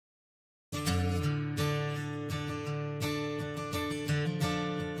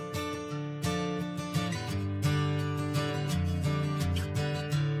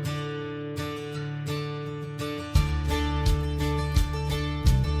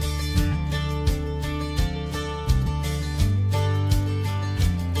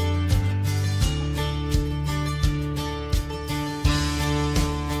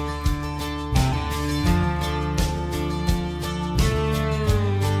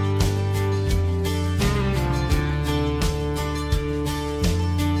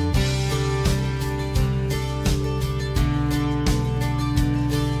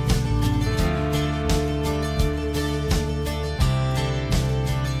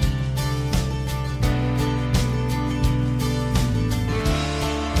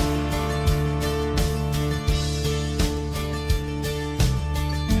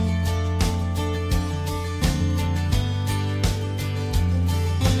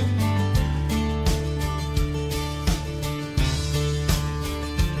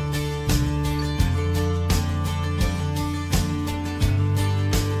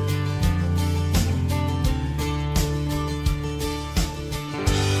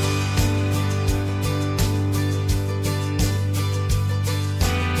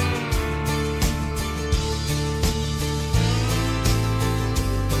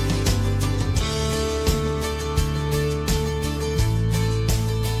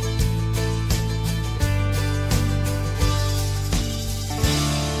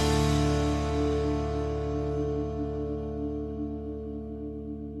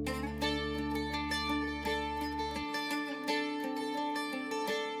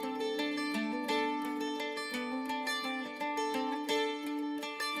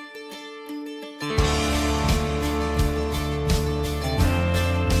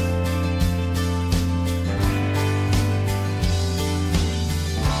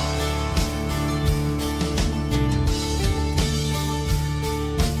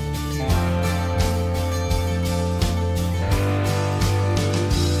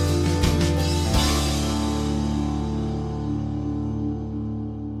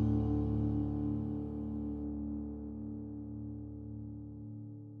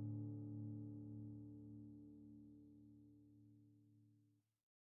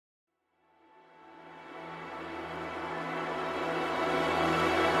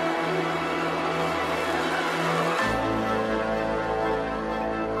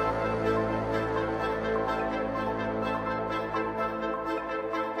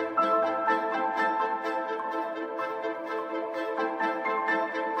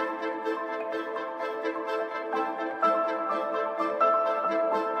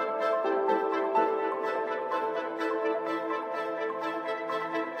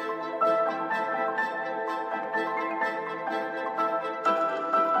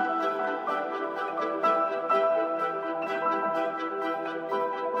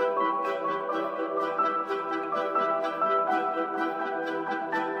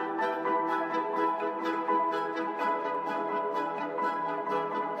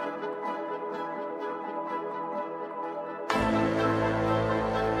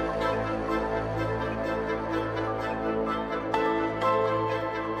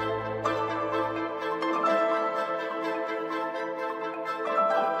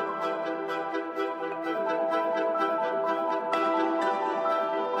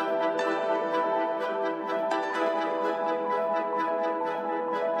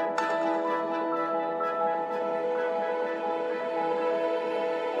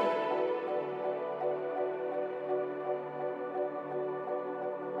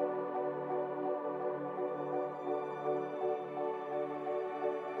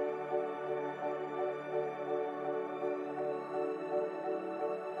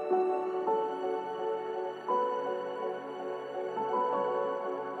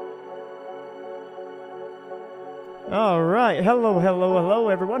All right, hello,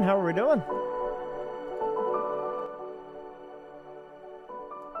 everyone. How are we doing?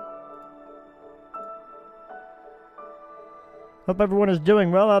 Hope everyone is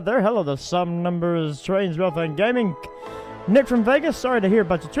doing well out there. Hello, the Some Numbers Trainz Wealth and Gaming. Nick from Vegas. Sorry to hear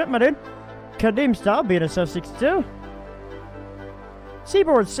about your trip, my dude. Kadeem Style, BNSF 62.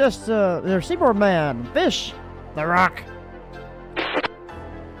 Seaboard Sister, their Seaboard Man, Fish, The Rock.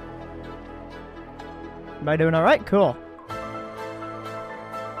 Everybody doing all right? Cool.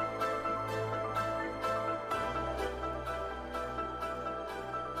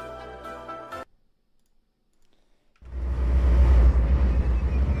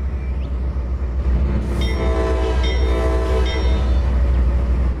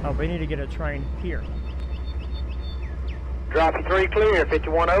 We need to get a train here. Drop you 3 clear,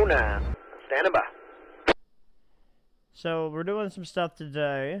 5109. Standing by. So we're doing some stuff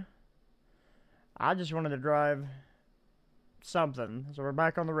today. I just wanted to drive something. So we're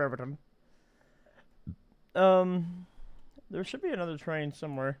back on the Riverton. There should be another train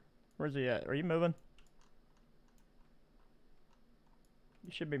somewhere. Where's he at? Are you moving?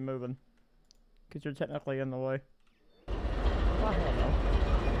 You should be moving. Because you're technically in the way. Oh, I don't know.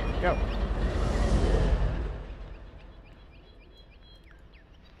 Go.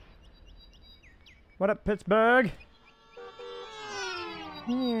 What up, Pittsburgh?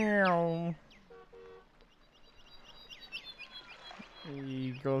 Meow.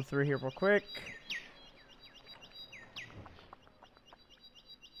 We go through here real quick.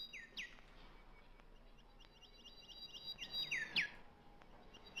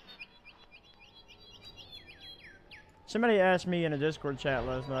 Somebody asked me in a Discord chat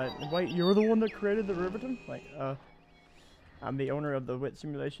last night, wait, you're the one that created the Riverton? Like, I'm the owner of the Wit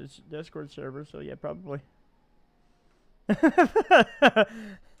Simulations Discord server, so yeah, probably.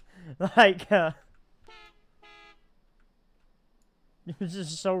 Like, it's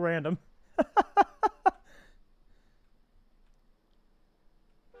just so random.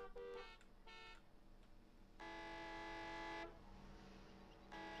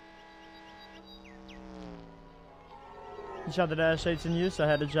 You saw the Dash 8s in use, I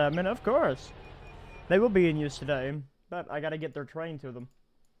had to chime in. Of course. They will be in use today, but I gotta get their train to them.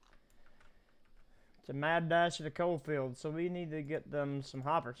 It's a mad dash to the Coal Feilds, so we need to get them some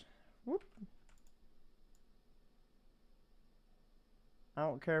hoppers. Whoop. I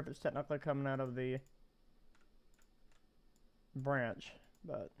don't care if it's technically coming out of the branch,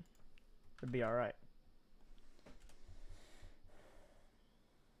 but it'd be alright.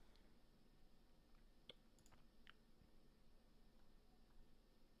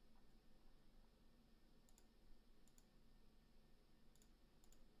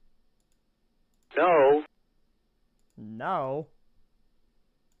 No. No.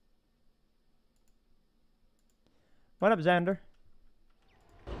 What up, Xander?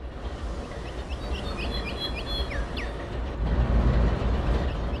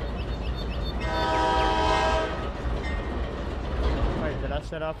 Wait, did I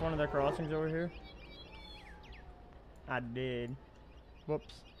set off one of the crossings over here? I did.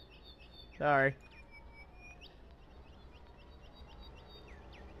 Whoops. Sorry.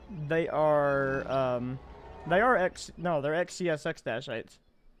 They're XCSX-8s.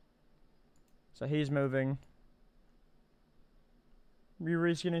 So he's moving.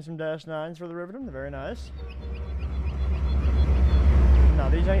 Ree's getting some Dash 9s for the Riverton. They're very nice. No,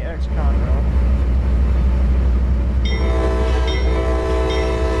 these ain't X-Conrail.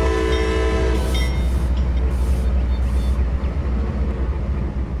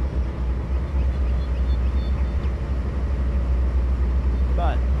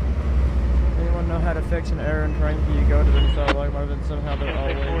 Know how to fix an error in Trainz? You go to them, so like more than somehow they're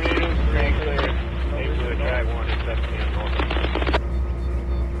always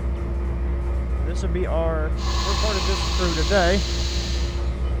This will be our we're part of this crew today.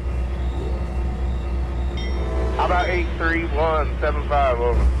 How about 83175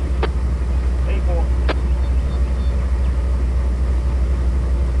 over? 84.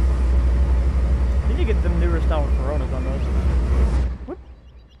 Need to get them newer style Coronas on those. Whoop.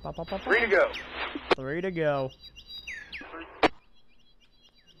 Pop, pop, pop, pop. 3 to go. 3 to go.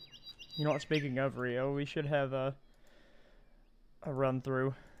 You know what, speaking of Rio, we should have a run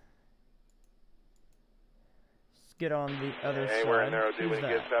through. Let's get on the other side. We're in there, Who's when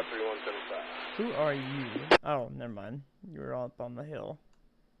that? it gets up 3175. Who are you? Oh, never mind. You were up on the hill.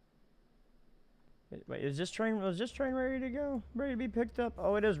 Wait, was this train ready to go? Ready to be picked up?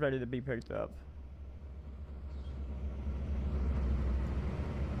 Oh, it is ready to be picked up.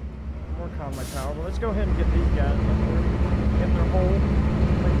 More Conway power, but let's go ahead and get these guys up there. Get their hole.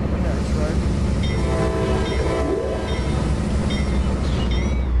 Wait for the next, right?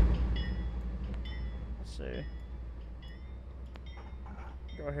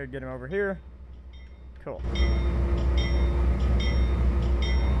 Go ahead and get him over here. Cool.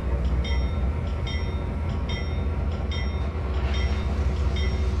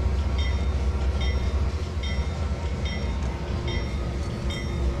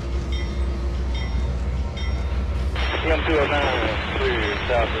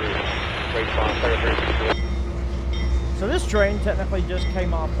 So this train technically just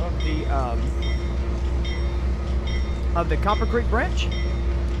came off of the Copper Creek branch.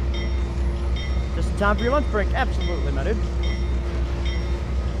 Just in time for your lunch break. Absolutely, my dude.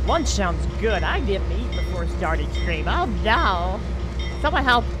 Lunch sounds good. I didn't eat before starting stream. Oh no. Someone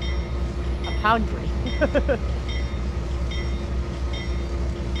help. I'm hungry.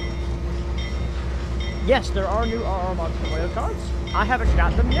 Yes, there are new RR Monster Whale cards. I haven't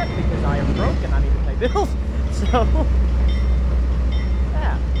got them yet because I am broke and I need to pay bills. So,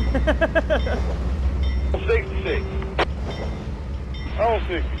 yeah. 66. Oh,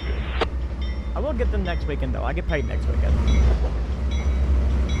 66. I will get them next weekend though. I get paid next weekend.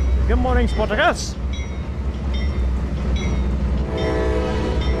 Good morning, Spartacus.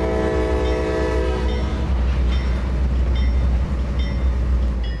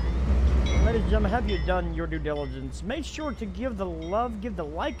 Ladies and gentlemen, have you done your due diligence? Make sure to give the love, give the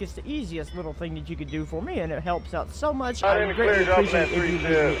like. It's the easiest little thing that you could do for me, and it helps out so much. I greatly appreciate if you leave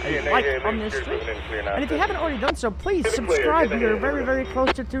me a like on this stream. And if you haven't already done so, please subscribe. We are very, very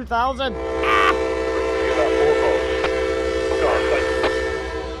close to 2,000.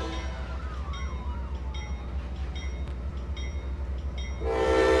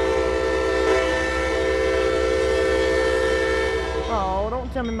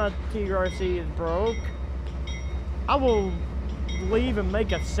 Tell me my TRC is broke. I will leave and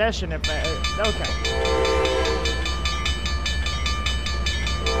make a session if that. Okay.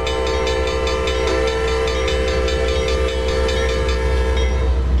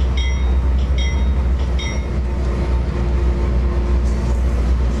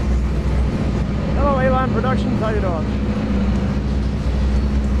 Hello, A-Line Productions. How you doing?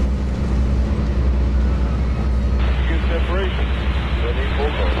 Good separation.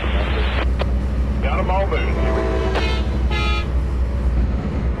 Got them all moving.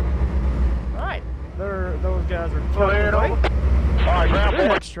 Alright, those guys are Cleared over. Alright, ground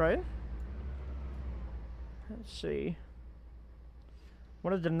point. next train. Let's see.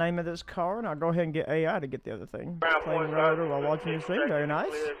 What is the name of this car? And I'll go ahead and get AI to get the other thing. Playing router while watching the stream. Very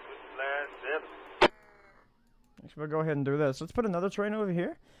nice. Next, we'll go ahead and do this. Let's put another train over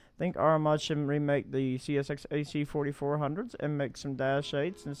here. I think RMod should remake the CSX AC 4400s and make some Dash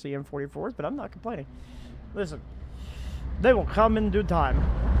 8s and CM44s, but I'm not complaining. Listen, they will come in due time.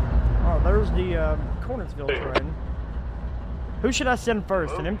 Oh, there's the Cornetsville train. Who should I send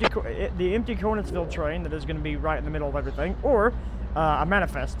first? The empty Cornetsville train that is going to be right in the middle of everything, or a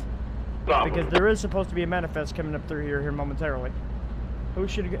manifest? Because there is supposed to be a manifest coming up through here momentarily. Who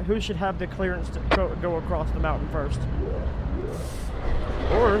should have the clearance to go across the mountain first?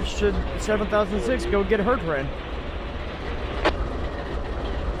 Or should 7006 go get her train?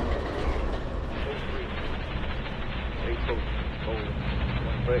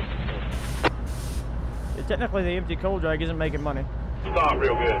 Yeah, technically, the empty coal drag isn't making money. Stop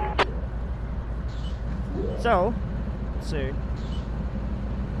real good. So, let's see.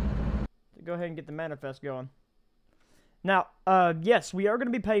 Go ahead and get the manifest going. Now, yes, we are going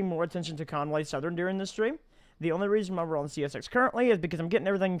to be paying more attention to Conway Southern during this stream. The only reason why we're on CSX currently is because I'm getting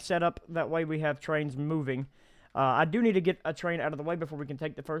everything set up. That way we have trains moving. I do need to get a train out of the way before we can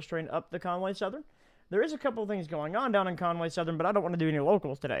take the first train up the Conway Southern. There is a couple of things going on down in Conway Southern, but I don't want to do any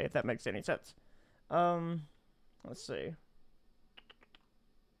locals today, if that makes any sense. Let's see.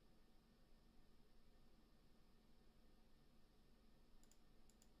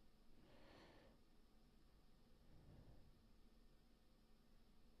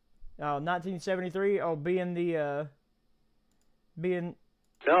 Oh, 1973. Oh, being the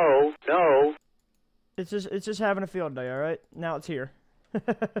No. It's just having a field day. All right. Now it's here.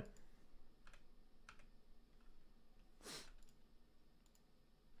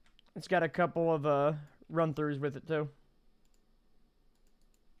 It's got a couple of run-throughs with it too.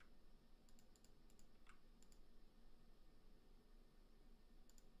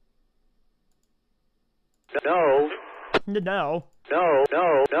 No. No. No.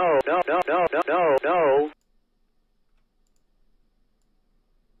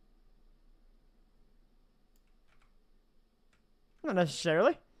 Not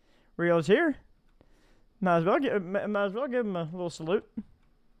necessarily. Rio's here. Might as well give him a little salute.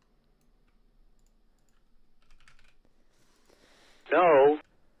 No.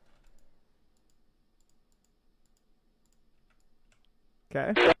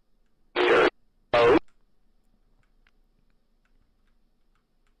 Okay.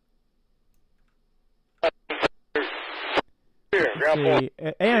 Let's see.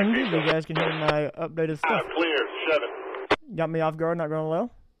 And you guys can hear my updated stuff. Clear. 7. Got me off guard, not gonna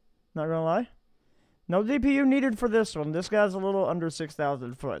lie. No DPU needed for this one. This guy's a little under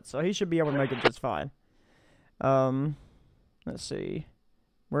 6,000 foot, so he should be able to make it just fine. Let's see.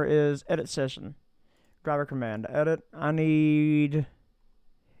 Where is edit session? Driver command. Edit. I need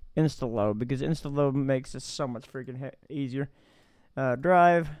insta-load, because insta-load makes this so much freaking easier.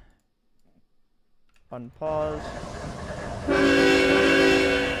 Drive. Unpause.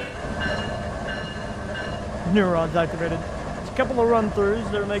 Neurons activated. It's a couple of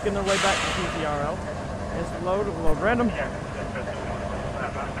run-throughs. They're making their way back to TCRL. Insta-load. Load random.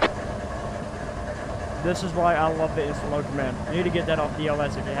 This is why I love the insta-load command. You need to get that off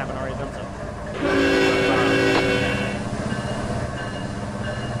DLS if you haven't already done so.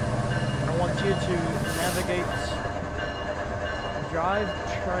 I want you to navigate, drive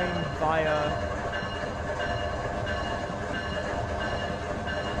train via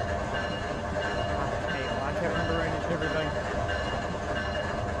I can't remember everything.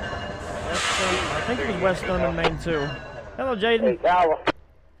 I think it was West Thurman, Maine 2. Hello, Jaden.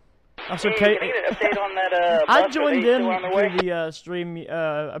 Also, Kate, on that, I joined in through the stream,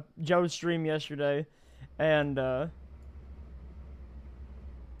 Joe's stream yesterday, and R6.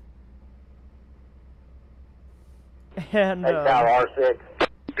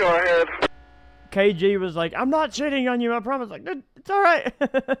 Go ahead. KG was like, "I'm not cheating on you, I promise." Like, dude, it's all right. Where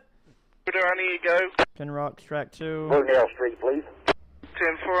do I need to go? Penrocks, track 2. Burndale Street, please.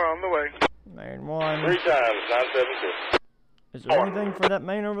 10-4 on the way. Main 1. 3 times, 972. Is there anything for that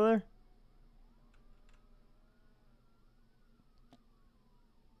main over there?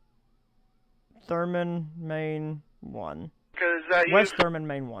 Thurman, Main 1. West Thurman,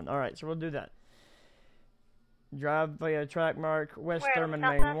 Main 1. Alright, so we'll do that. Drive via track mark, West Thurman,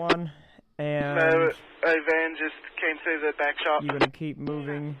 Main 1. And no, a van just came through the back shop. you're gonna keep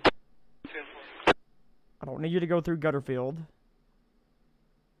moving. I don't need you to go through Gutterfield.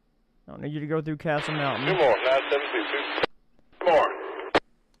 I don't need you to go through Castle Mountain. 2 more, 972. 2 more.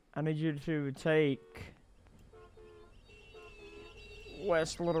 I need you to take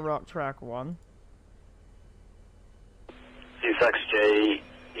West Little Rock track 1. CSXJ,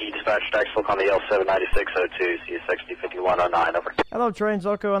 dispatch Taxville on the L79602, CSXD 5109, over. Hello, Trainz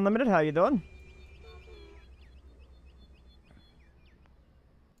Loco Unlimited. How you doing?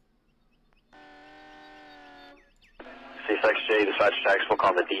 CSXJ, dispatch Taxville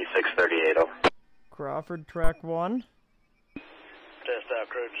on the D638, over. Crawford track 1. Test out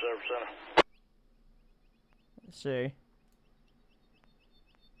Crude Service Center. Let's see.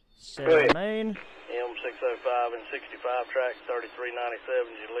 Sarah Main. M605 and 65 track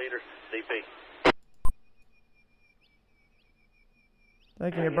 3397 is your leader, DP.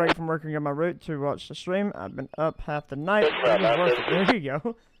 Taking a break from working on my route to watch the stream. I've been up half the night. It was worth it. There you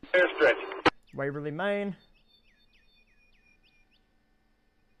go. Waverly, Maine.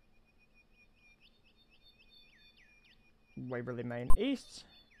 Waverly, Maine East.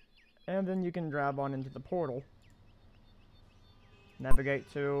 And then you can drive on into the portal. Navigate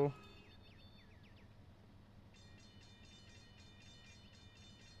to...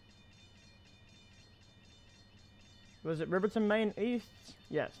 Was it Riverton, Maine East?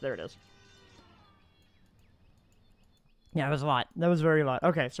 Yes, there it is. Yeah, it was a lot. That was very light.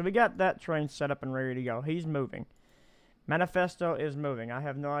 Okay, so we got that train set up and ready to go. He's moving. Manifesto is moving. I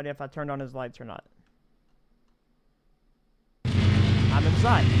have no idea if I turned on his lights or not. I'm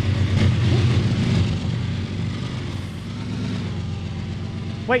inside.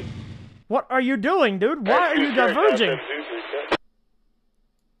 Wait, what are you doing, dude? Why are you diverging?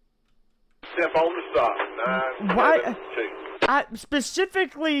 Step on the stop. Why? I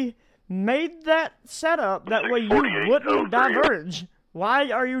specifically made that setup that way you wouldn't diverge. Why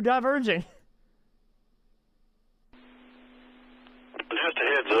are you diverging? Just a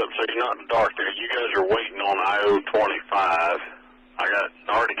heads up so you're not in the dark there. You guys are waiting on IO-25. I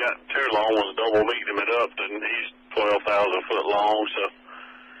already got two long ones double meeting him it up, and he's 12,000 foot long, so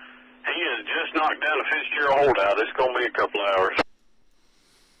he has just knocked down a Fitzgerald holdout. It's going to be a couple hours.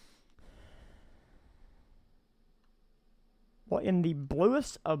 What in the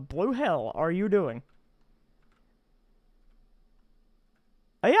bluest of blue hell are you doing?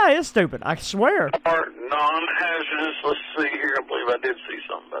 AI is stupid, I swear. Non-hazardous, let's see here. I believe I did see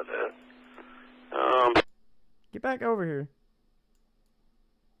something about that. Get back over here.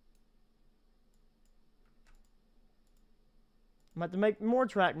 I'm about to make more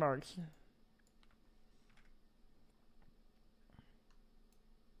track marks.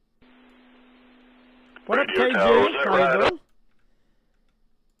 What up, Radio KG? tower, is that How right? you doing?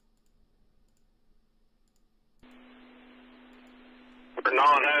 For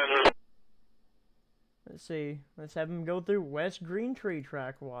non-hazardous. Let's see. Let's have him go through West Green Tree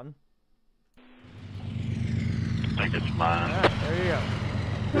Track 1. I think it's mine. Alright, there you go.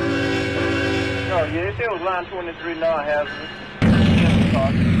 Oh, yeah, it was line 23 non-hazardous.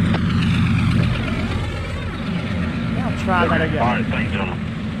 I'll try that again. Alright, thanks, gentlemen.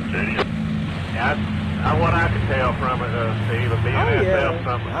 See you. Yeah, what I can tell from it, Steve, a Oh BNSF yeah,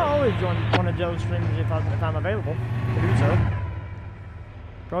 something. I always join one of Joe's streams if I'm available to do so.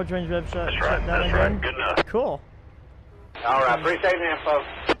 Broad Trainz web shut That's right, down that's again. right. Good enough. Cool. All right, appreciate the info.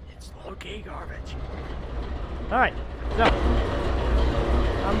 It's low-key garbage. Alright, so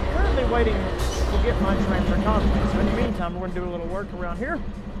I'm currently waiting to get my train for Conway. So in the meantime, we're going to do a little work around here.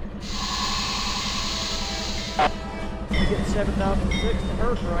 Get 7006 to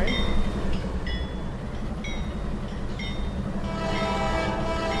her train.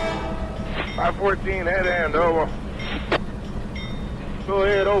 .514, head hand, over. Go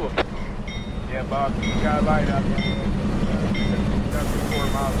ahead, over. Yeah, boss, got a light out there. Got 4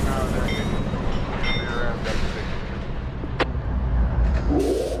 miles an hour there.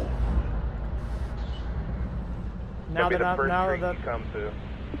 Now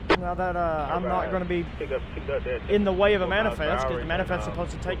that I'm not going to be in the way of a manifest, because the manifest's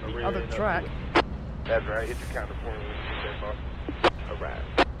supposed to take the other track. That's right, hit your counter for me. Alright.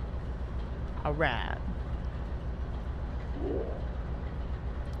 Alright.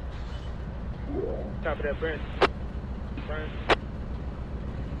 Top of that branch.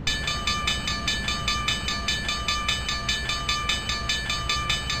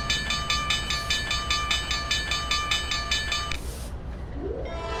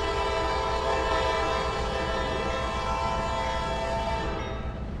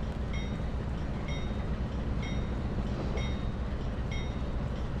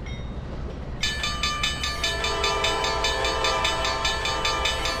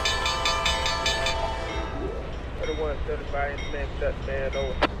 That man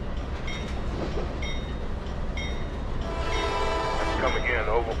over. Let's come again,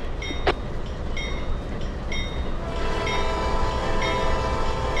 over.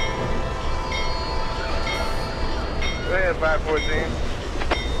 Go ahead, 514.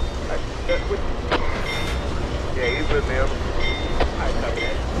 Yeah, he's with me, over.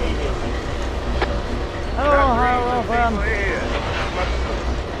 Hello, friend. Go ahead.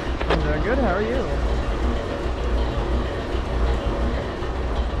 I'm doing good, how are you?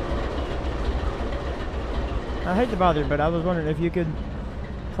 I hate to bother you, but I was wondering if you could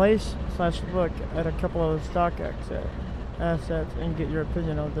place/look at a couple of stock assets and get your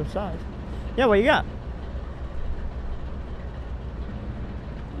opinion on their size. Yeah, what you got?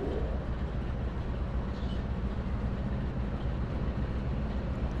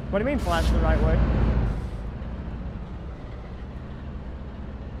 What do you mean flash the right way?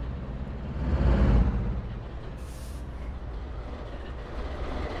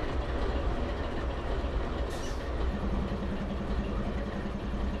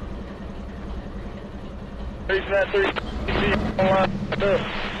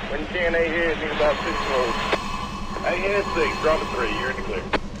 When you can 8 here, it's about 6 roads. 8 and 6, drop a 3, you're in the clear.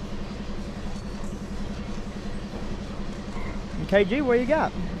 KG, what you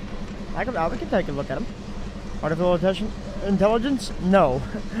got? We can take a look at them. Artificial intelligence? No.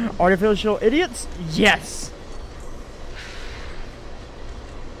 Artificial idiots? Yes.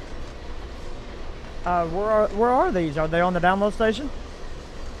 Where are these? Are they on the download station?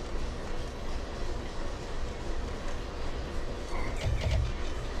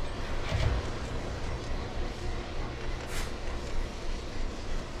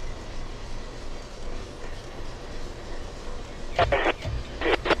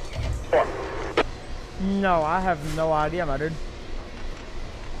 No, I have no idea, my dude.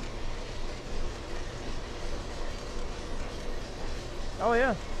 Oh,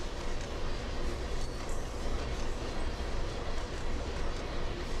 yeah.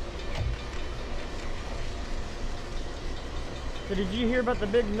 So did you hear about the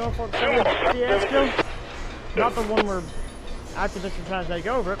big Norfolk Southern fiasco? Not the one where activists are trying to take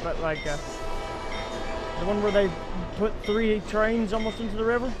over it, but like the one where they put 3 trains almost into the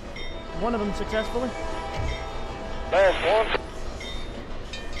river. One of them successfully. Last one.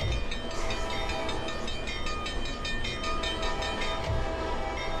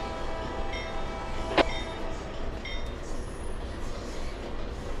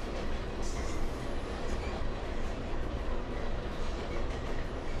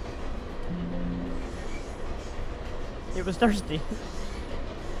 It was thirsty.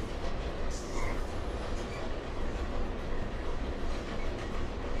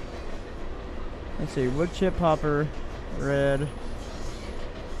 Let's see, wood chip hopper, red.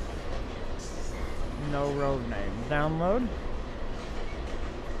 No road name. Download.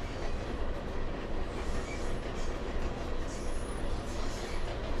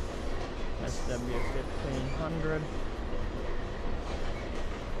 SW 1500.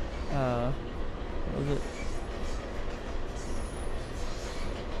 What was it?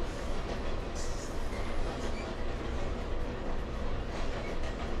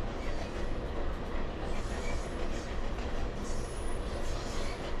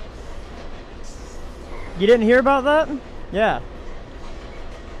 You didn't hear about that? Yeah.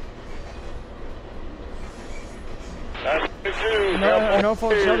 No,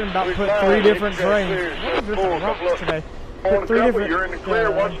 Coal Southern about to put 3 different trains. Today. Put 3 different. You're in the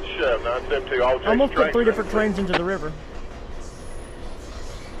clear. Watch the shove. 972. I'll almost put 3 different trains into the river.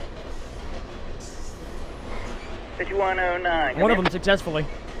 5109. One of them successfully.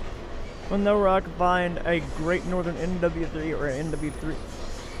 When no rock find a Great Northern NW3 or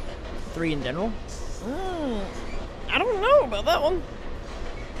NW3 in general. I don't know about that one.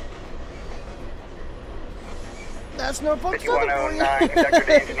 That's no Coal Southern for you. 5109, conductor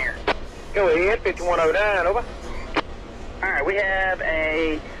to engineer. Go ahead, 5109, over. Alright, we have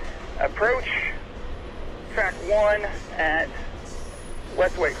a approach track 1 at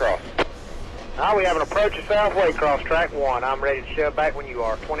West Waycross. We have an approach at South Waycross, track 1. I'm ready to shove back when you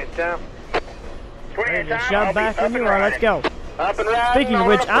are. 20 at time. 20 at time, Shove back when you are. Let's go. Up and riding. Speaking of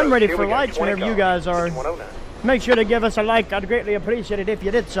which, I'm ready for Here we go, lights 20 whenever you cars. guys are. 5109. Make sure to give us a like. I'd greatly appreciate it if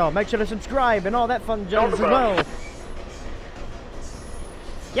you did so. Make sure to subscribe and all that fun jazz as well.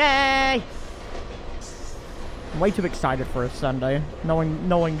 Yay! I'm way too excited for a Sunday,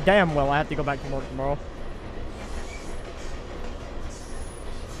 knowing damn well I have to go back to work tomorrow.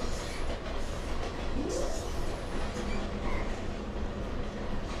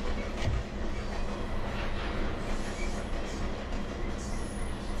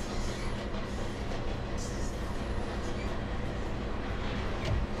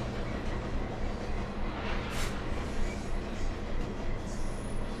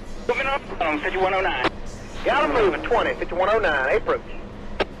 Moving up, 5109. Got him moving, 20, 5109, approach.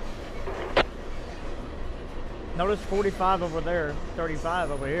 Notice 45 over there,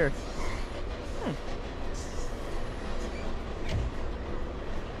 35 over here.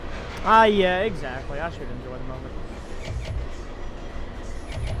 Yeah, exactly. I should enjoy the moment.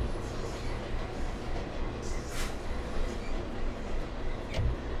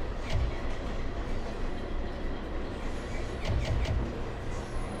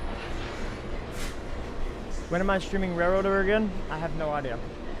 When am I streaming Railroader again? I have no idea.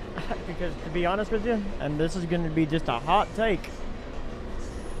 Because to be honest with you, and this is going to be just a hot take,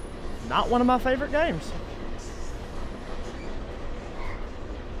 not one of my favorite games.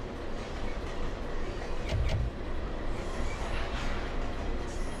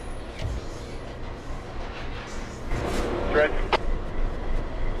 Stretch.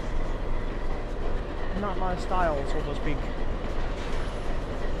 Not my style, so to speak.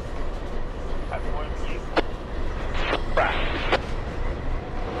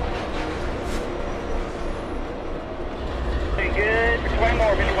 Pretty good. 20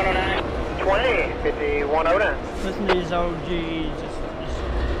 more, 5109. 20, 5109. Listen to these OGs.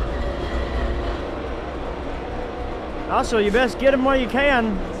 Also, you best get them while you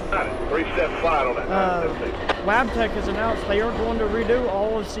can. 375 on that. Wabtec has announced they are going to redo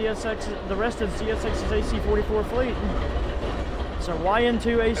all of the rest of CSX's AC-44 fleet. So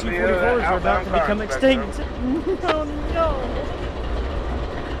YN2 AC-44s are about to become extinct. Oh no!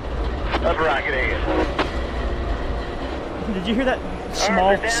 That's right, get ahead. Did you hear that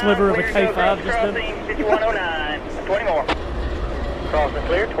small sliver of a K5 just then? 5109. 20 more. Crossing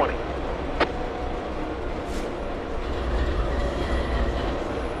clear, 20.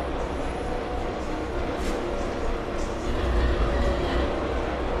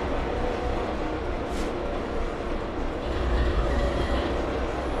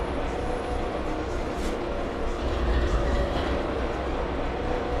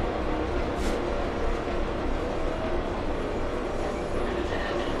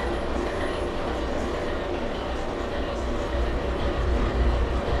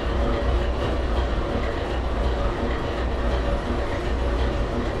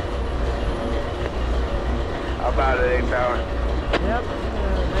 About it, 8 power. Yep,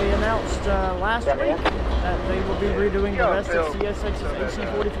 they announced last week that they will be redoing the rest of CSX's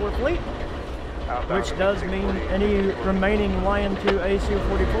AC-44 fleet, which does mean any remaining YN2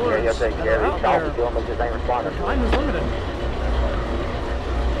 AC-44s that are out there, their time is limited.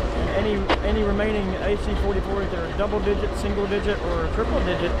 And any remaining AC-44s that are double-digit, single-digit, or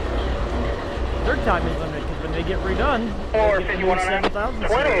triple-digit their time is limited because when they get redone, Or they get the new 5109. 7000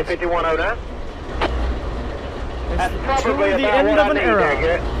 20 series. 5109. It's That's probably truly the about end what of I an need era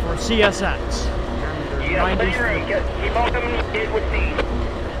there, Garrett. for CSX. Yeah, 90s. clean room. Keep on coming in with C.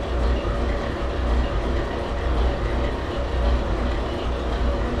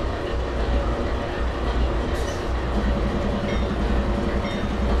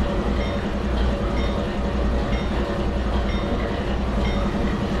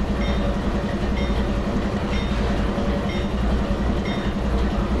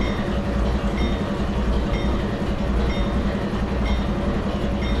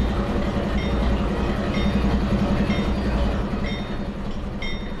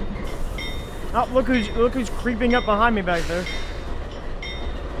 Oh, look who's creeping up behind me back there.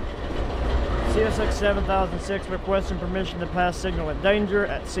 CSX 7006 requesting permission to pass signal at danger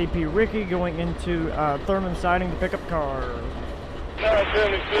at CP Ricky going into Thurman siding to pick up car. In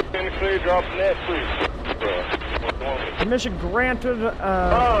the clear, dropping that, please. Permission granted.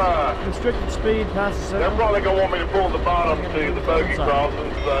 Restricted speed past the They're signal. probably going to want me to pull the bottom to the bogey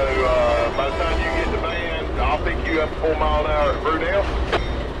crossing, so by the time you get the van, I'll pick you up 4 mile an hour at Brunel.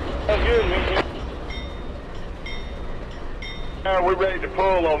 That's good, man. We're ready to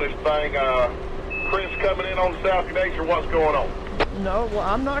pull on this thing. Chris coming in on the south gate, or what's going on? No, well,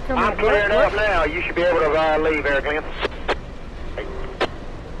 I'm not coming. I'm clearing up now. You should be able to leave there, Glenn.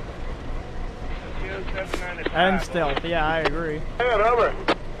 And stealth, yeah, I agree. Yeah, over.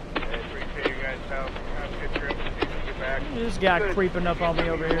 Appreciate you guys. Have a good trip. Get back. This guy creeping up on me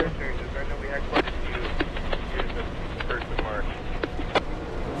over here. I know we had quite a few in the first of March.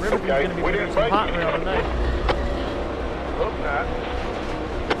 Riverton's Okay, gonna be we doing didn't some make hot it. rail today. Hope not.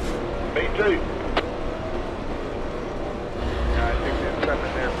 Me too. Yeah, I think there's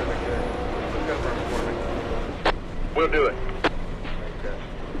something there for the good. Look over for me. We'll do it.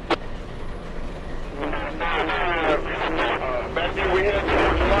 Back to we head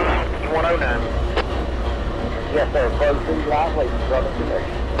towards line. 109. Yes, sir. Close to the line, wait, brother.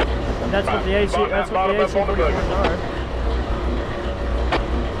 That's what the AC. That's what the AC 44s are.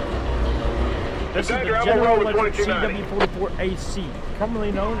 This is the Danger, I'm gonna General roll with Electric 2290. CW44AC,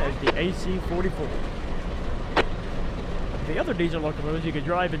 commonly known as the AC44. The other diesel locomotives you could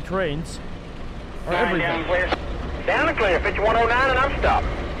drive in trains are Down everything. and clear. Down and clear. 5109, and I'm stopped.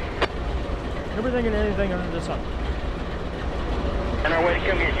 Everything and anything under the sun. And our way to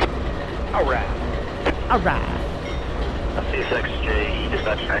come get you. All right. All right. CSXJ,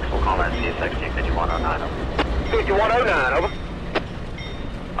 dispatch next will comment CSXJ 5109. 5109, over.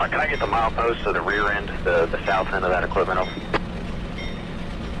 Can I get the milepost to the rear end, the south end of that equipment? Over?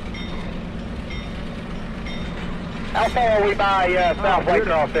 How far are we by South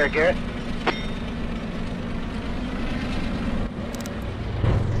Waycross there, Garrett?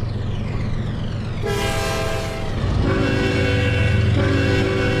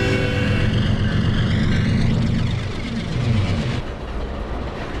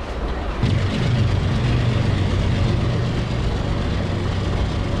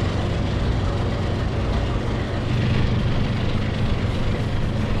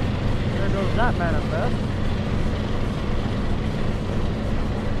 There goes that manifest.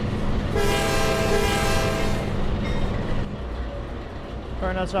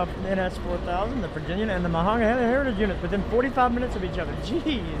 Starting us off the NS 4000, the Virginian, and the Mahonga Heritage units within 45 minutes of each other.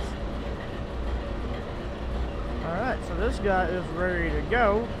 Jeez. Alright, so this guy is ready to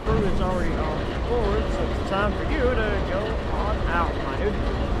go. Crew is already on board, so it's time for you to go on out, my dude.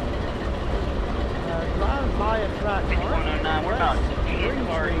 Drive by a track. 5109, we're not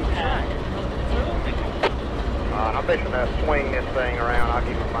track. I'm fixing to swing this thing around. I'll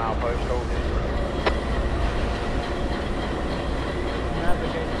give you a milepost over.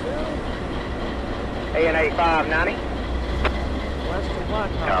 Navigate to ANA 590. west of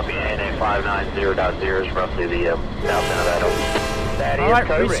Blackhawk. Copy, ANA 590.0 is roughly the south end of that. Over. That is Alright,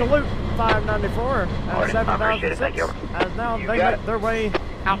 we correct. salute 594 and Alright, I appreciate it. Thank 7006 you. as now You they got make it. their way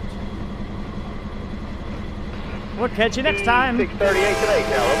out. We'll catch you next time. 638 today,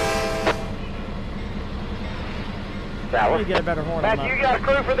 Caleb. Let me get a better horn on Matt, you that. got a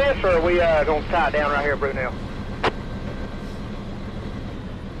crew for this, or are we going to tie it down right here at Brunel?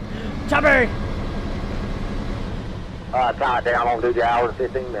 Chubby! Tie it down. I'll do the hour and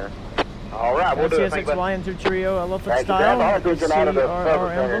 15 minutes. All right, we'll do it. CSX YN2 Trio, Elephant Thank you, Style. Grandpa. I'll get you out of the CRR service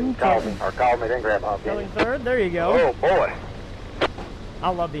center emblem. and call me. Or call me, then Grandpa. Killing third, there you go. Oh, boy. I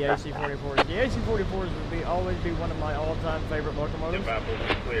love the AC-44s. The AC-44s would always be one of my all-time favorite locomotives.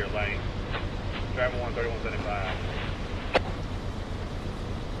 Clear lane. Driver 13175.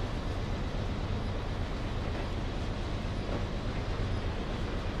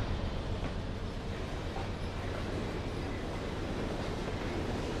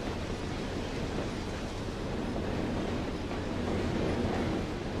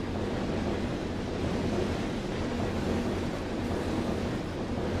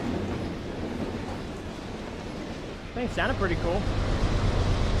 think it sounded pretty cool.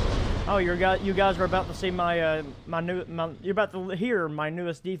 Oh, you guys are about to see you're about to hear my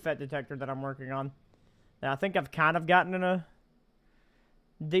newest defect detector that I'm working on. Now, I think I've kind of gotten in a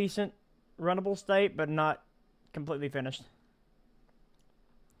decent runnable state, but not completely finished.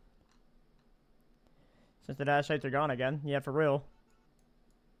 Since the dash 8s are gone again. Yeah, for real.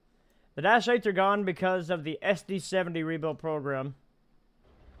 The dash 8s are gone because of the SD70 rebuild program.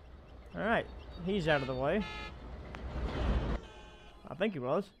 Alright, he's out of the way. I think he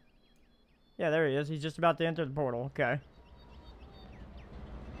was. Yeah, there he is. He's just about to enter the portal. Okay.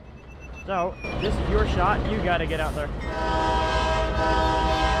 So, this is your shot. You gotta get out there.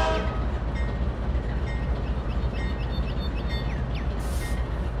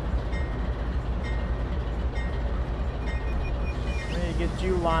 Get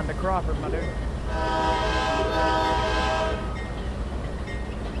you lined to Crawford, my dude.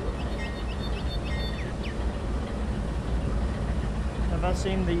 Have I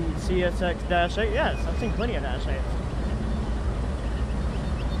seen the CSX-8? Yes, I've seen plenty of Dash 8s.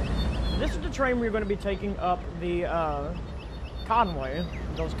 This is the train where you're going to be taking up the Conway,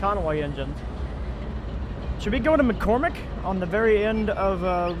 those Conway engines. Should we go to McCormick on the very end of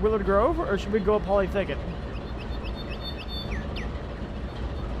Willard Grove, or should we go up Holly Thicket?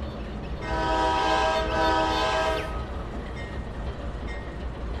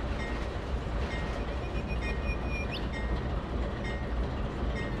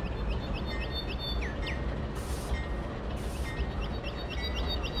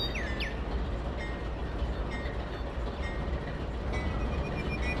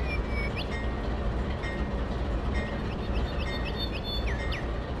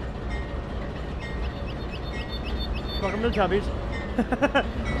 Welcome to Tubby's.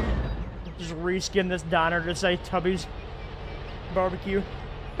 Just reskin this diner to say Tubby's Barbecue.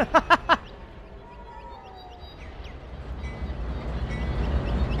 Come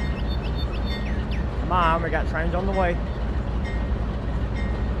on, we got trains on the way.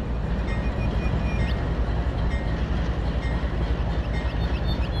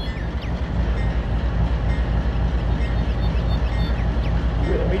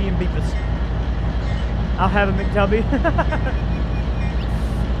 Medium beefus. I'll have a McTubby.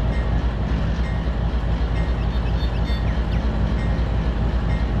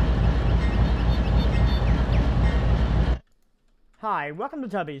 Hi, welcome to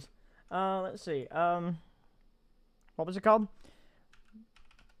Tubby's. Let's see. What was it called?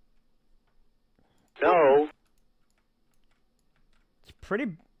 No. It's pretty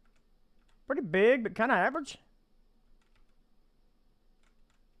big, but kind of average.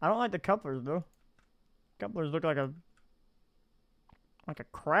 I don't like the couplers though. Couplers look like a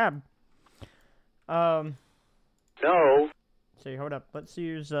crab. No. Let's see, hold up. Let's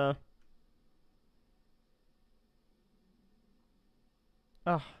use in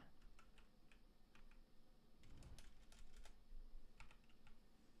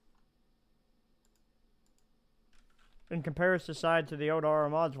comparison side to the old RR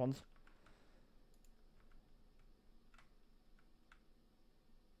Mods ones.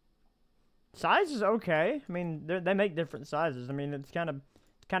 Size is okay. I mean, they make different sizes. I mean, it's kind of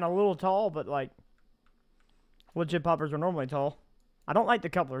a little tall, but like wood chip poppers are normally tall. I don't like the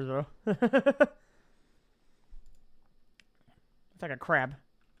couplers though. It's like a crab.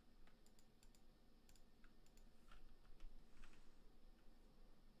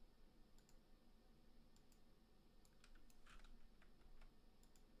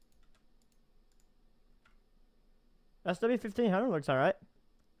 SW1500 looks alright.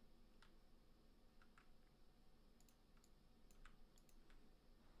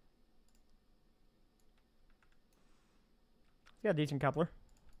 Got a decent coupler.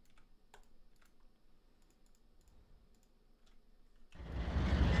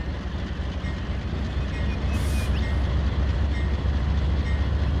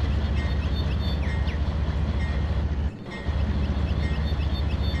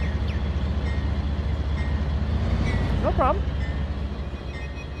 No problem.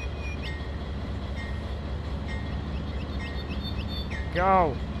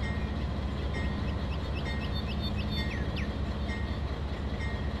 Go.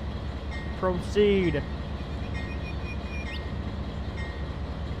 Proceed.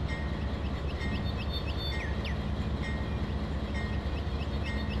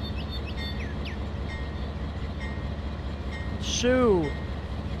 Shoo.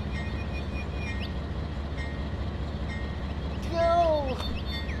 Go.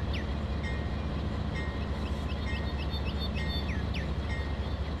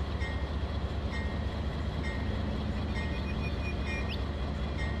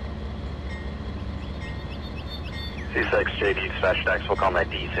 26 JD dispatch next. We'll call that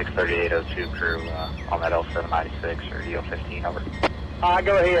D63802 crew on that L796 or EO15 over.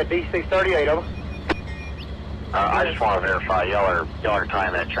 Go ahead, D638 over. I just want to verify y'all are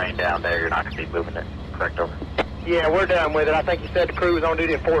tying that train down there. You're not going to be moving it. Correct, over. Yeah, we're done with it. I think you said the crew was on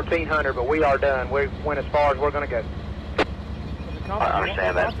duty at 1400, but we are done. We went as far as we're going to go. I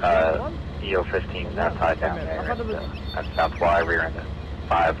understand that EO15 is now tied down there. That's South Y, rear end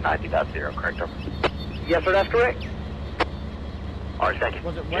 590.0, correct, over. Yes, sir, that's correct. All right, thank you.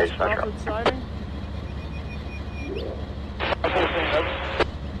 Was it West Crawford siding?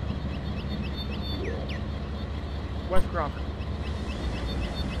 West Crawford.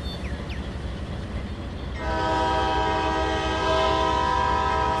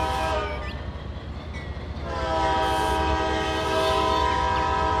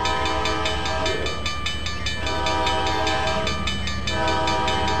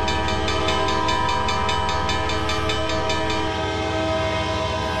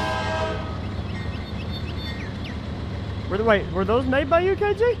 Wait, were those made by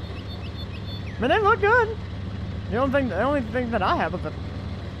UKG? I mean, they look good. The only thing that I have is a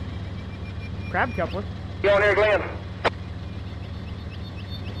crab coupler. You on here, Glenn?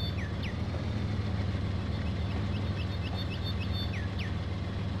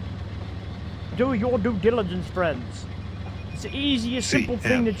 Do your due diligence, friends. It's the easiest, simple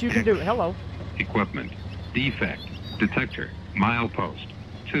thing that you can do. Hello. Equipment. Defect. Detector. Milepost.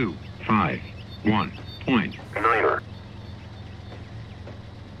 251. Point. Niner.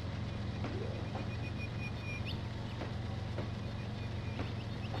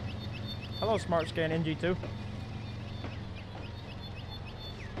 Hello, Smart Scan NG2.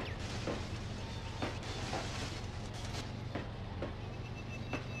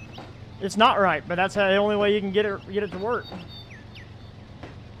 It's not right, but that's the only way you can get it to work.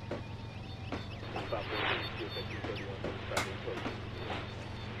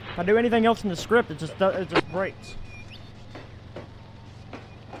 If I do anything else in the script, it just breaks.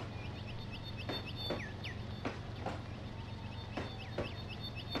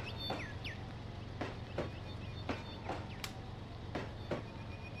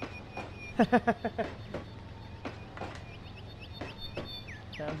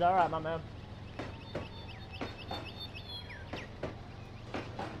 Sounds alright, my man.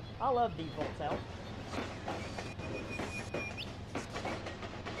 I love default sound.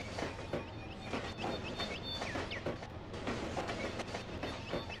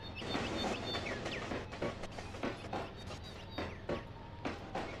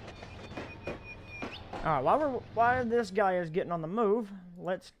 Alright, while this guy is getting on the move,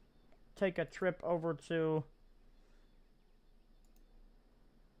 let's take a trip over to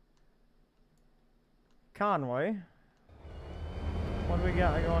Conway. What do we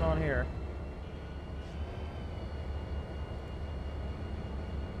got going on here?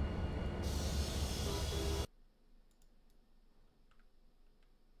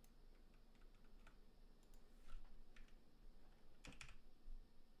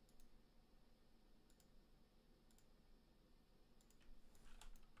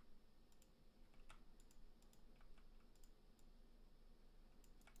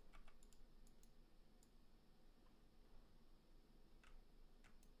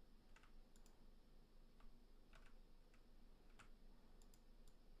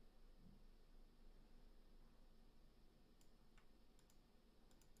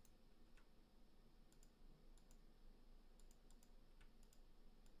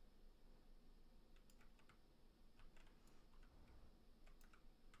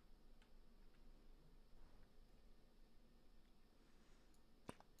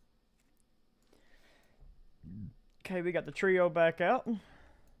 Okay, we got the trio back out.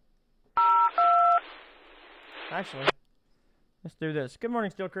 Actually, let's do this. Good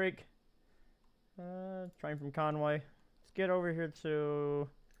morning, Steel Creek. Train from Conway. Let's get over here to...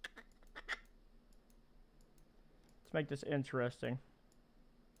 Let's make this interesting.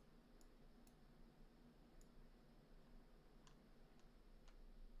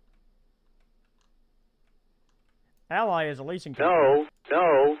 Ally is a leasing company.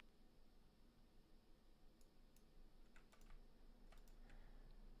 No.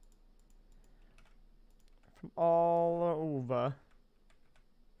 From all over.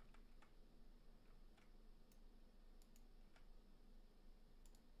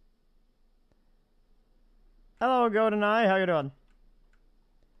 Hello, GoldenEye. How you doing?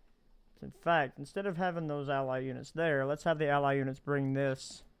 In fact, instead of having those ally units there, let's have the ally units bring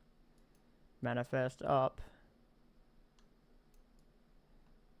this manifest up.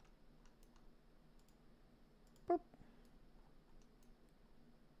 Boop.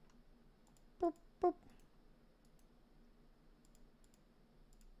 Boop, boop.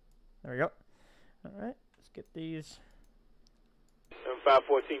 There we go. All right, let's get these.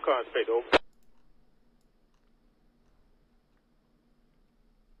 514 car inspector, over.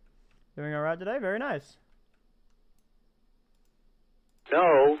 Doing all right today. Very nice.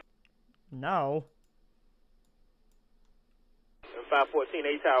 No. No. 514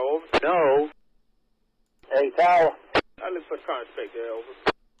 A tower, over. No. A tower. I look for the car inspector, over.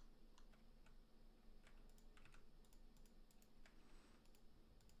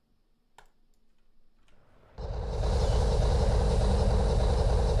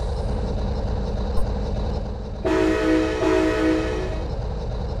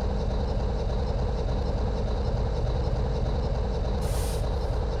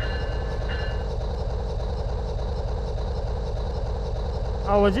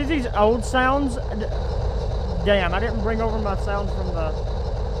 Oh, is these old sounds? Damn, I didn't bring over my sounds from the...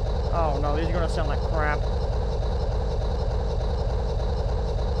 Oh, no, these are going to sound like crap.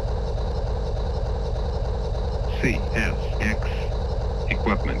 CSX.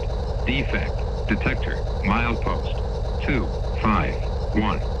 Equipment. Defect. Detector. Milepost.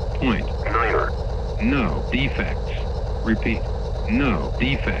 251. Point. No defects. Repeat. No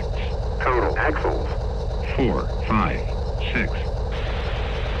defects. Total axles. 4, 5, 6.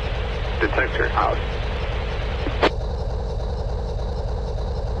 Detector out.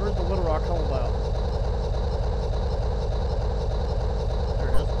 Where's the Little Rock holdout? There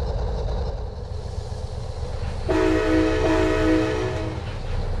it is.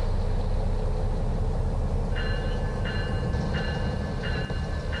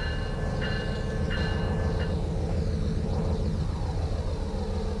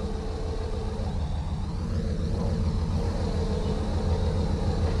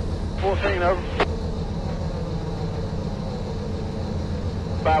 Over.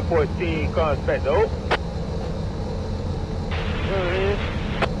 514 car inspector, over. There it is.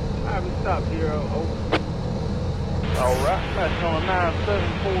 I'll be stopped here, over. Alright, that's on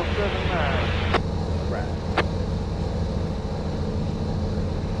 97479. Right.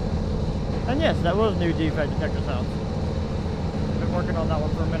 And yes, that was new defect detector sounds. Been working on that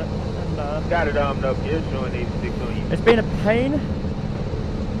one for a minute. And, Got it armed up here, showing 86 on you. it's been a pain.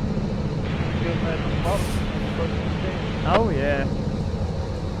 Oh yeah.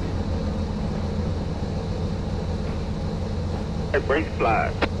 Hey, brakes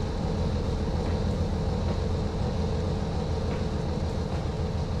fly.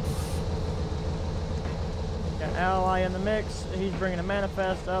 Got Ally in the mix. He's bringing a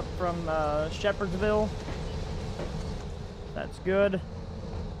manifest up from Shepherdsville. That's good.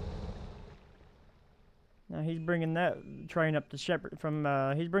 Now he's bringing that train up to Shepherd from.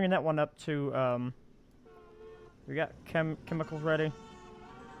 He's bringing that one up to. We got chemicals ready.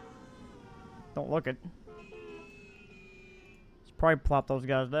 Don't look it. Let's probably plop those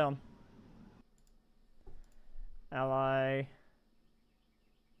guys down. Ally.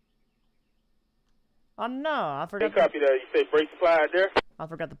 Oh no, I forgot. Hey, copy that. You say brake supply there? I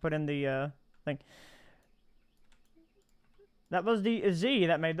forgot to put in the thing. That was the Z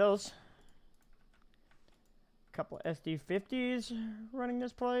that made those. Couple of SD50s running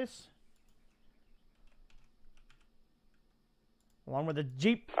this place. Along with a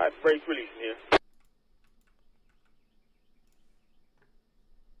Jeep. Alright, brakes releasing here.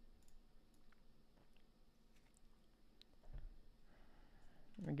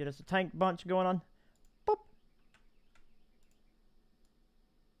 Let me get us a tank bunch going on. Boop.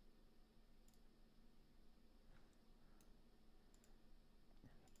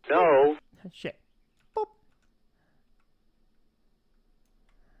 No. Shit. Boop.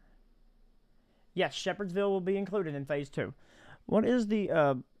 Yes, Shepherdsville will be included in Phase 2. What is the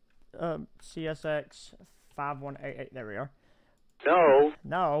CSX 5188? There we are. No.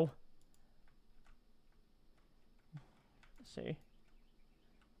 No. Let's see.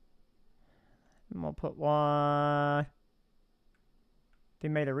 I'm gonna put one. He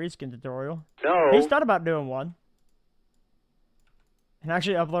made a reskin tutorial. No. He's thought about doing one. And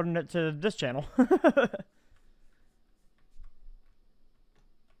actually uploading it to this channel. So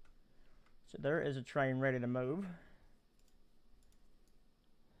there is a train ready to move.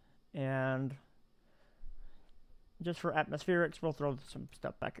 And just for atmospherics, we'll throw some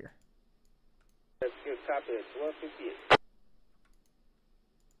stuff back here. That's good. Copy it. 1258.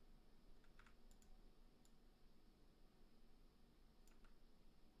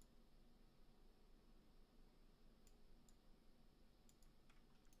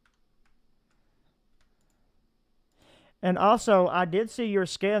 And also, I did see your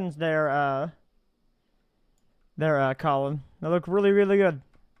skins there, Colin. They look really, really good.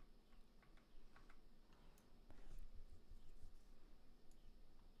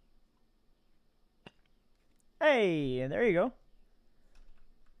 Hey, there you go.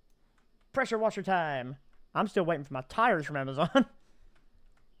 Pressure washer time. I'm still waiting for my tires from Amazon.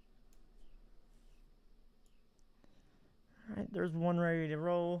 Alright, there's one ready to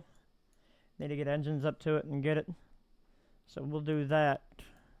roll. Need to get engines up to it and get it. So we'll do that.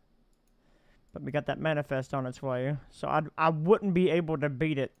 But we got that manifest on its way. So I wouldn't be able to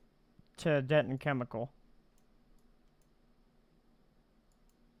beat it to Denton Chemical.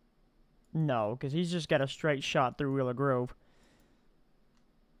 No, because he's just got a straight shot through Wheeler Grove.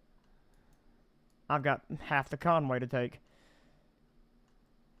 I've got half the Conway to take.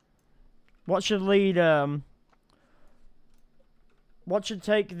 What should lead, what should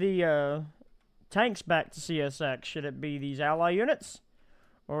take the, tanks back to CSX? Should it be these Ally units?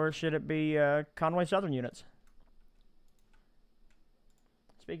 Or should it be, Conway Southern units?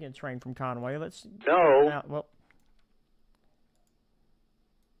 Speaking of train from Conway, let's... No. Well...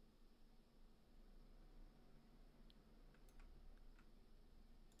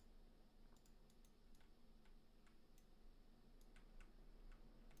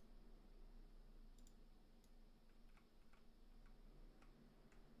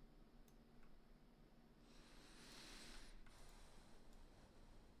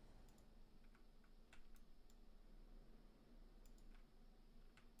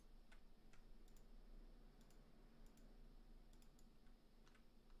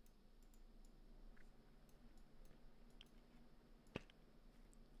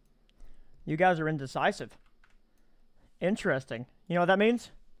 You guys are indecisive. Interesting. You know what that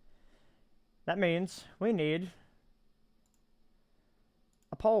means? That means we need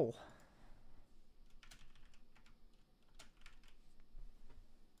a poll.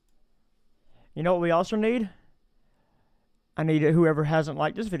 You know what we also need? I need whoever hasn't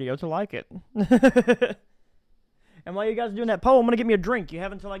liked this video to like it. And while you guys are doing that poll, I'm going to get me a drink. You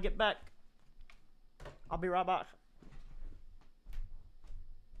have until I get back. I'll be right back.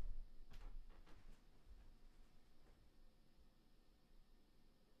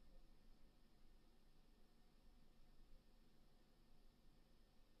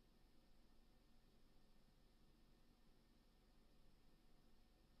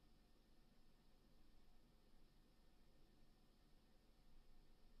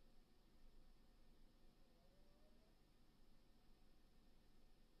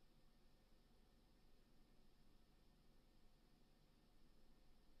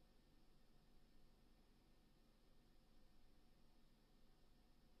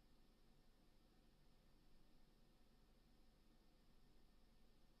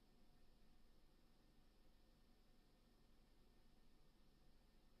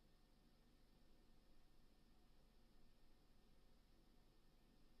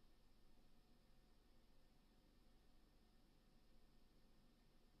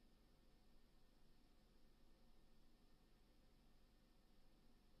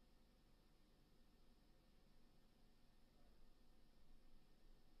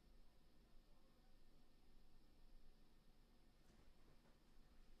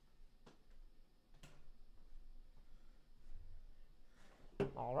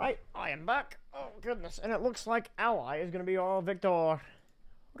 Alright, I am back. Oh, goodness. And it looks like Ally is going to be all victor.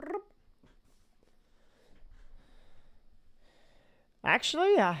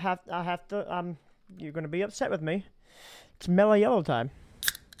 Actually, I have to, you're going to be upset with me. It's mellow yellow time.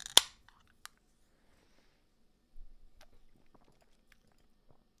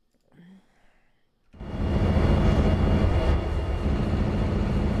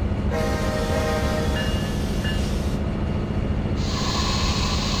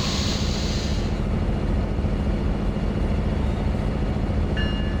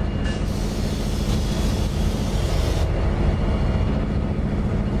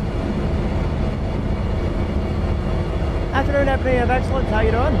 Afternoon, Ebony of Excellence. How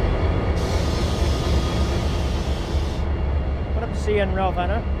you doing? What up to see you in Ralph,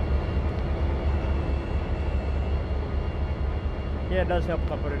 Anna? Yeah, it does help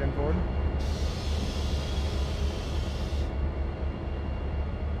if I put it in forward.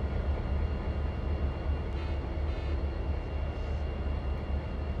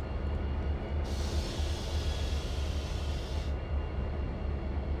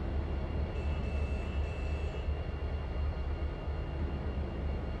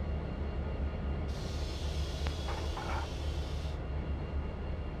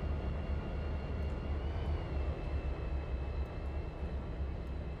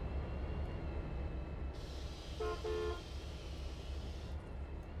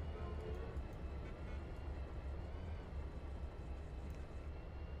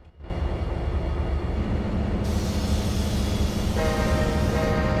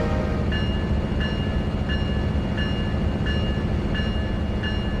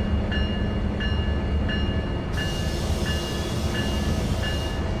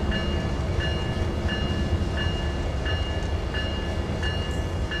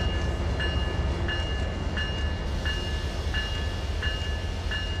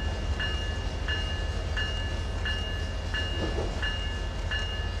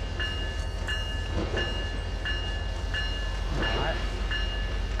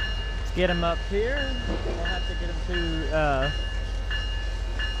 get him up here. We'll have to get him to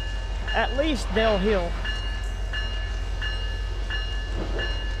at least Dale Hill.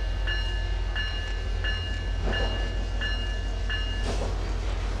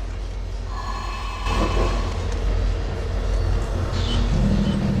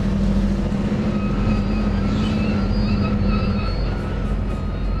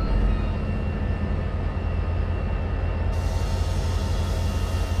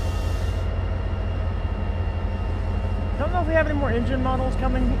 Don't know if we have any more engine models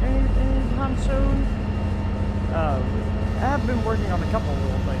coming anytime soon. I have been working on a couple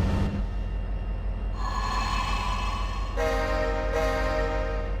little things.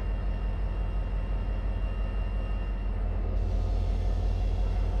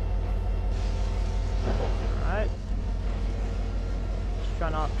 Alright. Just try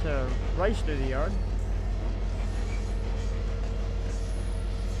not to race through the yard.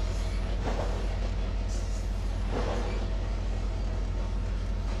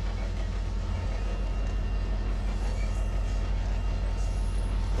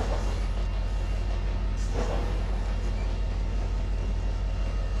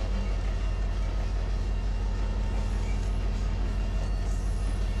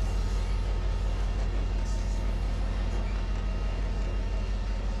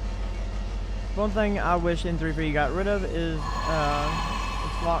 One thing I wish N33 got rid of is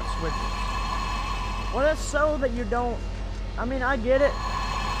its lock switches. Well, that's so that you don't... I mean, I get it.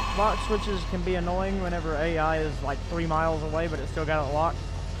 Lock switches can be annoying whenever AI is like 3 miles away, but it still got it locked.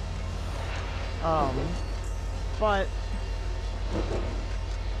 But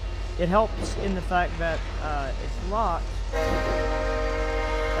it helps in the fact that it's locked.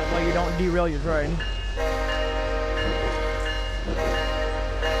 That way you don't derail your train.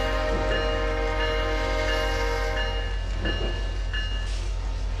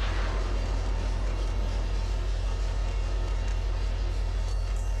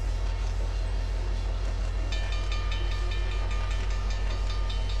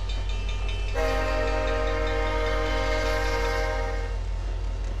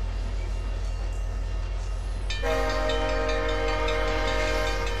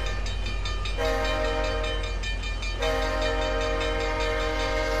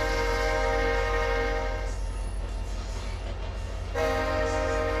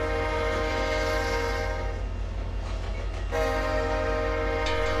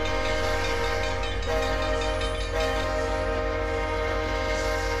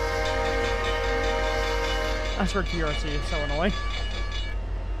 I swear QRC is so annoying.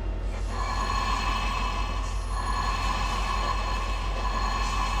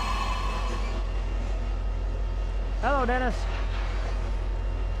 Hello, Dennis.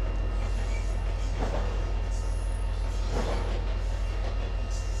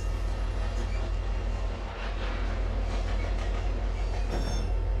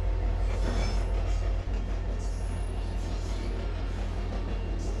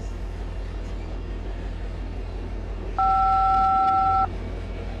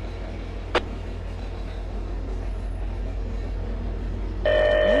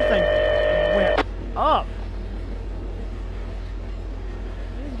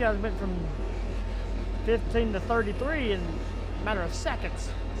 Went from 15 to 33 in a matter of seconds.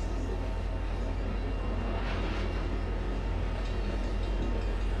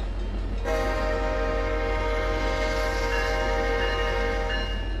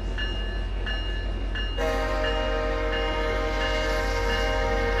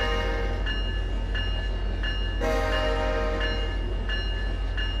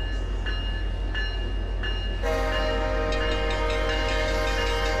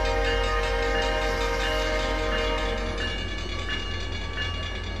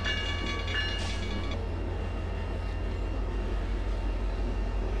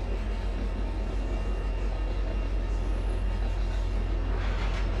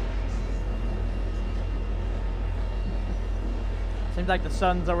 Seems like the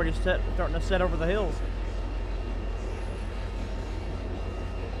sun's already starting to set over the hills.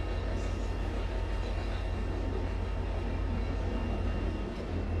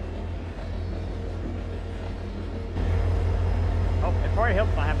 Oh, it probably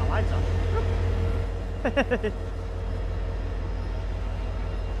helps if I have my lights on.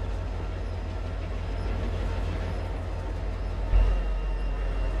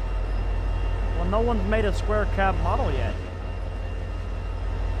 Well, no one's made a square cab model yet.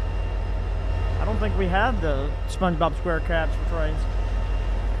 I don't think we have the SpongeBob square cabs for Trainz.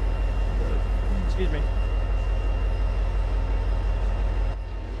 Excuse me.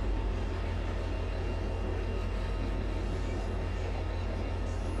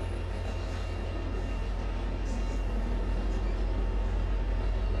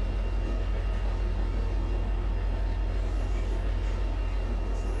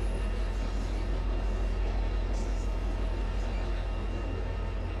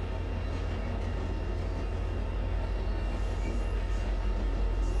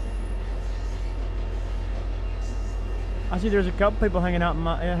 I see there's a couple people hanging out in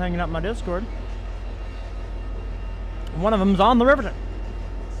my Discord. One of them's on the Riverton.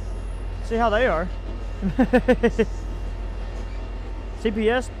 See how they are.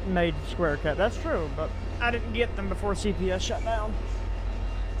 CPS made square cut. That's true, but I didn't get them before CPS shut down.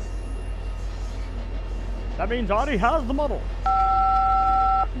 That means Audi has the model.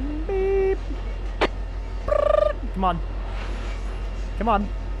 Beep. Come on. Come on.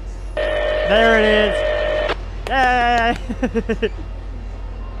 There it is. Yay!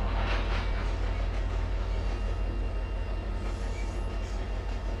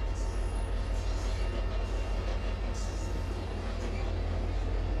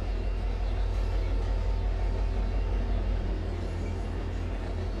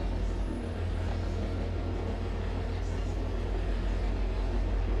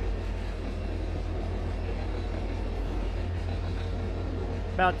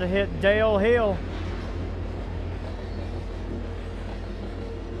 About to hit Dale Hill.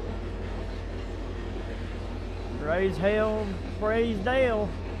 Praise Hale, praise Dale.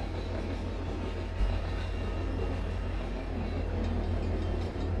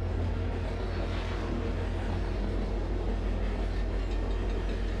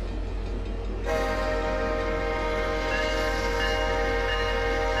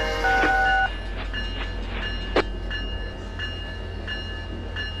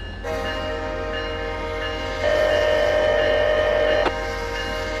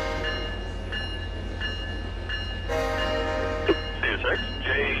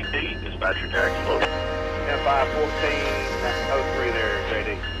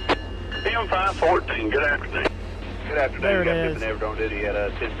 Duty at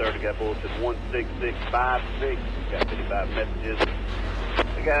 10:30, got bulletin 16656, got 55 messages.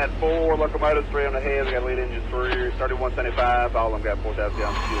 We got 4 locomotives, 3 on the head, we got lead engine 3, 3175, all of them got 4,000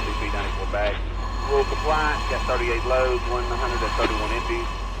 gallons of fuel, DP 94 bags. Rule compliance, got 38 loads, 131 empties,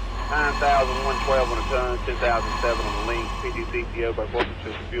 9,112 on a ton, 10,007 on the link, PGCTO by Corporate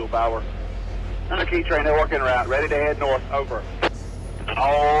System Fuel Power. Under key train network en route, ready to head north, over.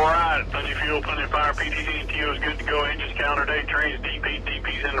 All right, plenty of fuel, plenty of power. PTC and TO is good to go. Engines counter day, Trainz,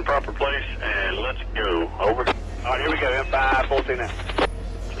 DP's in the proper place, and let's go. Over. All right, here we go. M5, 14 now.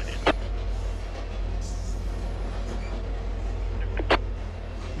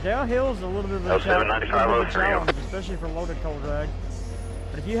 Dale Hill's a little bit of a challenge, especially for loaded coal drag.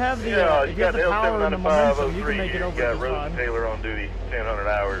 But if you have the if you have the power and the momentum, you can make it over. You got Rose Taylor on duty, 1,000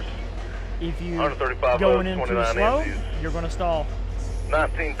 hours. If you going in too slow, you're going to stall.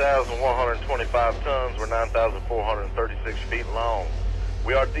 19,125 tons. We're 9,436 feet long.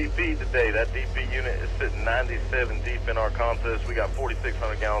 We are DP today. That DP unit is sitting 97 deep in our contest. We got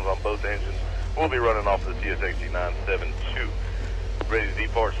 4,600 gallons on both engines. We'll be running off the TSXG 972. Ready to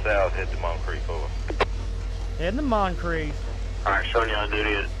depart south, head to Moncrief, over. Heading to Moncrief. All right, showing you on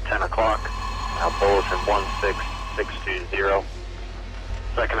duty at 10 o'clock. Now bulletin 16620.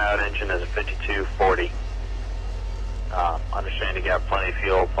 Second out engine is a 5240. Understand you got plenty of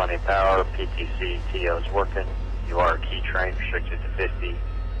fuel, plenty of power. PTC, TO is working. You are key train restricted to 50.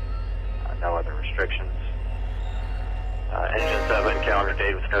 No other restrictions. Engine 7, calendar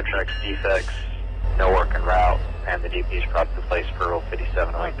date with no tracks defects. No work en route. And the DP is properly placed for Rule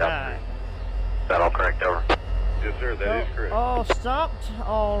 57 on right. Is that all correct, over? Yes, sir, that is correct. All stopped,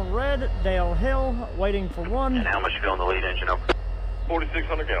 all red, Dale Hill, waiting for one. And how much fuel in the lead engine, over?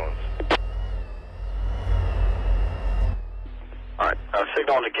 4,600 gallons. Alright,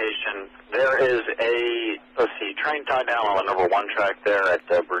 signal indication. There is a, let's see, train tied down on the number 1 track there at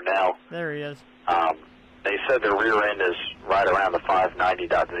Brunel. There he is. They said the rear end is right around the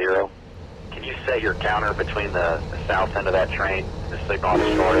 590.0. Can you set your counter between the south end of that train and the signal on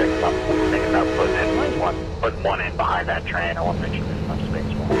the short end? I'm thinking about putting one in behind that train. I want to make sure there's enough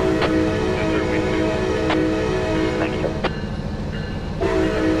space for it. Yes, sir, we do. Thank you.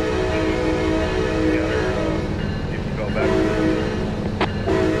 You can go back.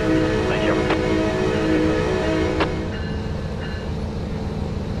 Thank you.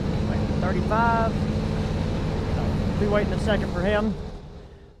 35. Be waiting a second for him.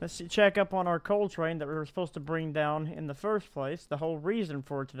 Let's check up on our coal train that we were supposed to bring down in the first place. The whole reason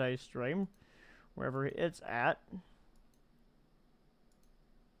for today's stream, wherever it's at.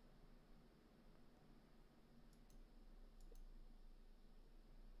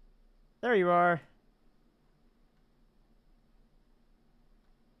 There you are.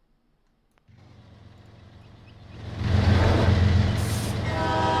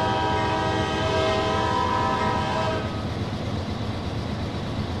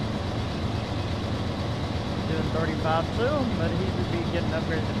 Doing 35 too, but he would be getting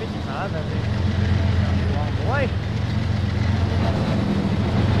upgraded to 55 as he comes along the way.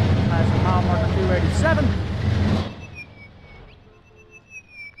 Passing mile marker 287.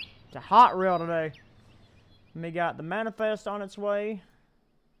 It's a hot reel today. We got the manifest on its way.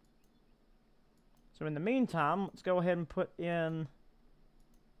 So in the meantime, let's go ahead and put in...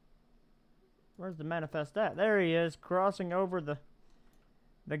 Where's the manifest at? There he is, crossing over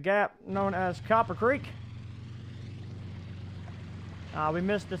the gap known as Copper Creek. We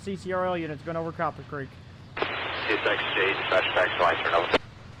missed the CCRL units going over Copper Creek. CSXJ, dispatch back to line, turn over.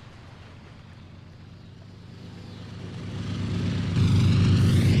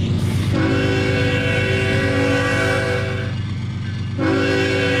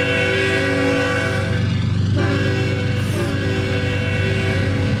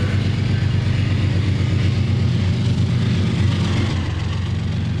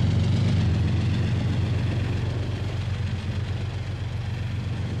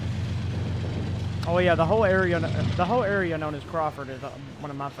 Oh yeah, the whole area known as Crawford is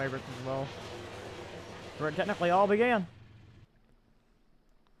one of my favorites as well. Where it technically all began.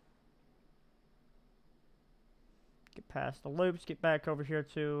 Get past the loops, get back over here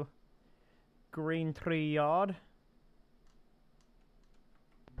to Green Tree Yard.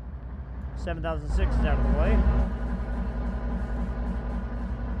 7006 is out of the way.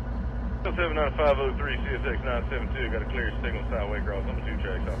 79503 CSX 972, got a clear signal sideway cross on the 2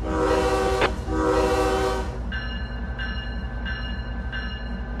 tracks outside.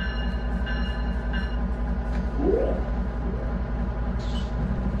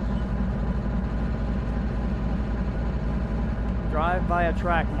 Drive by a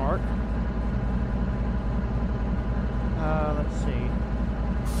track mark. Let's see.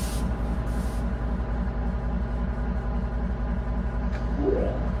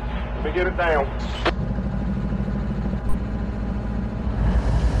 Let me get it down.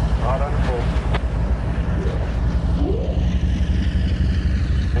 Right under full.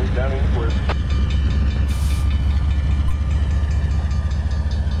 Move down in square.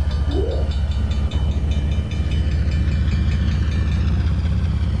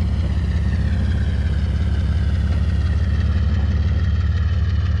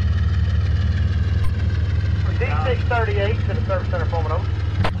 D638 to the service center, forming over.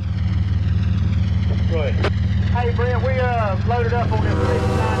 Go ahead. Hey, Brent, we loaded up on this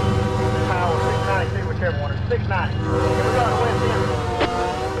 690 power, 692, whichever one. It's 690. Can we go to the west end?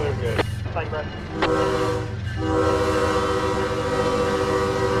 Very good. Thank you, brother.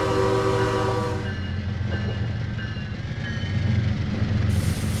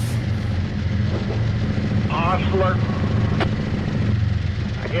 Osler.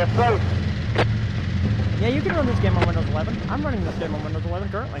 I guess so. Yeah, you can run this game on Windows 11. I'm running this game on Windows 11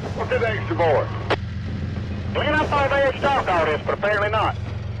 currently. What's this extra board? Glenn, I thought they had stopped all this, but apparently not.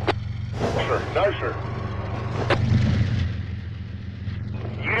 Sir, no, sir.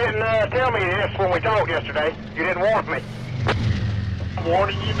 You didn't tell me this when we talked yesterday. You didn't warn me. I'm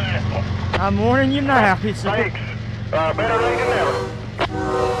warning you now. I'm warning you now, he said. Thanks. Better late than never.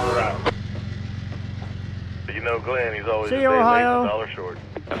 Right. But you know Glenn, he's always See a you, day Ohio. late, $1 short.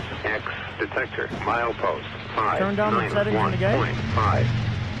 X detector, milepost, 5. Turn down the settings in the game. 5.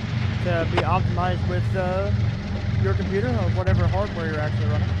 To be optimized with your computer or whatever hardware you're actually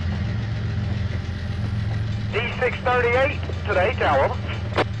running. D638 to the H tower.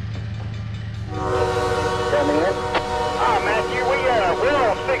 Coming in. Matthew, we're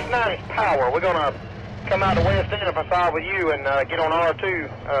on 690 power. We're gonna come out the west end if I solve with you and get on R2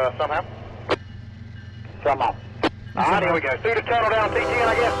 somehow. Somehow. Alright, here we go. Through the tunnel down T10,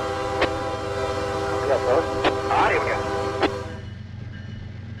 I guess. Yes, sir. Alright, here we go.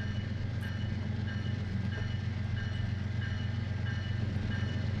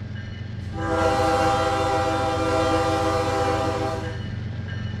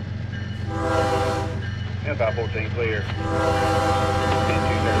 About 14 clear.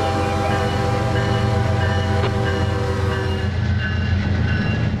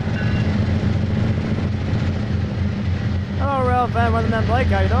 Hello, Ralph Van Weatherman Blake.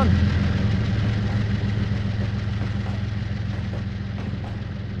 How you doing?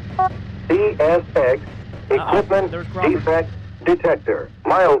 CSX equipment defect detector.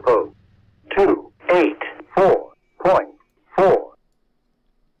 Milepost 284.4.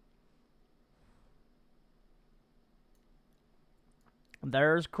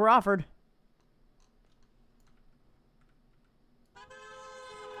 There's Crawford.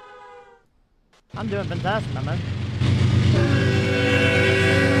 I'm doing fantastic, my man.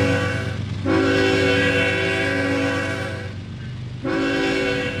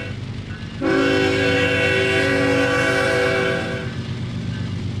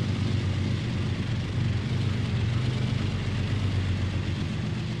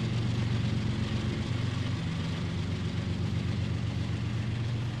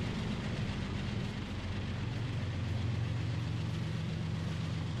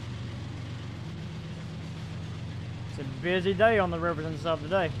 a busy day on the rivers and stuff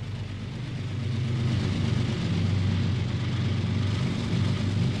today.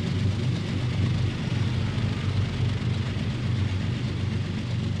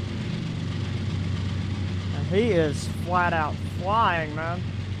 And he is flat out flying, man.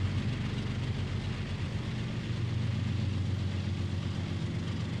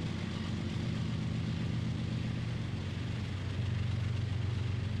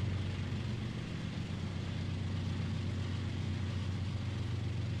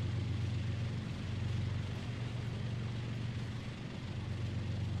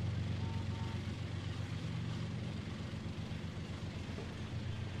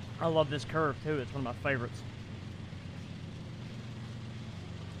 I love this curve too, it's one of my favorites.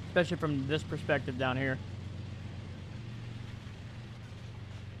 Especially from this perspective down here.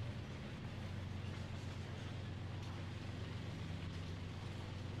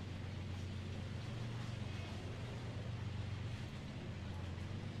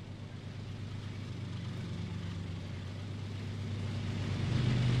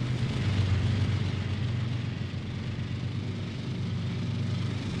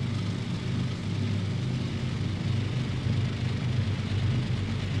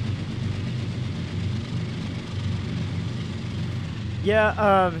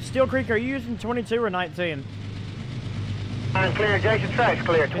 Yeah, Steel Creek, are you using 22 or 19? I'm clear, Jason. Track's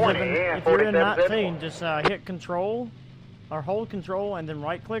clear. 20. If you're in 19, just hit Control, or hold Control, and then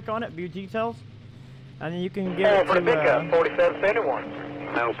right-click on it, View Details, and then you can get for the pickup, 4771.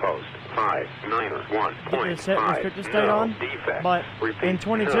 Milepost 591. Get your set restricted state on, but in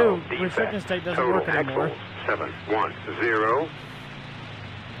 22, restricted state doesn't work anymore. 710.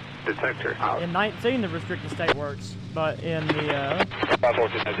 Detector out. In 19, the restricted state works, but in the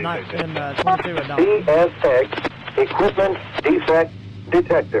 22, it don't. DSX, equipment defect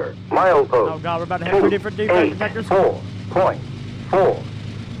detector, milepost. Oh God, we're about to have two different defect detectors. 4.4.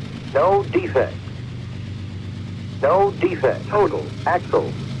 No defect. No defect. Total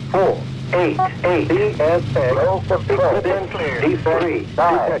axle 4.88. DSX, equipment defect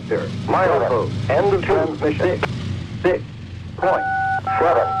detector, milepost. End of transmission.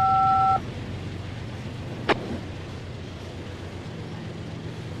 6.7.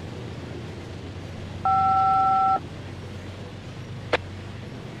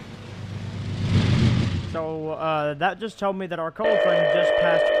 So that just told me that our coal train just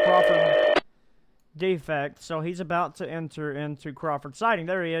passed Crawford defect, so he's about to enter into Crawford siding.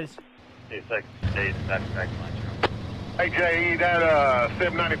 There he is. Hey, Jay, that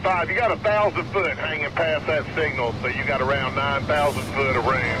 795, you got 1,000 foot hanging past that signal, so you got around 9,000 foot of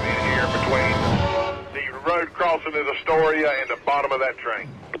room in here between the road crossing of Astoria and the bottom of that train.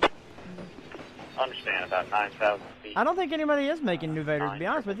 Understand, about 9,000 feet. I don't think anybody is making new Vaders, to be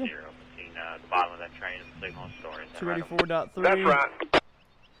honest with you. Between the bottom of that train and the signal Astoria. 284.3. That's right.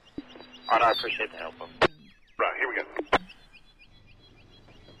 Alright, I appreciate the help. Right, here we go.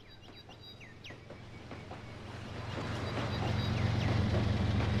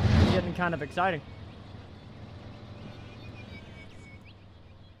 Getting kind of exciting.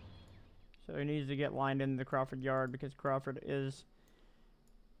 So he needs to get lined into the Crawford yard because Crawford is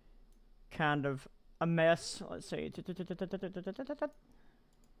kind of a mess. Let's see.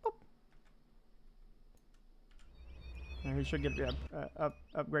 And he should get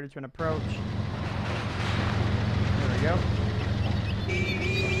upgraded to an approach. There we go.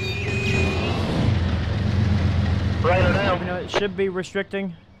 Right now. You know, it should be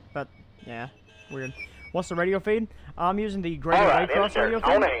restricting, but yeah, weird. What's the radio feed? I'm using the Greater Waycross radio feed.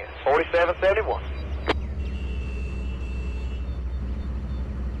 On hand, 4771.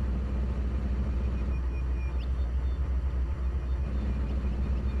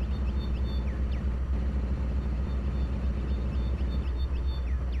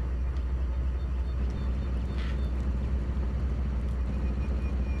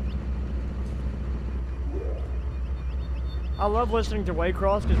 I love listening to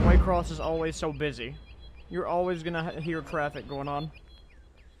Waycross because Waycross is always so busy. You're always gonna hear traffic going on.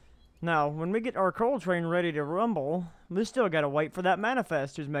 Now, when we get our coal train ready to rumble, we still gotta wait for that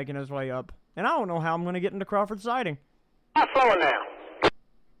manifest who's making his way up. And I don't know how I'm gonna get into Crawford siding. I'm slowing down.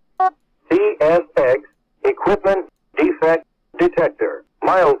 CSX, equipment defect detector,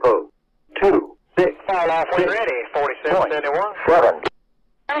 milepost 2, 6. Fall off when ready, 4771. 7.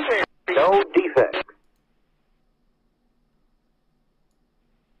 No defects.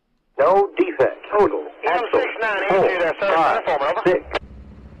 No defect. Total. Axle 4, 5, 6.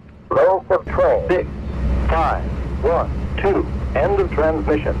 Low for train. 6, 5, 1, 2. End of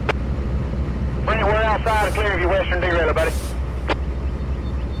transmission. Brent, we're outside to clear of your western derailleur, buddy.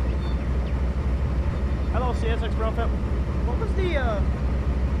 Hello, little CSX rough up. What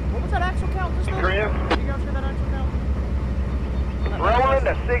was that axle count just now? Chris? You guys hear that axle count? Rolling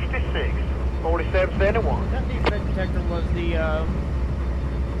to 66, 4771. That defect detector was the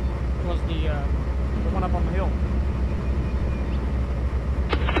one up on the hill.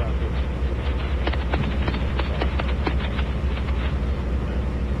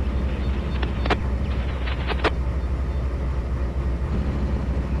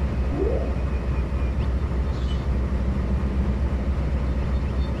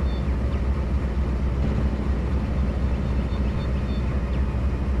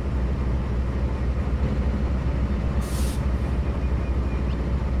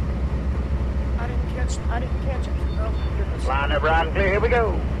 I didn't catch it. Oh, goodness. Line up right and clear. Here we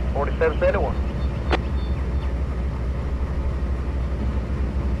go. 4771.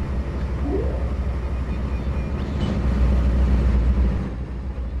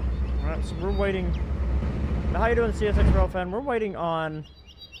 Alright, so we're waiting. Now, how you doing, CSX Rail fan? We're waiting on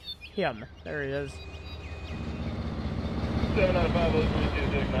him. There he is.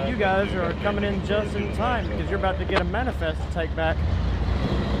 You guys are coming in just in time because you're about to get a manifest to take back.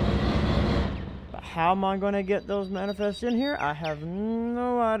 But how am I going to get those manifests in here? I have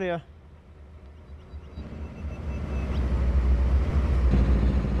no idea.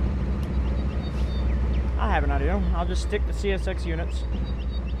 I have an idea. I'll just stick the CSX units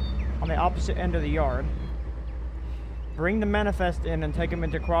on the opposite end of the yard. Bring the manifest in and take them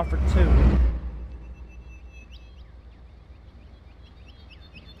into Crawford 2.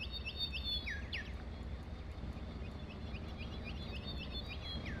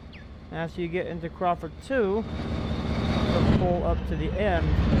 After you get into Crawford 2, you'll pull up to the end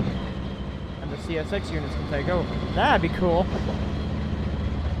and the CSX units can take over. That'd be cool.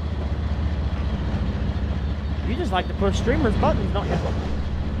 You just like to push streamers buttons, don't you?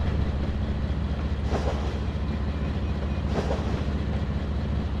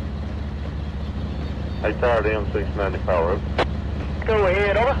 Hey, tired M690 power up. Go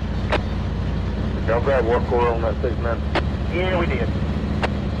ahead, over. Y'all grab work order on that 690? Yeah, we did.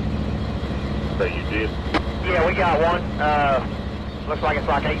 So you did? Yeah, we got one. Looks like it's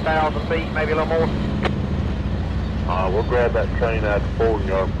like 8,000 feet, maybe a little more. We'll grab that train out the forwarding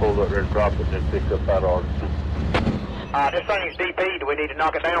yard and pull it up there and drop it and then pick up that order. This thing's DP. Do we need to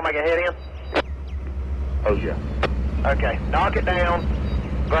knock it down, make a head in? Oh, yeah. Okay, knock it down,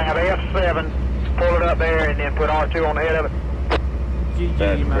 grab F7, pull it up there, and then put R2 on the head of it. GG,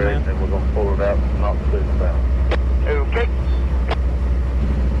 That's my correct, man. and we're going to pull it out and knock the thing down. Okay.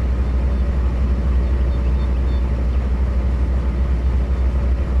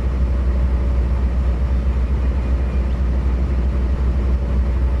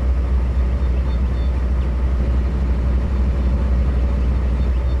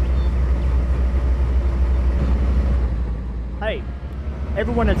 Hey,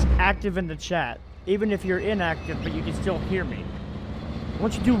 everyone that's active in the chat, even if you're inactive but you can still hear me, I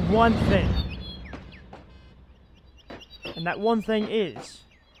want you to do one thing. And that one thing is,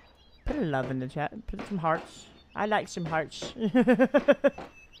 put a love in the chat, put some hearts. I like some hearts.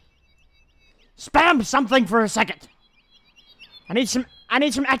 Spam something for a second. I need some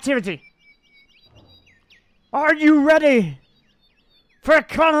activity. Are you ready for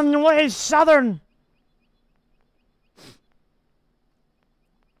Conway Southern?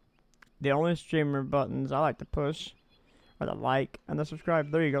 The only streamer buttons I like to push are the like and the subscribe.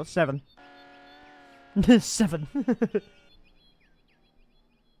 There you go, 7. 7. I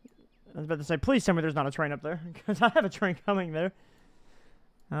was about to say, please tell me there's not a train up there, because I have a train coming there.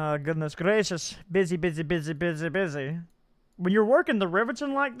 Oh, goodness gracious. Busy, busy, busy, busy, busy. When you're working the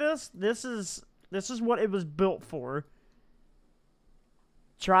Riverton like this is what it was built for.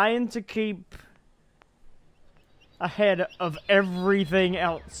 Trying to keep ahead of everything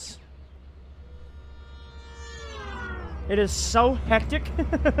else. It is so hectic.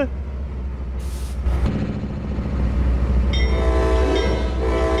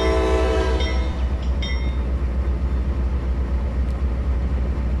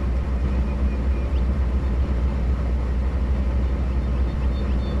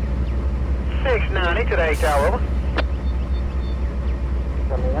 $690 today, tower over.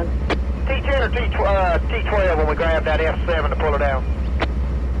 T10 or T12 when we grab that F7 to pull her down.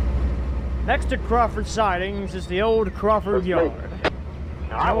 Next to Crawford Sidings is the old Crawford Yard.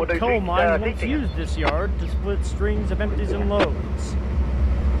 Alright, we'll do coal mine once T10. used this yard to split strings of empties and loads.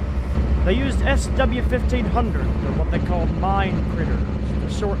 They used SW1500, or what they called mine critters, to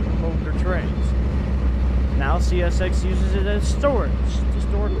shorten load their trains. Now CSX uses it as storage, to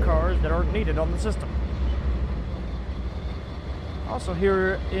store cars that aren't needed on the system. Also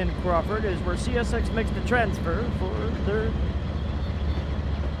here in Crawford is where CSX makes the transfer for their...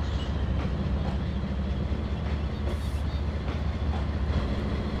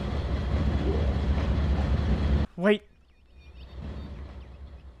 Wait.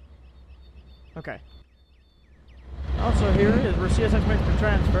 Okay. Also here is where CSX makes the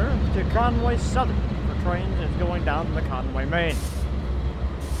transfer to Conway Southern for Trainz is going down the Conway Main.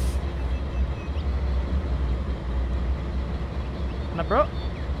 Now, bro,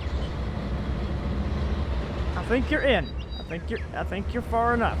 I think you're in. I think you're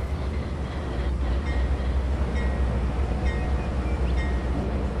far enough.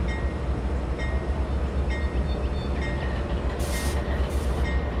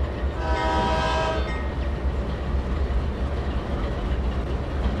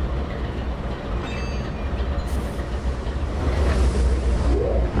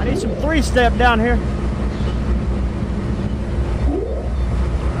 I need some three-step down here.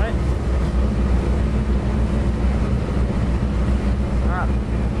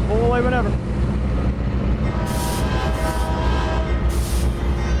 Pull away whenever.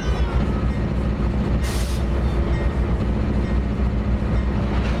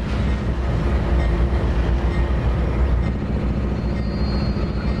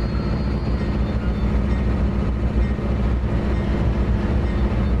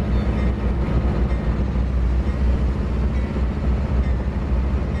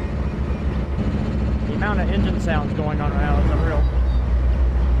 The amount of engine sounds going on right now is unreal.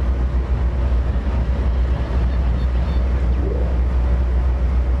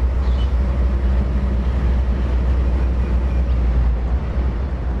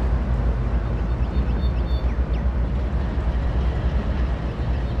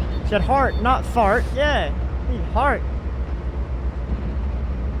 Said heart, not fart. Yeah, need heart.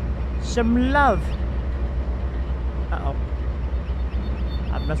 Some love. Uh-oh.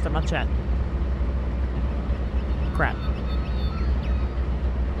 I've messed up my chat. Crap.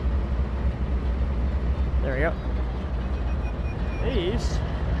 There we go. East?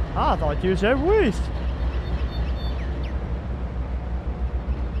 I thought you said west.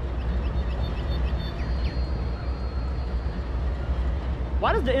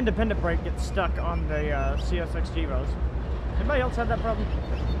 Why does the independent brake get stuck on the CSX Gevos? Anybody else have that problem?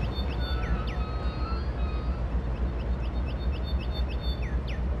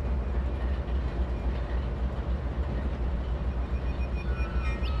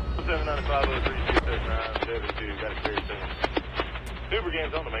 Got it very soon. Uber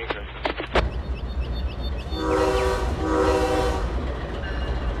game's on the main train.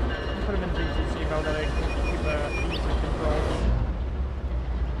 Put them in GCC mode that I can keep easy control.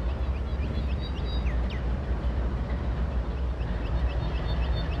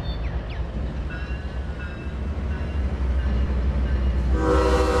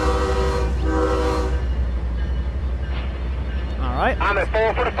 I'm at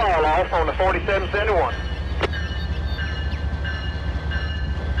 4 for the fall off on the 4771.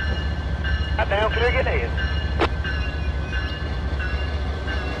 Right down clear, get in.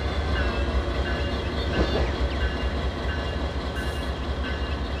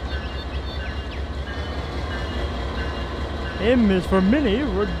 M is for Minnie,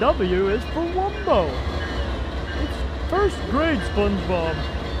 where W is for Wumbo. It's first grade SpongeBob.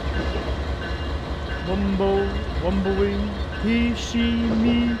 Wumbo, Wumboing. He, she,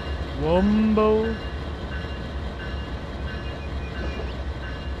 me, Wumbo.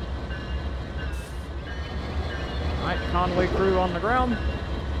 Alright, Conway crew on the ground.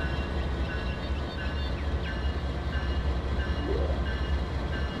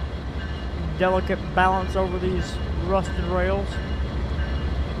 Delicate balance over these rusted rails.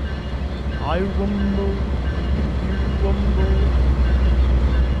 I Wumbo, you Wumbo.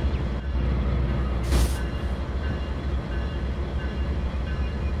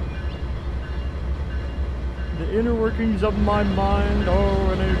 The inner workings of my mind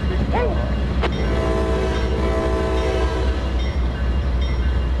are an evening car.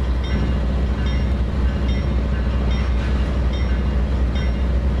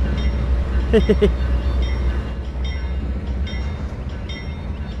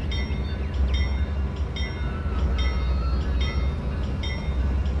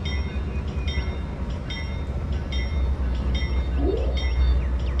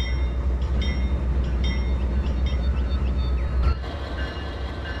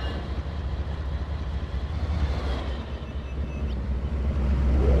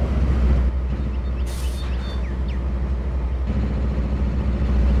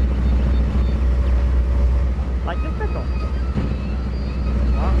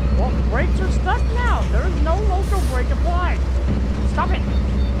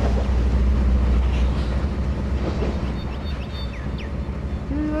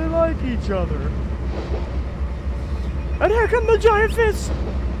 each other. And here come the giant fish!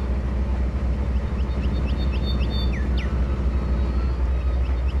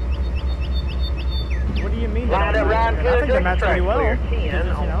 What do you mean? Line up, ride I think they match track pretty well. clear, 10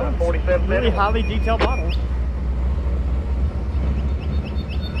 It's, on you know, the 47 really highly detailed models.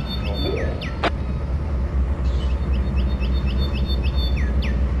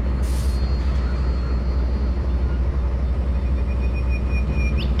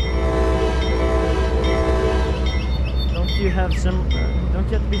 Don't you have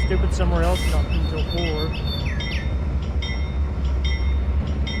to be stupid somewhere else and not until 4?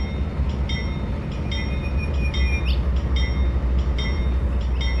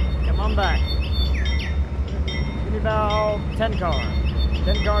 Come on back. Give me about 10 car.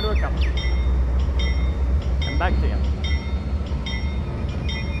 10 car to a couple. Come back to you.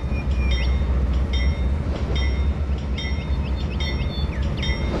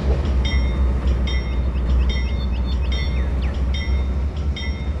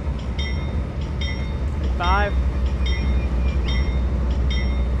 Five.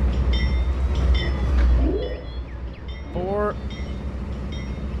 4.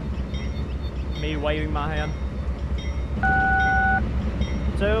 Me waving my hand.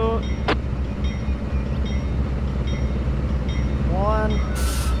 2. 1.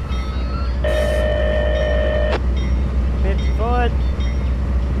 50 foot.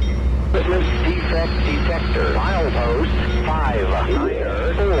 Equipment defect detector. Milepost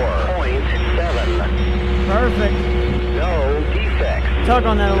 594.7. Perfect. No defects. Tug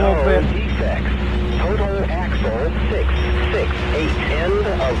on that a little bit. Defects. Total axle 668. End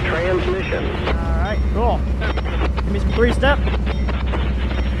of transmission. Alright, cool. Give me some 3-step.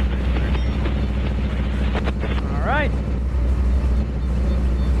 Alright.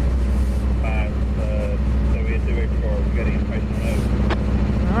 5, so we had 2 extra cars. We got any information on those?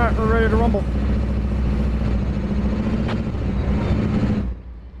 Alright, we're ready to rumble.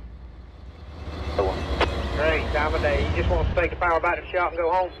 Great time of day. You just want to take the power back to the shop and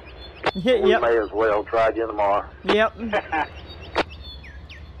go home? Yep. May as well try again tomorrow. Yep.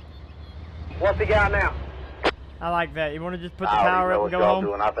 What's he got now? I like that. You want to just put the I already power know up what and go y'all home?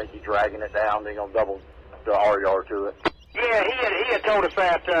 doing. I think he's dragging it down. They're gonna double the RER to it. Yeah, he had told us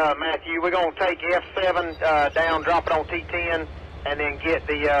that, Matthew. We're going to take F7 down, drop it on T10, and then get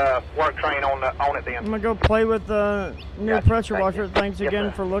the work train on it then. I'm gonna go play with the new Gotcha. pressure Thank washer. you. Thanks Yes, again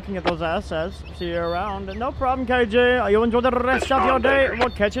sir. for looking at those assets. See you around. And no problem, KJ. You enjoy the rest of your day. We'll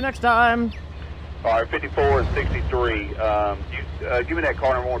catch you next time. All right, 54 and 63. Give me that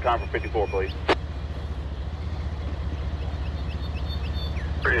car number one more time for 54, please.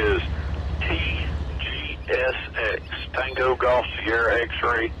 Here is TGSX, Tango Golf Sierra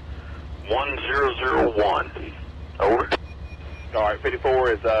X-Ray 1001. Over. All right,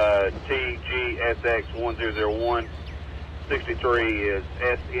 54 is TGSX 1001. 63 is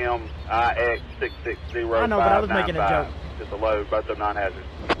SMIX 660. I know, but I was making a joke. Just a load, both of them non-hazards.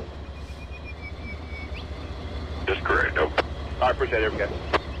 That's correct. Over. I appreciate it, everybody.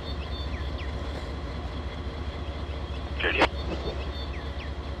 JD.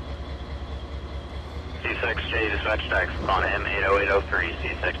 C6J dispatch tax on M80803,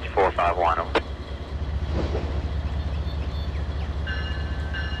 C6451. Over.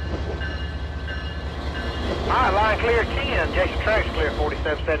 All right, line clear 10. Jason Track's clear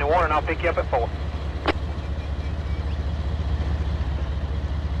 4771, and I'll pick you up at 4.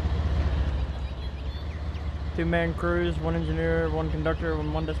 Two-man crews, 1 engineer, 1 conductor,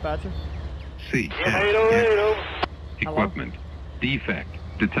 and 1 dispatcher. C. Hello. Equipment. Defect.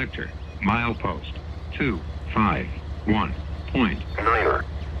 Detector. Milepost. 251. Point. Niner.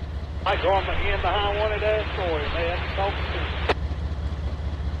 I go in behind one of those stories, man. Talk to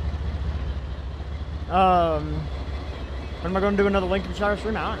When am I going to do another Lincolnshire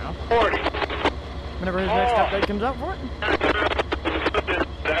stream? I don't know. 40. Whenever his next update comes out for it.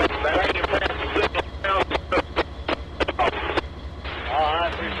 I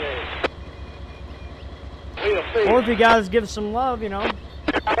appreciate it. We'll see. Or if you guys give us some love, you know.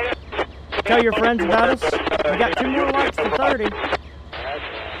 Tell your friends about us. We got 2 more likes to 30.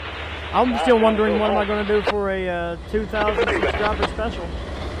 I'm still wondering what am I going to do for a 2,000 subscriber special.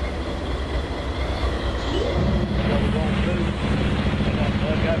 I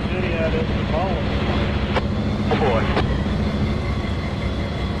got video of this phone. Oh boy.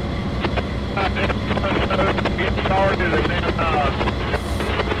 Get started and then,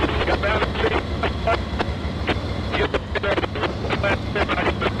 got down to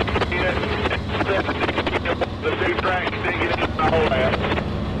the big track, dig it in the hole there.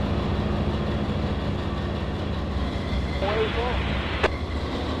 What is that?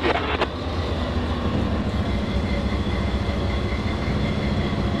 Yeah.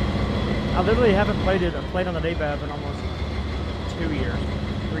 I literally haven't played on the DBAV in almost 2 years,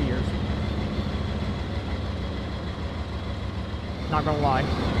 3 years. Not gonna lie.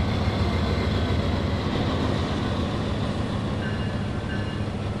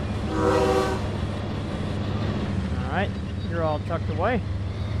 Alright, you're all tucked away.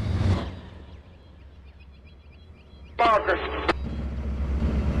 Parker.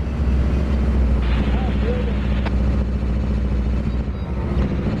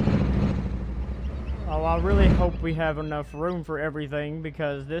 Oh, I really hope we have enough room for everything,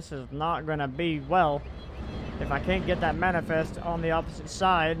 because this is not gonna be well. If I can't get that manifest on the opposite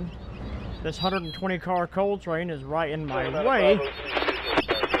side, this 120 car coal train is right in my way.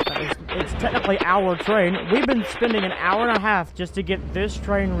 It's technically our train. We've been spending an hour and a half just to get this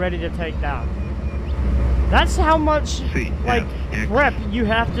train ready to take down. That's how much, like, prep you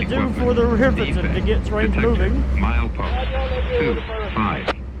have to do for the Riverton to get trains moving. Milepost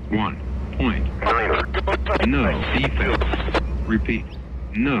 251.9. No defects. Repeat.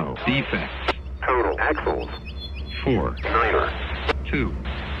 No defects. Total axles. 4. 2.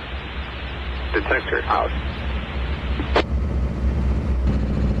 Detector out.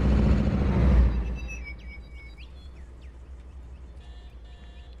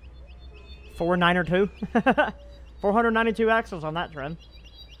 Four 9 or 2. 492 axles on that train.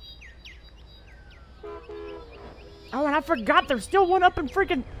 Oh, and I forgot there's still one up in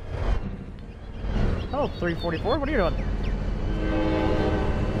freaking... Oh, 344. What are you doing?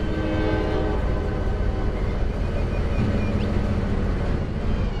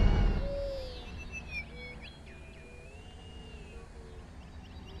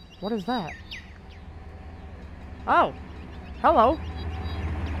 What is that? Oh, hello.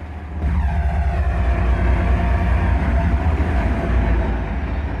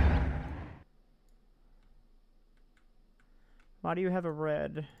 Why do you have a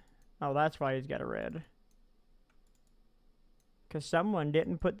red? Oh, that's why he's got a red. Because someone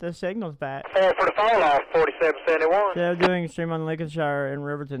didn't put the signals back. For the fall off, 4771. So doing a stream on Lincolnshire and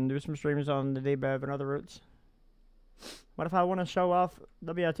Riverton. Do some streams on the DBAV and other routes. What if I want to show off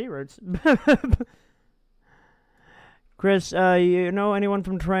WIT routes? Chris, you know anyone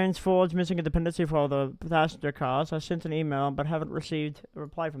from Trainz Forge missing a dependency for all the passenger cars? I sent an email, but haven't received a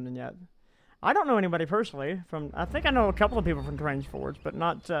reply from them yet. I don't know anybody personally from. I think I know a couple of people from Trainz Forge, but I'm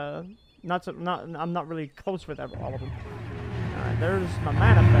not really close with all of them. All right, there's my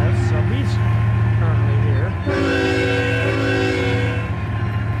manifest. So he's currently here.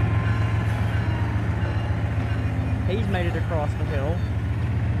 He's made it across the hill.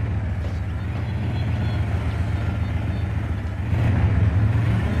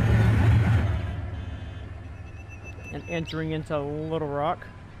 And entering into Little Rock.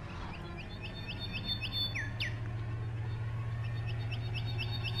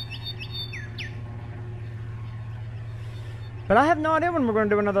 But I have no idea when we're going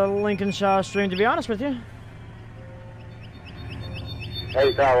to do another Lincolnshire stream, to be honest with you.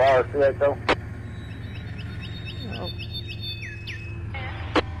 Hey, Tower, CXO.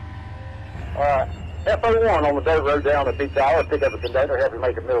 Oh. FO1 on the dirt road down to Big Tower. Pick up a container. Have you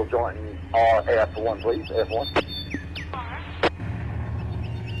make a middle joint in RF1, please. F1.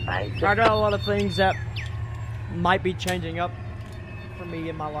 Thanks. I got a lot of things that might be changing up for me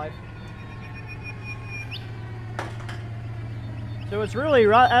in my life. So it's really,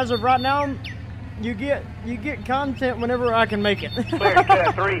 as of right now, you get content whenever I can make it. Clear to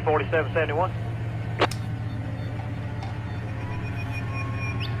cat 3, 4771.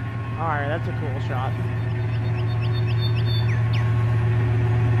 Alright, that's a cool shot.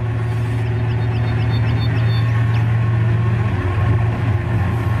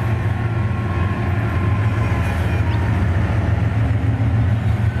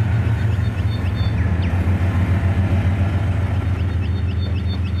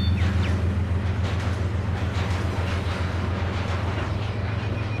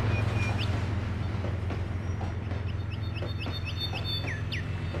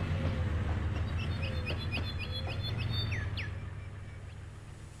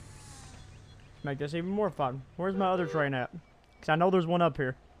 Make this even more fun. Where's my other train at? Because I know there's one up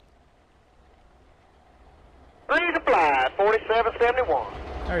here. Resupply, 4771.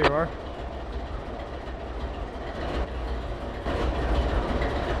 There you are.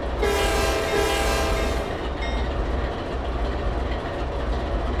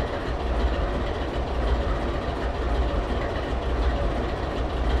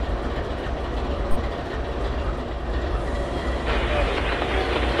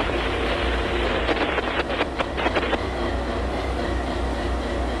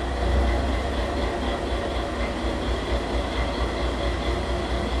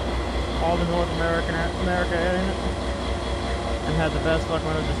 like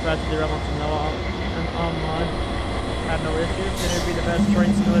when I dispatched the rebel to Noah and online. Had no issues, and it'd be the best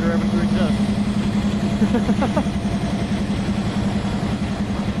train simulator ever to exist.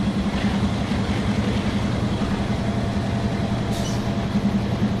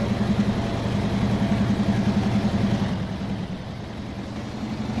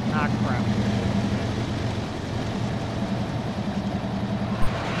 Ah, crap.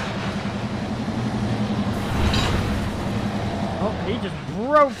 Oh, he just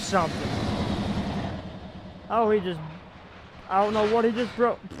broke something. Oh, he just... I don't know what he just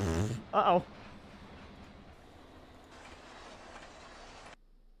broke. Uh-oh.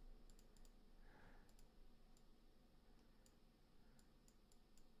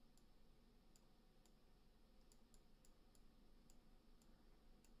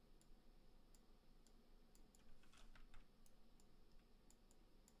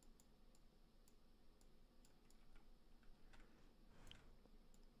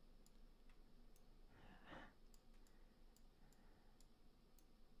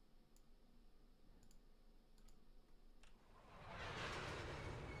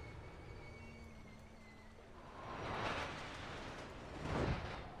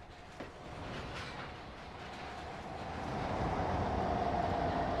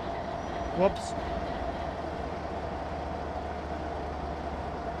 Whoops.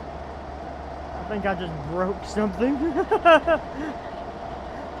 I think I just broke something.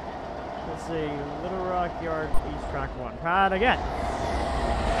 Let's see. Little Rock Yard, East Track 1. Try it again.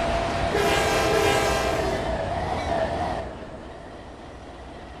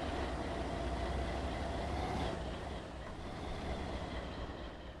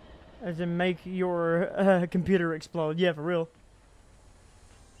 As in make your computer explode. Yeah, for real.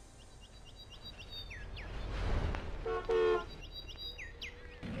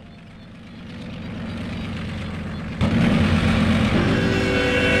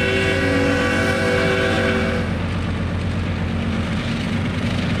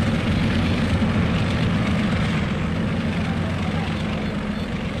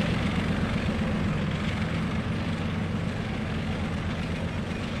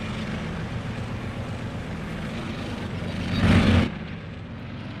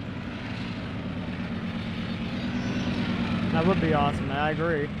 That would be awesome, I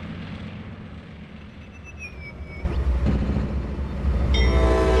agree.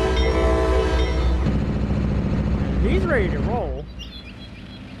 He's ready to roll.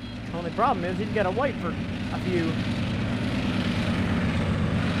 Only problem is he's got to wait for a few.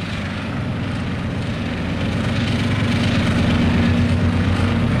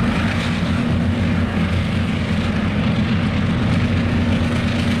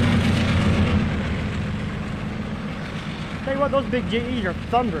 Tell you what, those big GEs are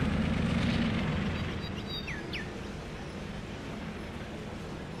thundering.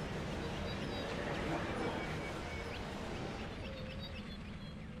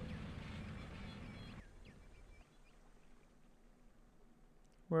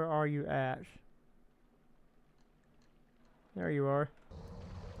 Where are you at? There you are.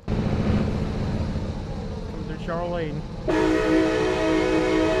 Come to Charlene.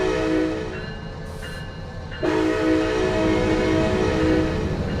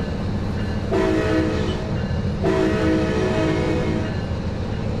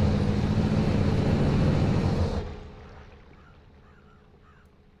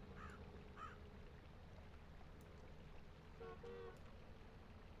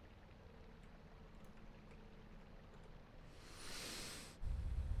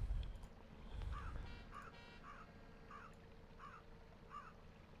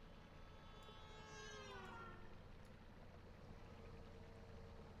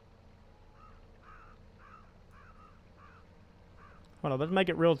 Hold on, let's make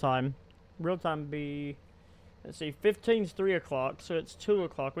it real time. Real time be, let's see, 15's 3 o'clock, so it's 2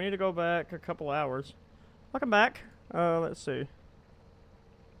 o'clock. We need to go back a couple hours. Welcome back. Let's see.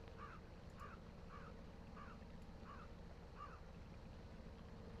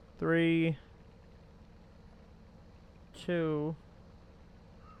 Three, 2,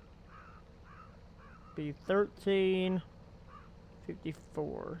 be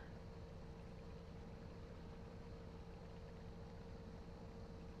 13:54.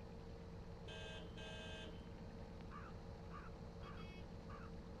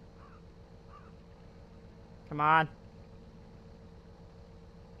 Come on.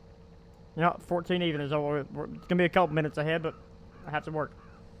 Yeah, 14 even is over. It's gonna be a couple minutes ahead, but I have to work.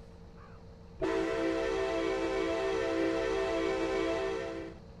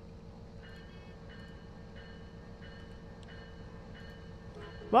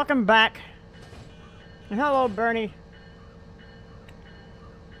 Welcome back. And hello, Bernie.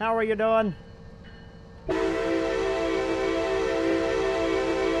 How are you doing?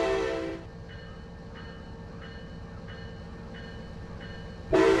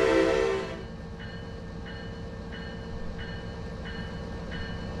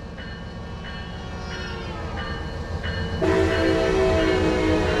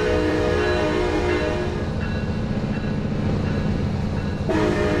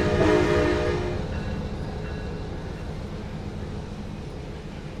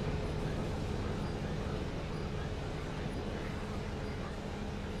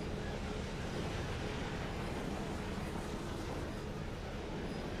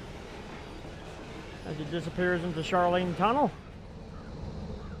 As he disappears into Charlene Tunnel.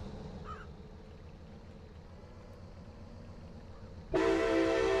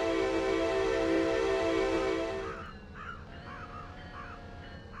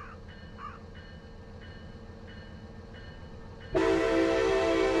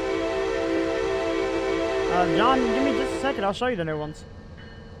 John, give me just a second, I'll show you the new ones.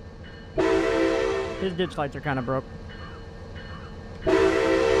 His ditch lights are kind of broke.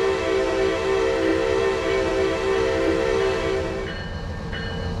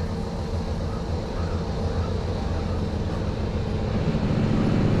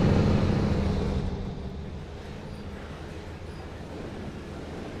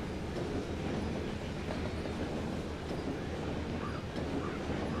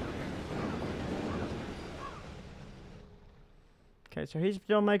 Okay, so he's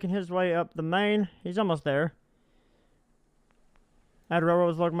still making his way up the main. He's almost there. Add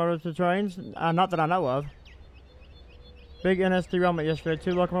railroads, locomotives to trains. Not that I know of. Big NS derailment yesterday.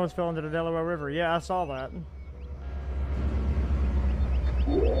 2 locomotives fell into the Delaware River. Yeah, I saw that.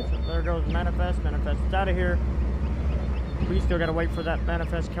 So there goes manifest. Manifest is out of here. We still gotta wait for that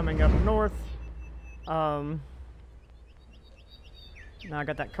manifest coming up north. Now I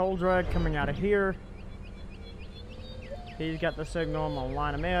got that coal drag coming out of here. He's got the signal. I'm gonna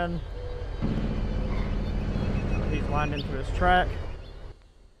line him in. He's lined into his track.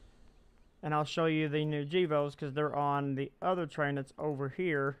 And I'll show you the new Gevos because they're on the other train that's over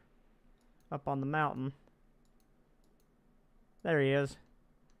here up on the mountain. There he is.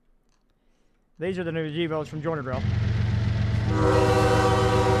 These are the new Gevos from Joiner Drill.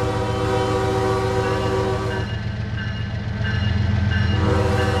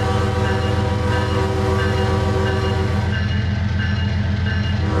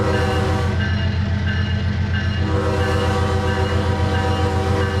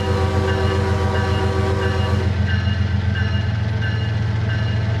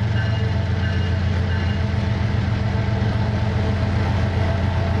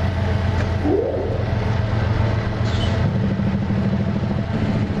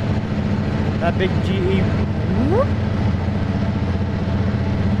 That big GE. Whoop.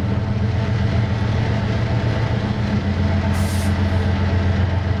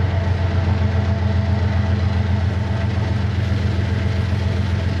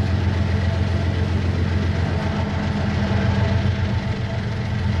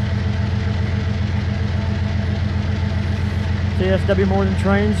 TSW more than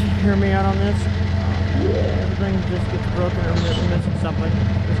trains. Hear me out on this. Everything just gets broken or missing something.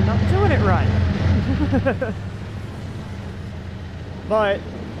 It's not doing it right. But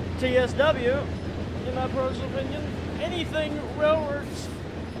TSW, in my personal opinion, anything railroads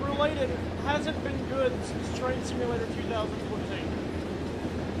related hasn't been good since Train Simulator 2014.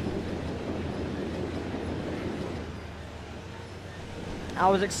 I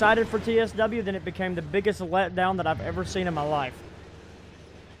was excited for TSW, then it became the biggest letdown that I've ever seen in my life.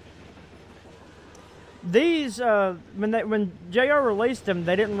 These, when JR released them,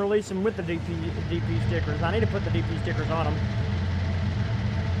 they didn't release them with the DP stickers. I need to put the DP stickers on them.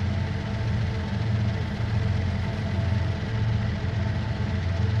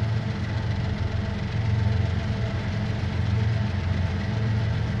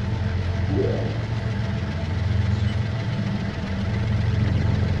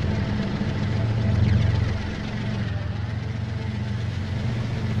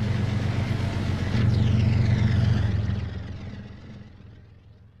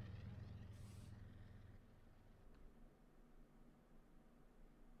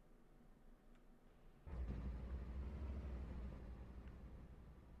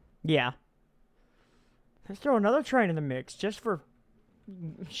 Yeah. Let's throw another train in the mix, just for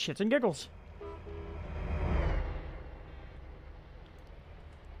shits and giggles.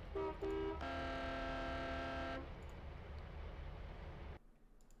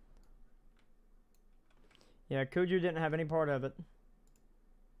 Yeah, Kuju didn't have any part of it.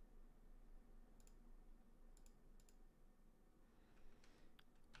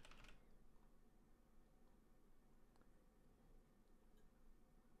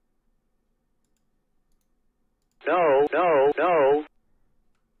 No, no, no.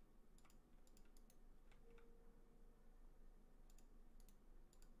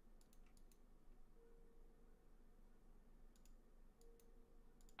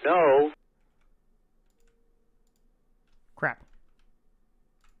 No. Crap.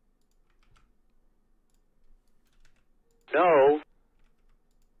 No.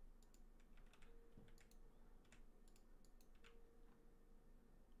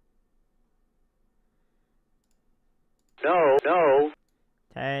 No, no.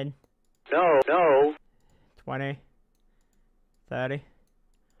 10. No, no. 20. 30.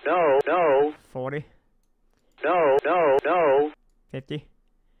 No, no. 40. No, no, no. 50.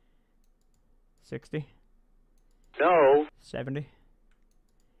 60. No. 70.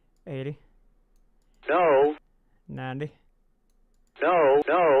 80. No. 90. No,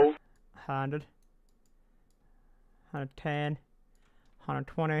 no. 100. 110.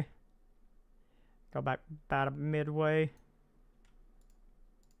 120. Go back about midway.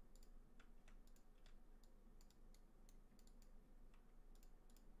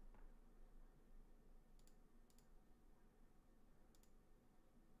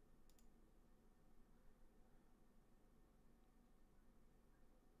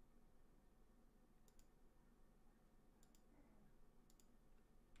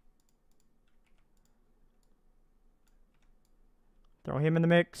 Throw him in the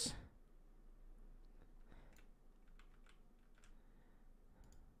mix.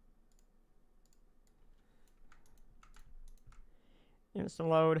 Instant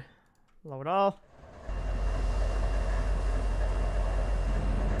load. Load all.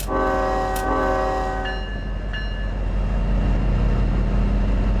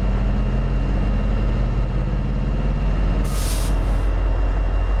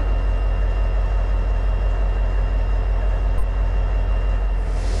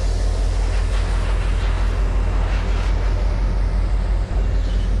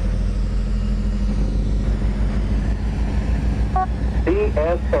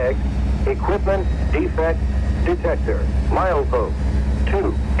 CSX Equipment Defect Detector. Milepost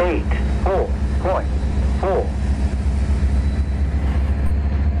 284.4.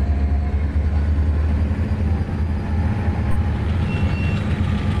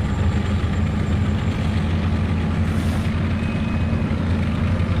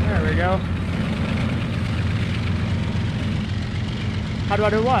 There we go. How do I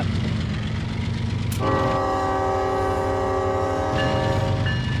do what?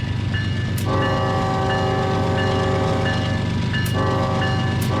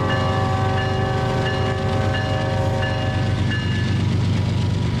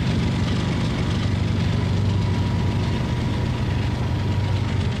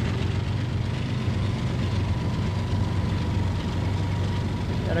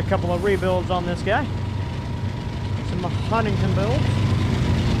 Got a couple of rebuilds on this guy. Some Huntington builds.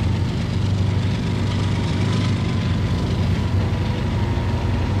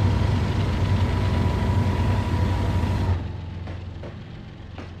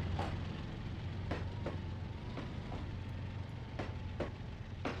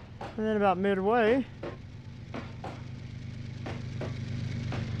 And then about midway,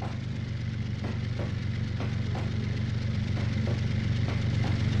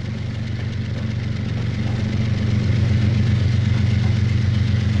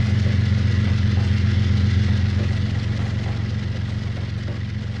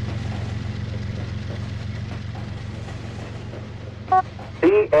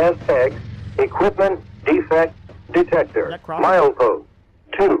 CSX Equipment Defect Detector. Milepost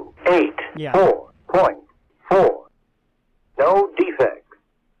 284.4. No defects.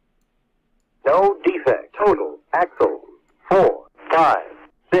 No defect. Total axle 4, 5,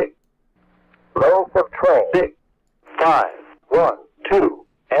 6. Low for train 6, 5, 1, 2.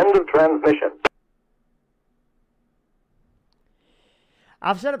 End of transmission.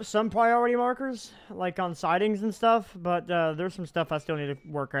 I've set up some priority markers, like on sidings and stuff, but there's some stuff I still need to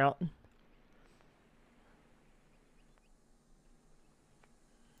work out.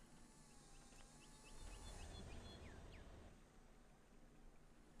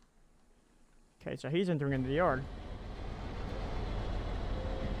 Okay, so he's entering into the yard.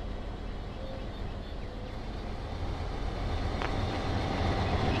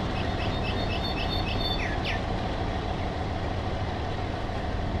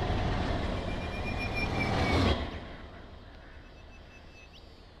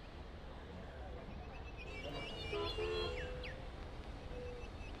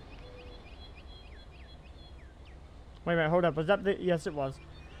 Wait a minute, hold up. Was that the... Yes, it was.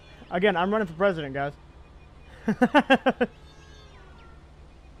 Again, I'm running for president, guys.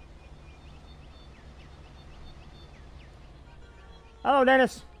 Hello,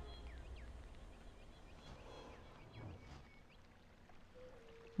 Dennis.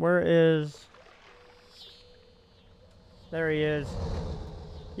 Where is... There he is.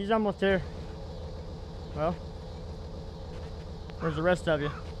 He's almost here. Well, where's the rest of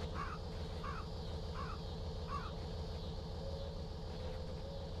you?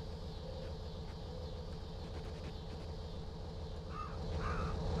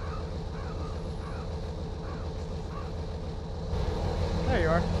 There you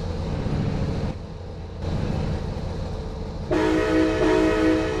are.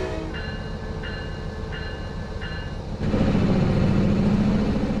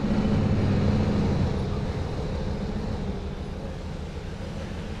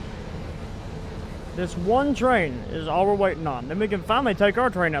 This one train is all we're waiting on. Then we can finally take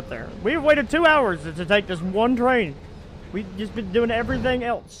our train up there. We've waited 2 hours to take this one train. We've just been doing everything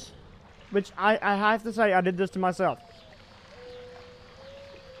else. Which I have to say, I did this to myself.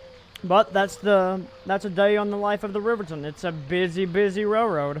 But that's a day on the life of the Riverton. It's a busy, busy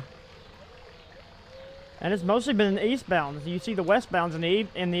railroad. And it's mostly been eastbound. You see the westbounds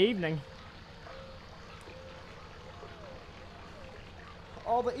in the evening.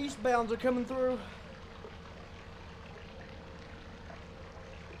 All the eastbounds are coming through.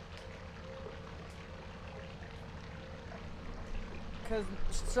 Because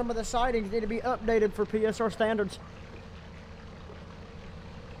some of the sidings need to be updated for PSR standards.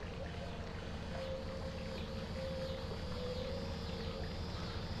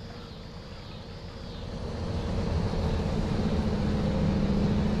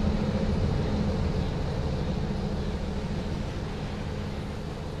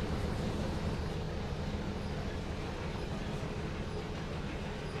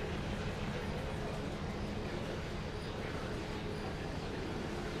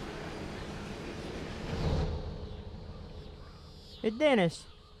 Hey, Dennis.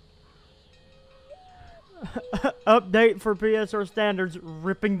 Update for PSR standards,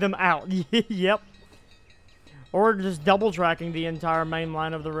 ripping them out. Yep. Or just double tracking the entire main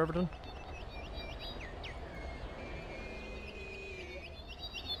line of the Riverton.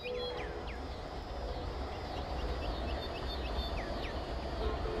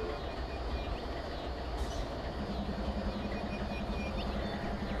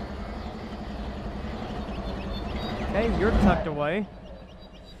 Okay, you're tucked away.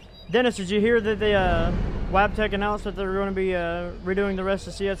 Dennis, did you hear that the Wabtec announced that they're going to be redoing the rest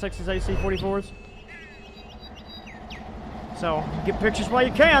of CSX's AC-44s? So, get pictures while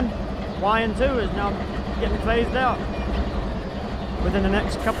you can. YN2 is now getting phased out within the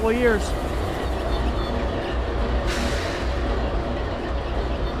next couple of years.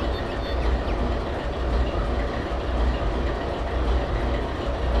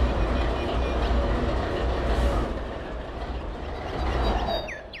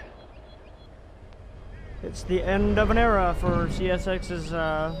 It's the end of an era for CSX's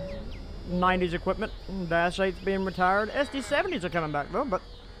 90s equipment. Dash 8's being retired. SD70s are coming back though, but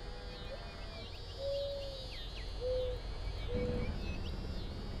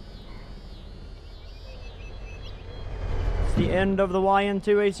it's the end of the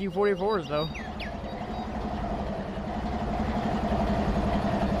YN2 AC-44s though.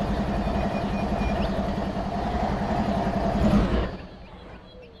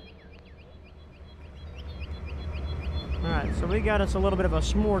 So we got us a little bit of a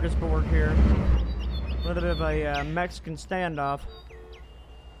smorgasbord here. A little bit of a Mexican standoff.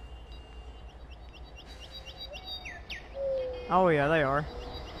 Oh yeah, they are.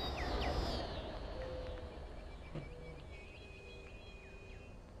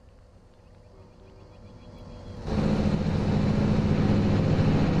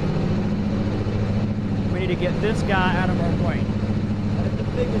 We need to get this guy out of our way. That is the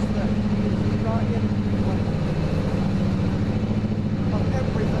biggest thing. He's right in the way.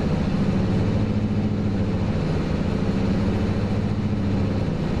 Everything.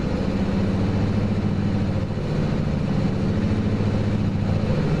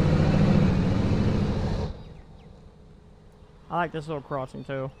 I like this little crossing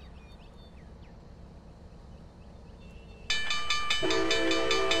too.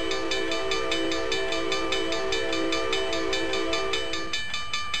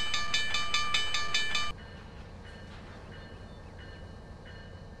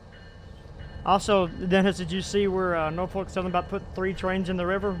 Also, Dennis, did you see where Norfolk Southern about put 3 trains in the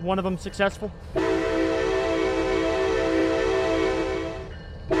river? One of them successful?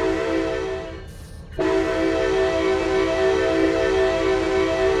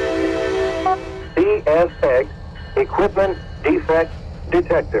 CSX Equipment Defect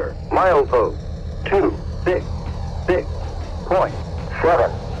Detector. Milepost 266.0.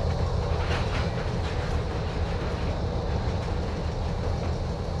 7.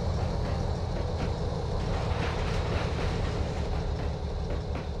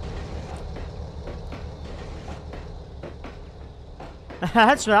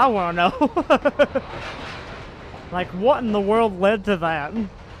 That's what I want to know. Like, what in the world led to that?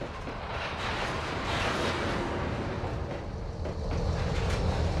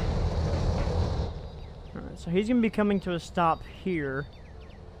 Alright, so he's going to be coming to a stop here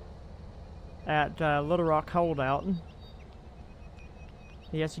at Little Rock Holdout.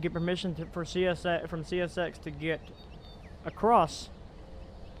 He has to get permission from CSX to get across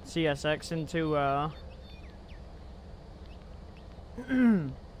CSX into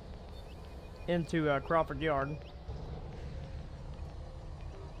into Crawford Yard.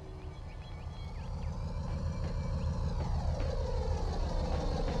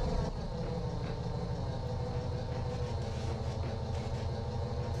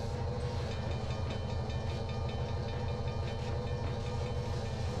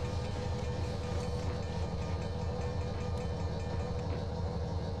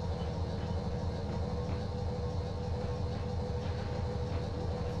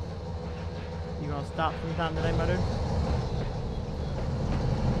 Stop sometime today, my dude.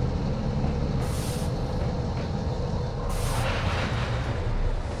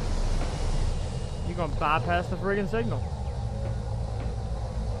 You gonna bypass the friggin' signal?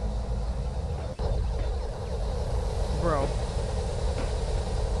 Bro.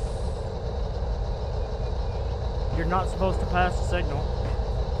 You're not supposed to pass the signal.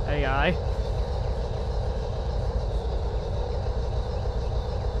 AI.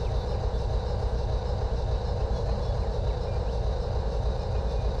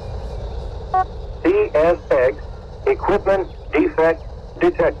 CSX Equipment Defect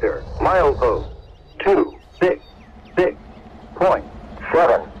Detector. Milepost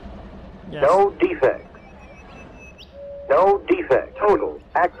 266.7. Yes. No defect. No defect. Total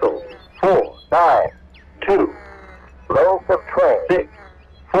axle 492. Low of train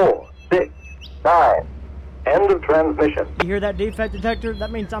 6469. End of transmission. You hear that defect detector? That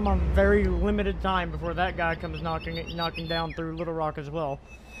means I'm on very limited time before that guy comes knocking down through Little Rock as well.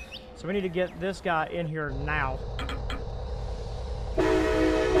 So we need to get this guy in here now.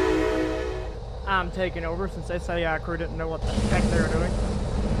 I'm taking over since SAI crew didn't know what the heck they were doing.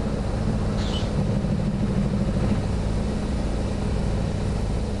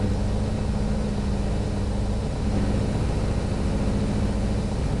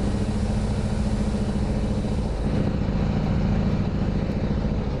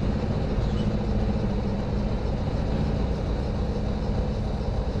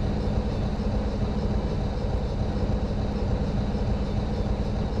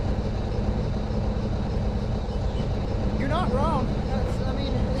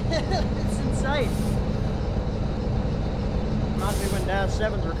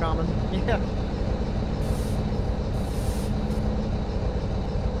 Sevens are common. Yeah.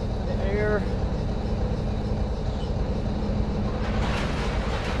 The air.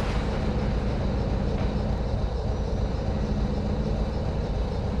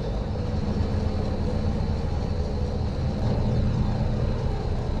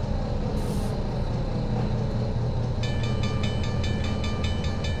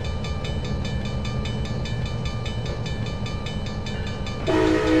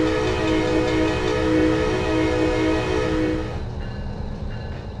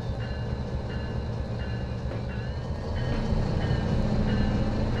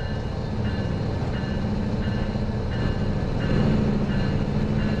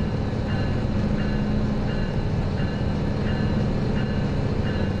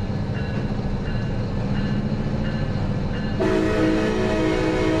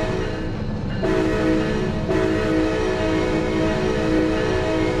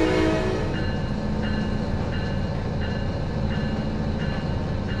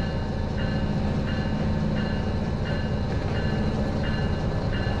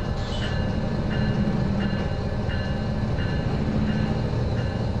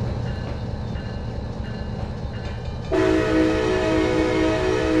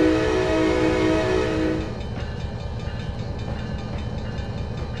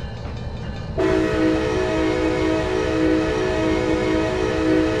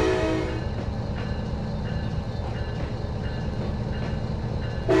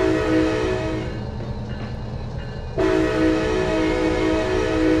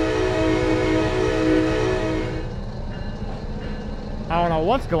 I don't know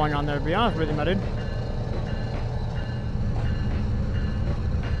what's going on there, to be honest with you, my dude.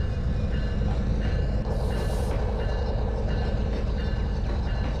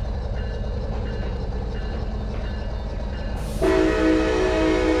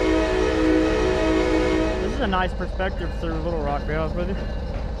 a nice perspective through Little Rock, to be honest with you.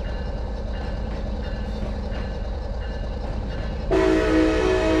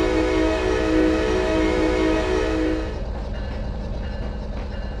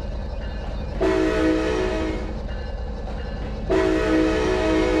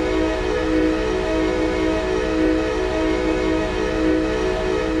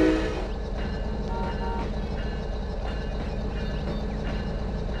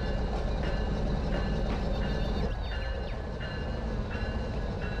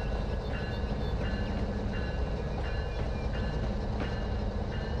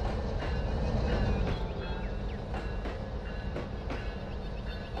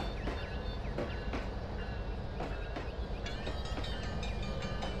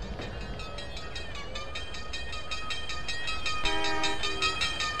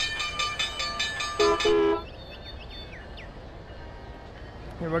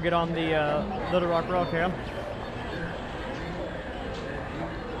 Here, we'll get on the Little Rock Rail cam.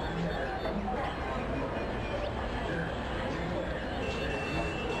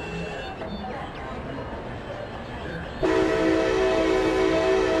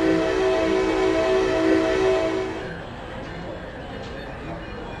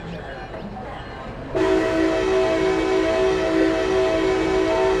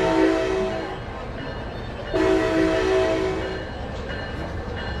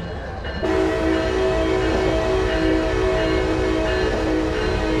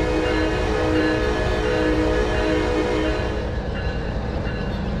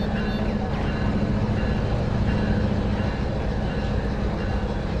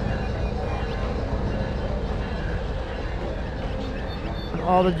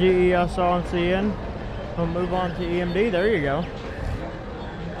 All the GE I saw on CN. We'll move on to EMD. There you go.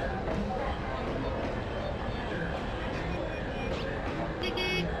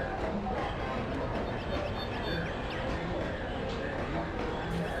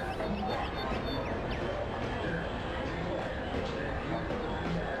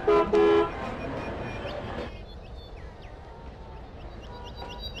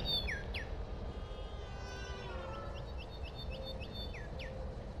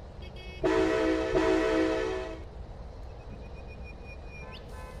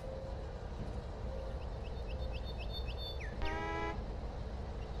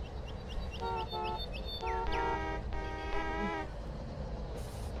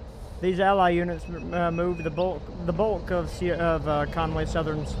 These ally units move the bulk of Conway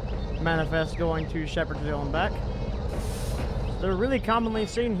Southern's manifest going to Shepherdsville and back. They're really commonly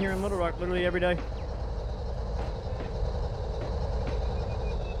seen here in Little Rock, literally every day.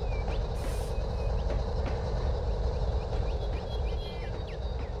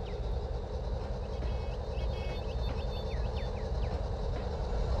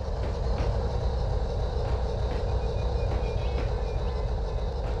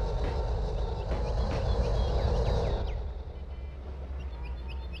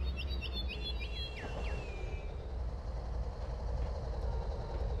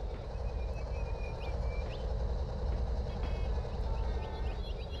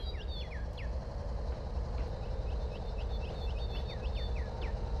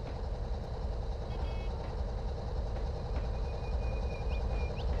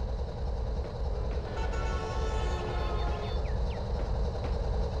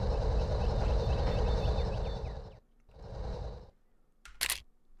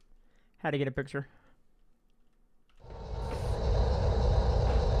 How to get a picture.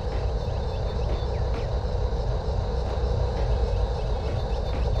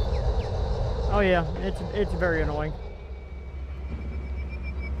 Oh yeah, it's very annoying.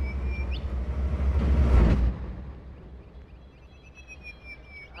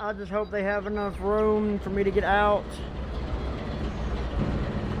 I just hope they have enough room for me to get out.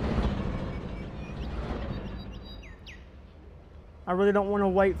 I really don't want to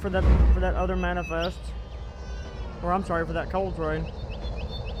wait for that other manifest, or I'm sorry, for that coal train.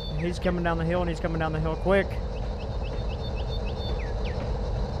 He's coming down the hill, and he's coming down the hill quick.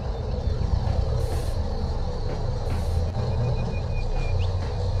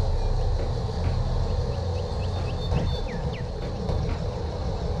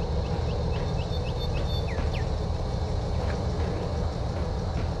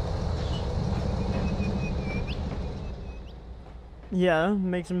 Yeah,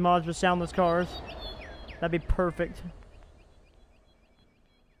 make some mods with soundless cars. That'd be perfect.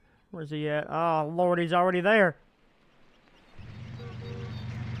 Where's he at? Oh, Lord, he's already there.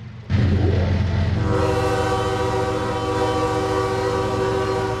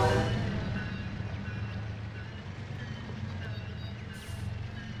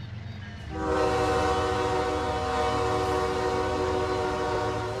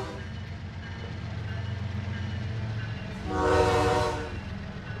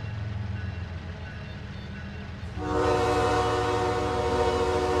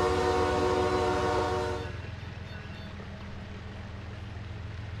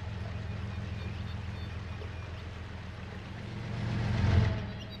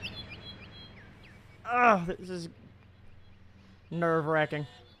 Oh, this is nerve-wracking.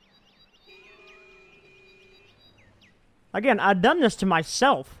 Again, I've done this to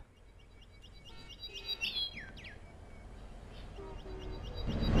myself.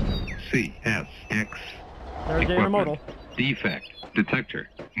 CSX. There's the intermodal. Defect. Detector.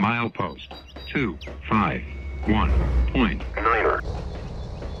 Milepost. 251. Point. Niner.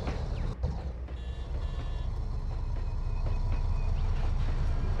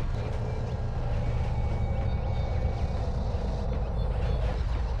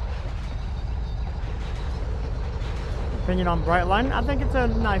 Opinion on Brightline? I think it's a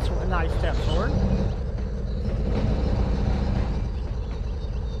nice step forward.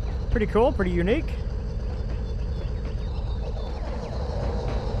 Pretty cool, pretty unique.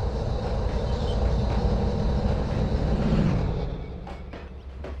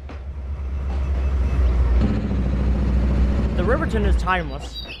 The Riverton is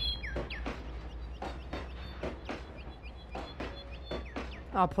timeless.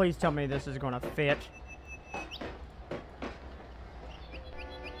 Oh, please tell me this is gonna fit.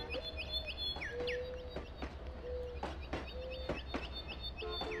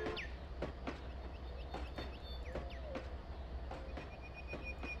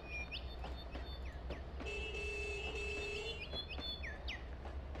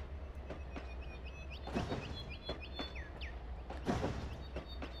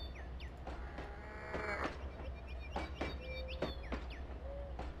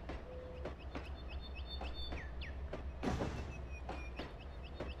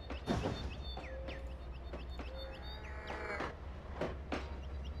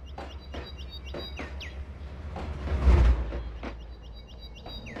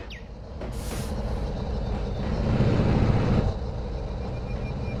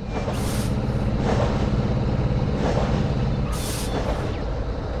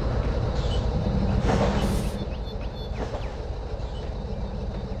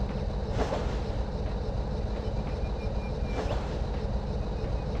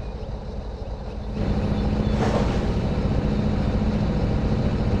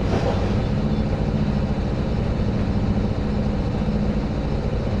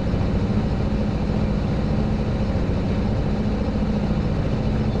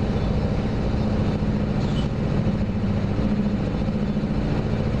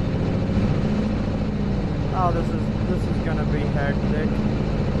 Oh, this is gonna be hectic.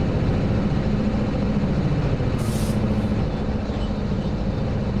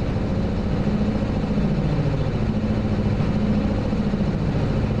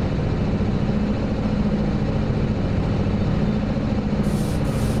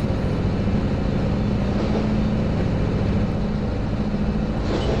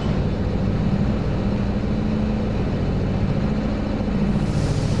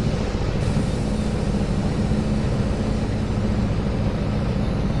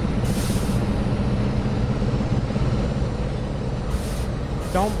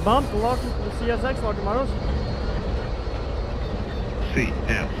 Don't bump the CSX locomotives.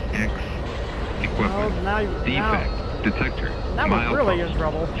 CSX. Equipment. Oh, now Defect. Detector. Now we're really in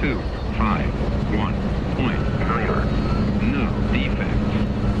trouble. 251. Point. Niner. No defects.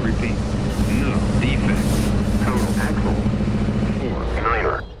 Repeat. No defects. Total axle. 4.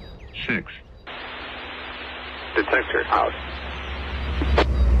 Niner. 6. Detector out.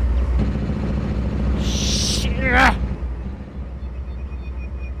 Shit.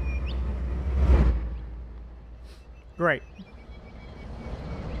 Great.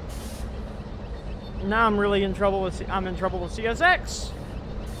 Now I'm really in trouble with CSX.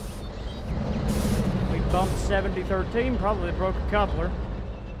 We bumped 7013, probably broke a coupler.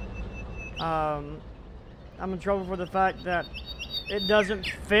 I'm in trouble for the fact that it doesn't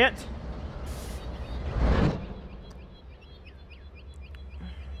fit.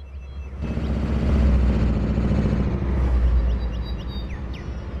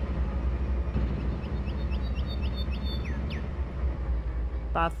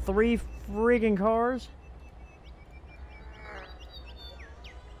 By 3 friggin' cars.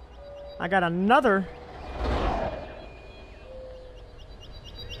 I got another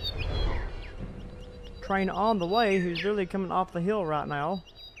train on the way who's really coming off the hill right now.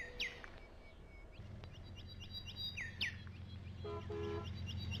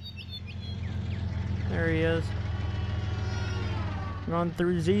 There he is. Going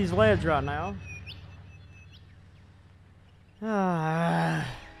through Z's ledge right now.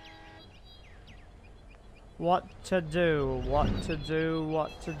 What to do, what to do,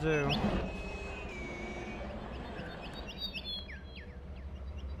 what to do.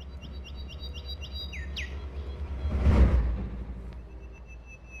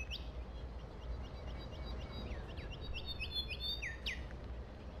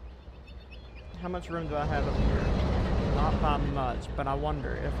 How much room do I have up here? Not by much, but I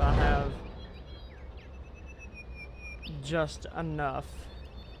wonder if I have just enough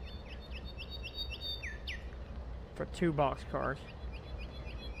for 2 boxcars.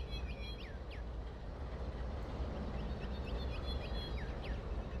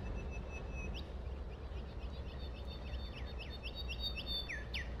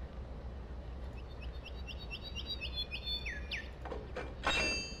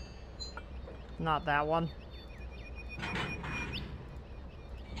 Not that one.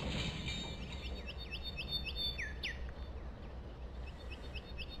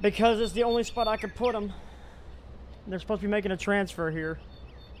 Because it's the only spot I could put them. They're supposed to be making a transfer here.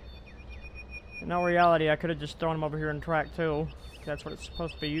 In all reality, I could have just thrown them over here in track 2. That's what it's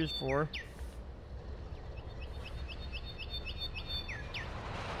supposed to be used for.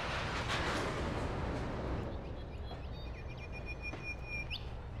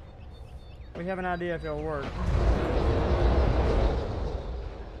 We have an idea if it'll work.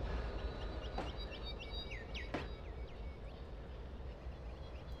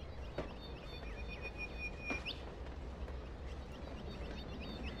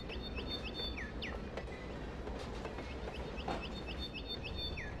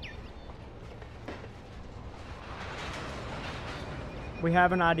 We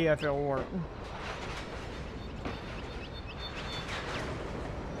have an idea if it'll work.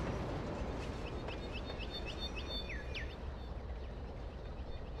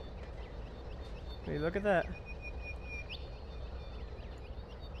 Hey, look at that.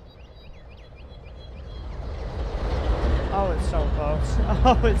 Oh, it's so close.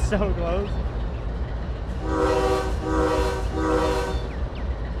 Oh, it's so close.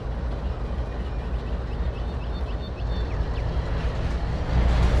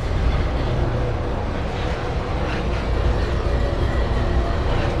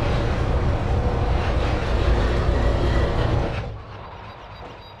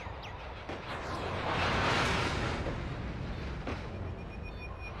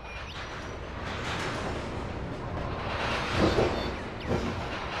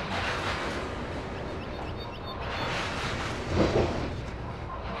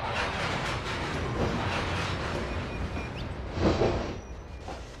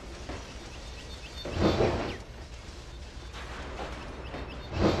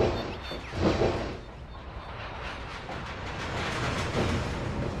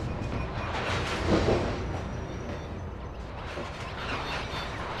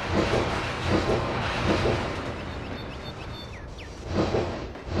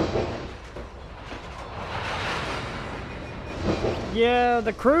 Yeah,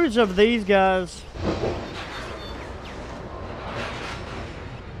 the crews of these guys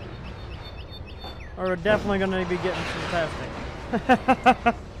are definitely going to be getting some testing.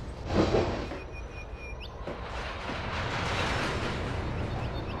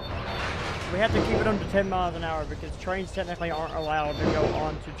 We have to keep it under 10 miles an hour because trains technically aren't allowed to go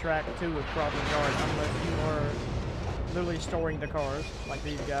onto track 2 with proper guards unless you are literally storing the cars like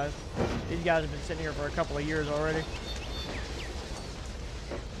these guys. These guys have been sitting here for a couple of years already.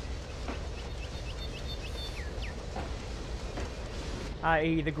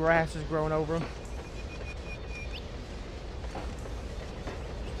 I.e. the grass is growing over them.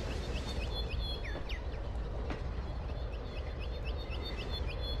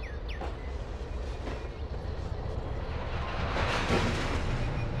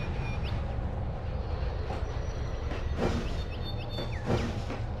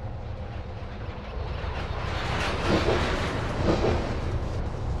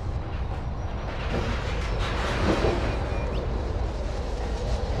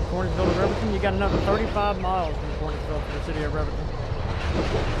 You got another 35 miles from Corningsville to the city of Bremerton.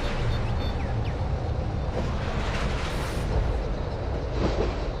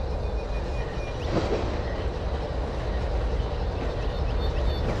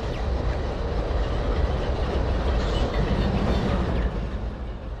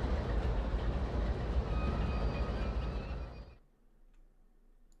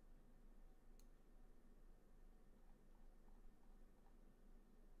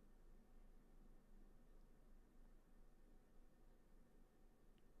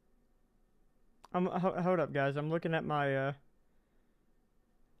 Hold up, guys. I'm looking at my,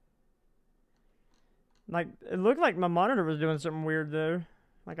 like, it looked like my monitor was doing something weird, though.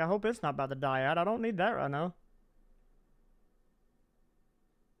 Like, I hope it's not about to die out. I don't need that right now.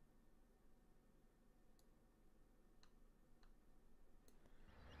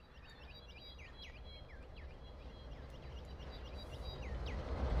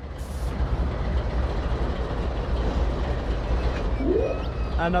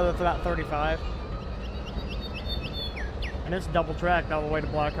 I know that's about 35. And it's double tracked all the way to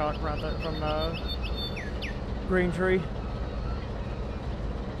Blackhawk right there from Green Tree.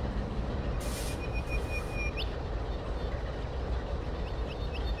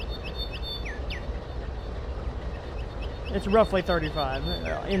 It's roughly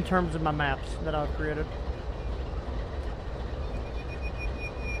 35 in terms of my maps that I've created.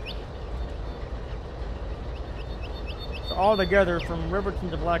 So all together from Riverton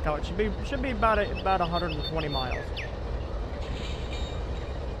to Blackhawk should be about 120 miles.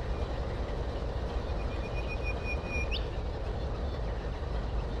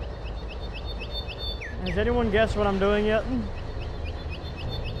 Has anyone guessed what I'm doing yet?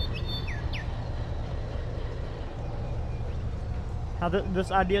 How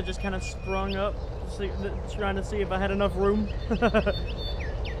this idea just kind of sprung up, trying to see if I had enough room.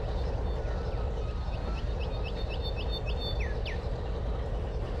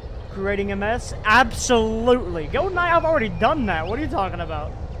 Creating a mess? Absolutely. Golden Knight, I've already done that. What are you talking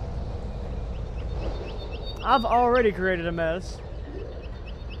about? I've already created a mess.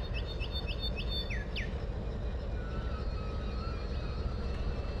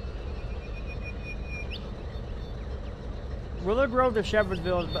 Willow Grove to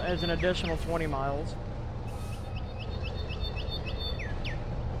Shepherdsville is an additional 20 miles.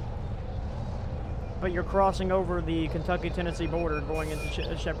 But you're crossing over the Kentucky-Tennessee border going into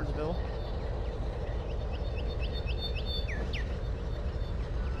Shepherdsville.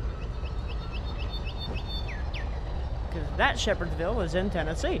 Because that Shepherdsville is in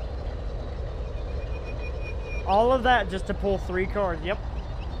Tennessee. All of that just to pull 3 cars. Yep.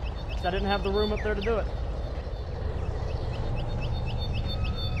 Because I didn't have the room up there to do it.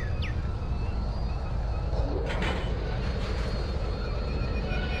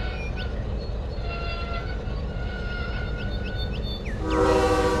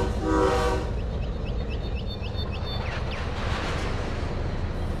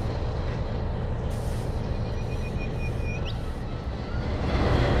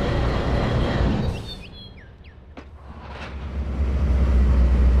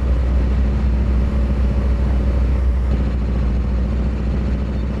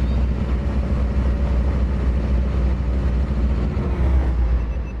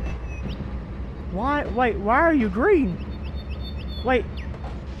 Wait, why are you green? Wait.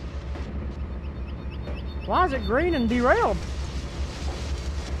 Why is it green and derailed?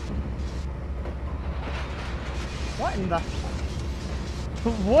 What in the...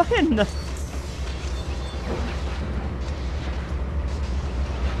 What in the...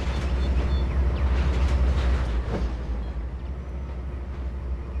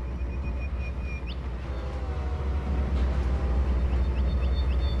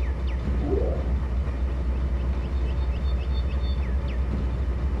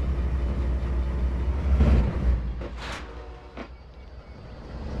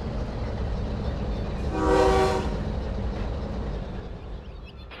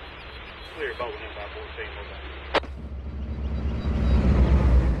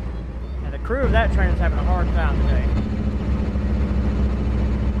 And the crew of that train is having a hard time today.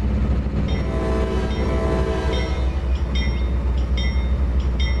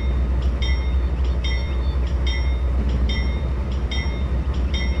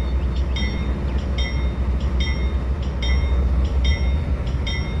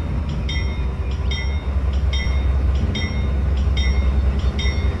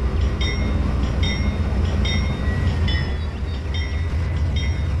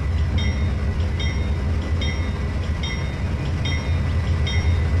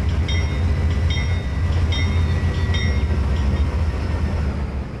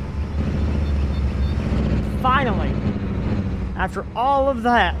 Finally, after all of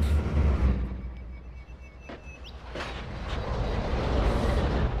that,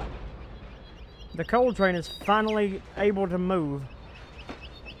 the coal train is finally able to move.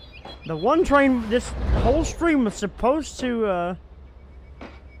 The one train, this whole stream was supposed to,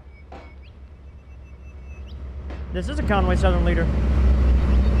 this is a Conway Southern leader.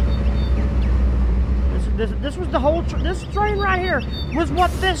 This was the whole, this train right here was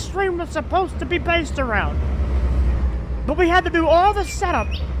what this stream was supposed to be based around. But we had to do all the setup,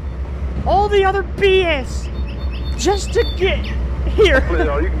 all the other BS, just to get here.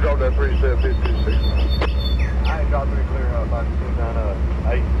 You can drop that 375269. I ain't got 3 clear out by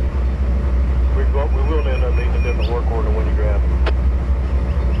 298. We will end up needing to get the work order when you grab it.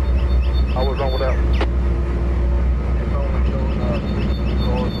 How was wrong with that? It's only showing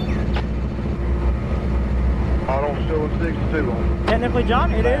I don't show a 62 on. Technically,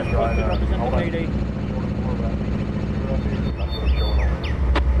 John, it is supposed to represent the PD.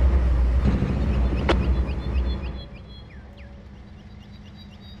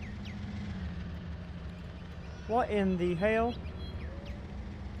 What in the hell?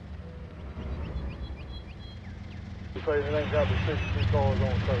 You say there ain't got to be 62 cars on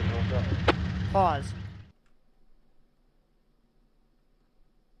the curb, okay? Pause.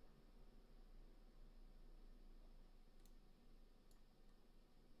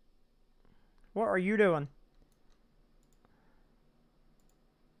 What are you doing?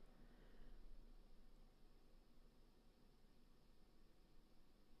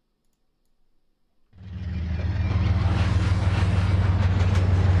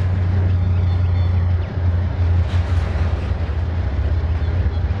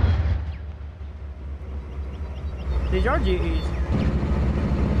 These are GEs.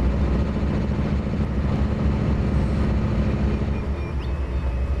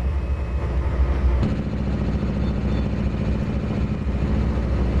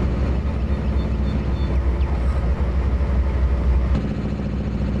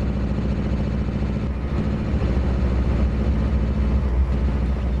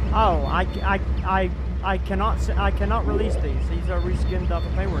 Oh, I cannot release these. These are reskinned off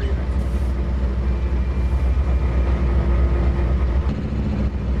of payware units.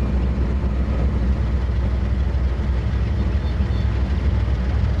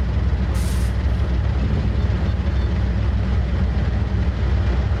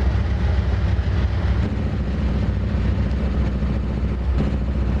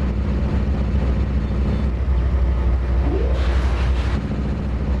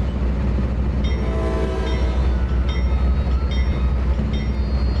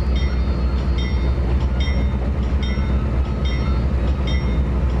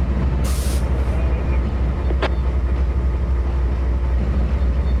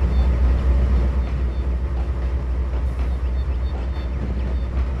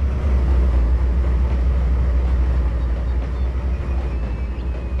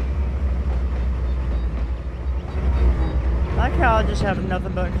 I just have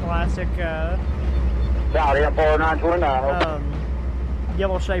nothing but classic Saudi up 4929.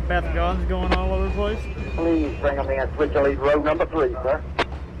 yellow shaped bath guns going all over the place. Please bring them in. Switch elite road number 3, sir.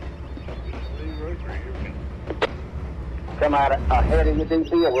 Come out ahead of your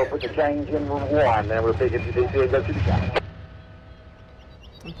DP, and we'll put the change in room 1, then we'll pick up your DP and go to the shop.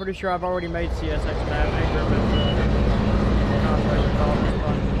 I'm pretty sure I've already made CSX Navigator with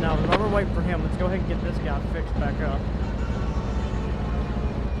now, while we're waiting for him, let's go ahead and get this guy fixed back up.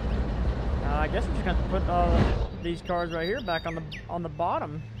 I guess we're just going to put these cars right here back on the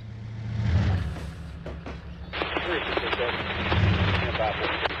bottom.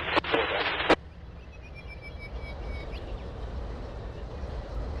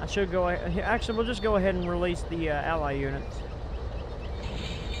 I should go ahead. Actually, we'll just go ahead and release the ally units.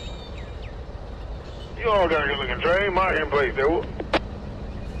 You all got a good looking train. Mark in place there.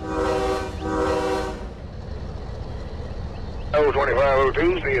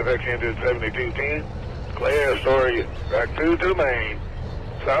 02502, CFX entered 7210. Clear, story, back 2 to the main.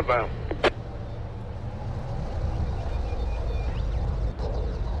 Southbound.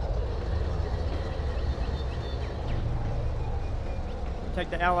 Take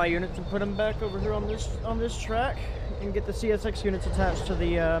the ally units and put them back over here on this track, and get the CSX units attached to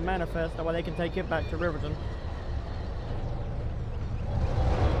the manifest. That way they can take it back to Riverton.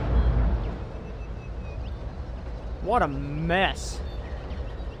 What a mess.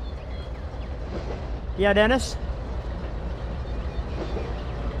 Yeah, Dennis?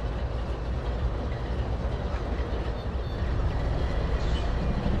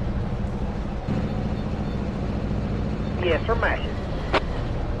 Yes, sir, mash it.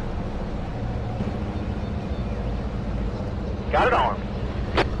 Got it on.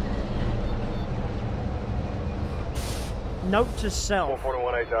 Note to self.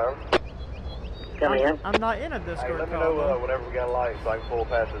 441 tower. Come in. I'm not in a Discord Hey, let me call. know whenever we got a light so I can pull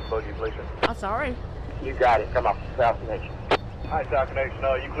past this buggy, please. That's alright. You got it. Come off the South Connection. Hi, South Connection.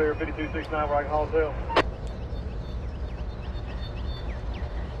 You clear 5269 where I can haul tail?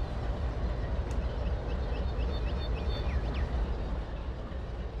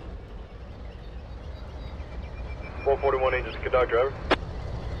 .441 engines conductor, over.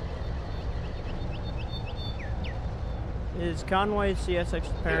 Is Conway CSX's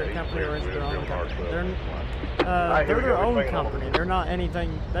parent company, or is it their own company? They're their own company. They're not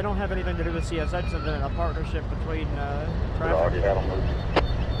anything. They don't have anything to do with CSX other than a partnership between traffic.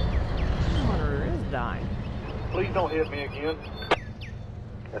 Monitor is dying. Please don't hit me again.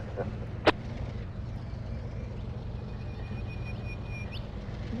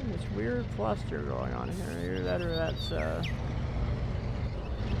 This weird cluster going on here. Either that or that's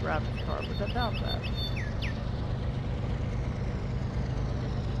rapid car, but I doubt that.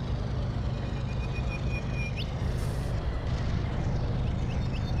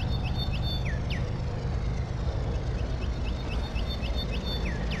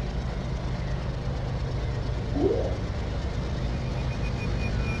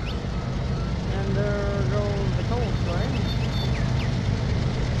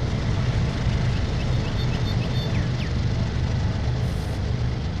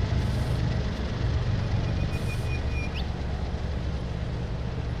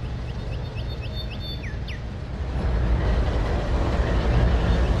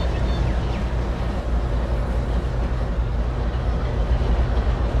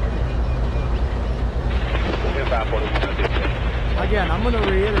 again, I'm going to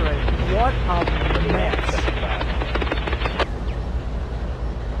reiterate, what a mess.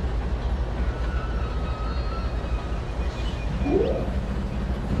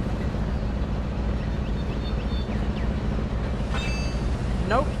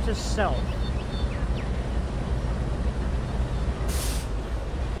 Note to self.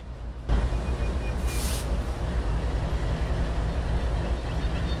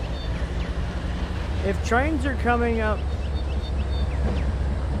 If trains are coming up,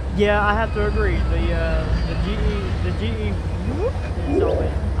 yeah, I have to agree. The GE is always,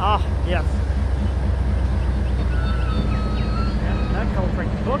 yes. Yeah, that coal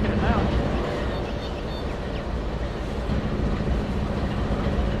train's booking it now.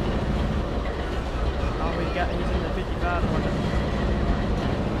 Oh, he's in the 55 window.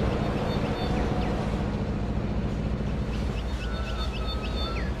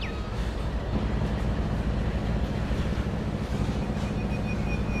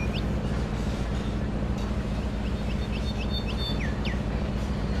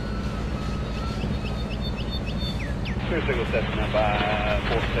 Single setting up by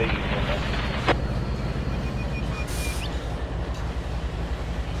 14.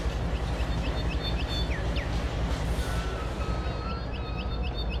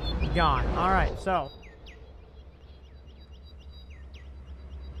 Gone. Alright, so.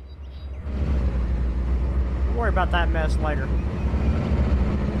 Don't worry about that mess later.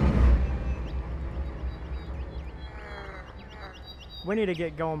 We need to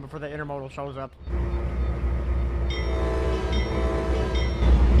get going before the intermodal shows up.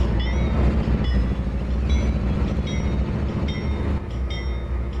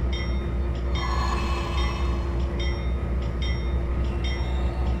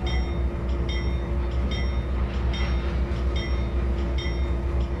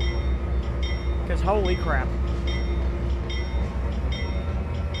 Holy crap.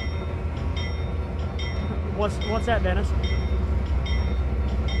 What's that, Dennis?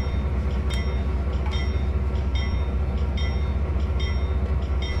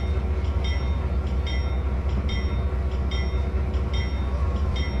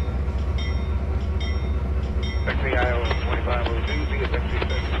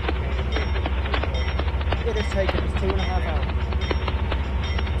 It is taken. It's 2.5 hours.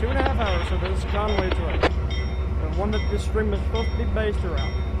 2.5 hours, so this is Conway's road. The one that this stream is supposed to be based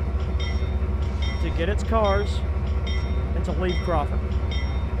around. To get its cars and to leave Crawford.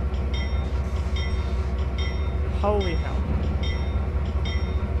 Holy hell.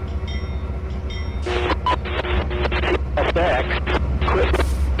 Back. Quit.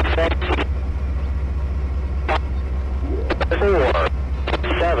 4,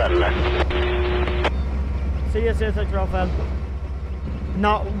 7. CSSX Ralph.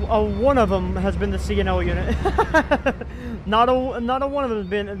 Not one of them has been the CNO unit. not a one of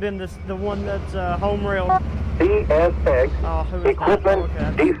them has been the one that's home rail. CSX equipment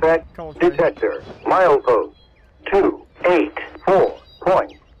defect detector. Milepost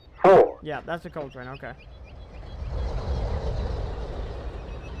 284.4. Yeah, that's a coal train. Okay.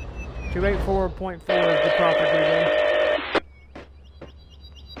 284.4 is the Crawford region.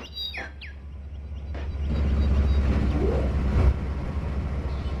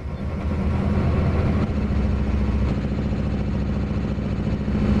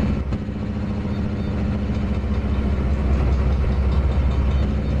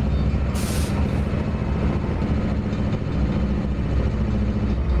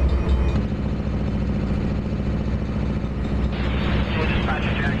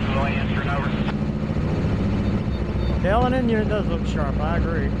 The L&N unit does look sharp, I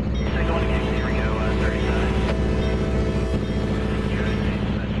agree. They're going against Stereo 39.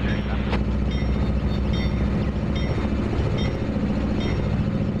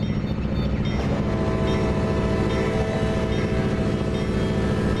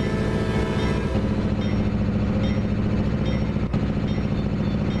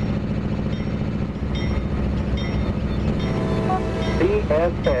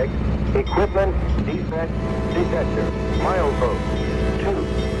 CSX equipment defect detector. Milepost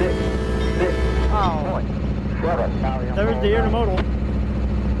 266.7. There's the intermodal.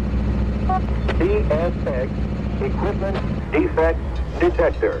 CSX equipment defect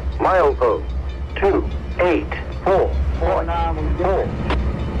detector. Milepost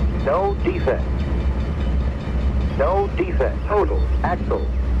 284.4. No defect. No defect. Total axle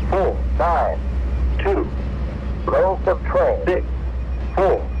 492. Growth of train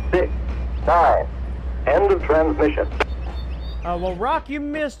 646.9. End of transmission. Well, Rock, you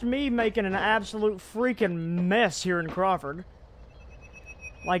missed me making an absolute freaking mess here in Crawford.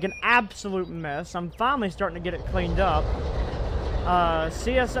 Like an absolute mess. I'm finally starting to get it cleaned up.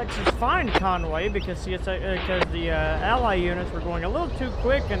 CSXs find Conway because the ally units were going a little too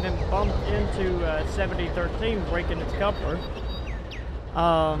quick and then bumped into 7013, breaking its coupler.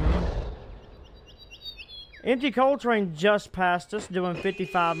 Empty coal train just passed us, doing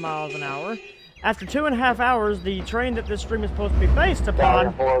 55 miles an hour. After 2.5 hours, the train that this stream is supposed to be based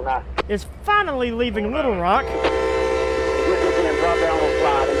upon is finally leaving Little Rock. Drop down on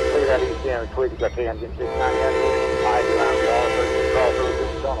slide and clear that east end as quick as I can. Get 690 out of here. Hide around the yard, crawl through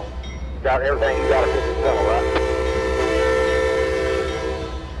this tunnel. Got everything you got to fit this tunnel, right?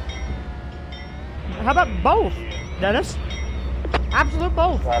 How about both, Dennis? Absolute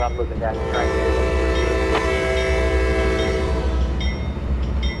both. Right, I'm looking down the train.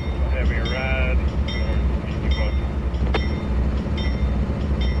 Heavy ride.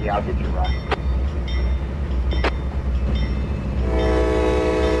 Yeah, I'll get you right.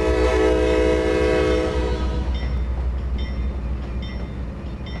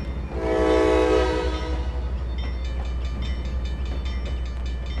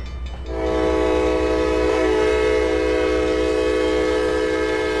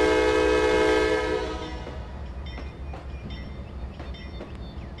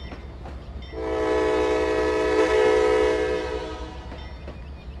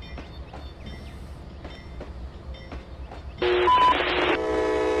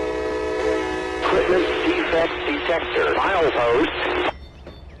 Detector, milepost.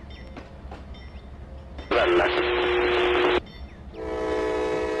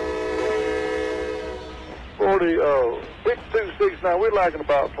 6269, we're lacking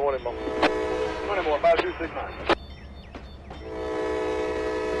about 20 more. 20 more, 5269.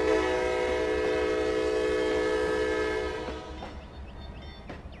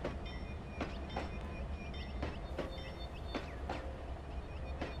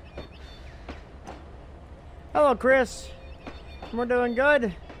 Hello, Chris. We're doing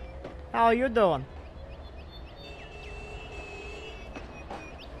good. How are you doing?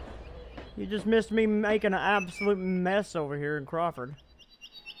 You just missed me making an absolute mess over here in Crawford.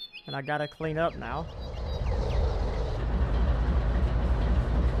 And I gotta clean up now.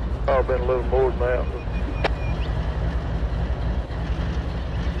 I've been a little more than that.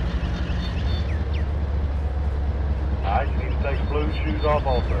 Alright, you need to take the blue shoes off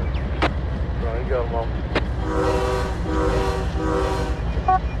also. Right, you got them on.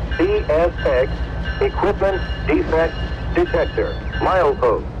 CSX Equipment Defect Detector,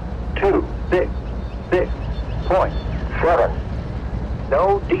 milepost 266.7.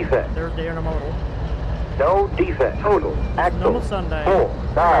 No defect. There's the intermodal. No defect. Total. Axle. Normal Sunday.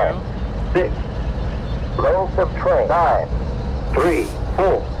 496. Roll of train.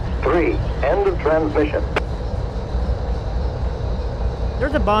 9343. End of transmission.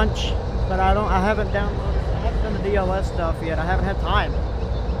 There's a bunch, but I haven't downloaded. I haven't done the DLS stuff yet. I haven't had time.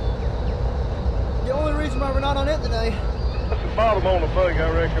 The only reason why we're not on it today. That's the bottom on the thing, I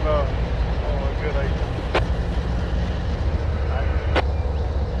reckon. Oh, a good 8.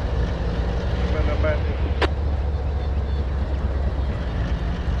 Been the matches.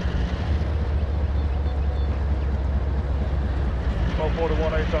 About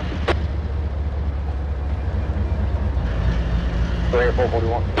 41, 8 something.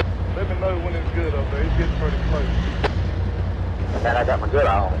 441. Let me know when it's good up there. It's getting pretty close. And I got my good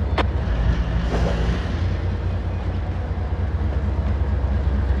eye on it.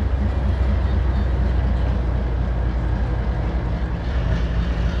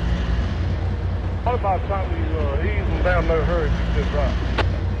 What about time you ease them down, no hurry, you just right.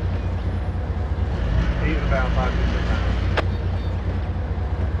 Ease them down 5269.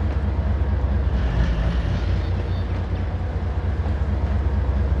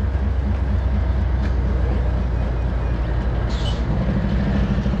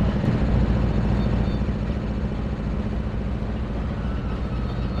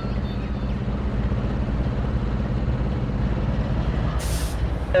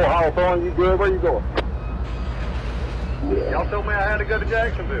 Oh, Hawthorne, you good? Where you going? Y'all told me I had to go to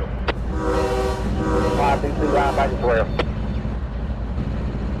Jacksonville. 522 line back to 12.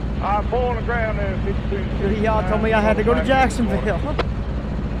 I'm pulling the ground there, 52. Y'all told me I had to go to Jacksonville.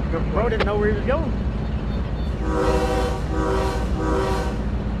 Bro didn't know where he was going.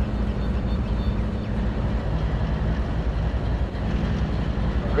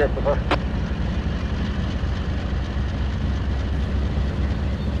 Christopher.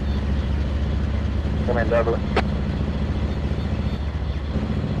 Come in, Douglas.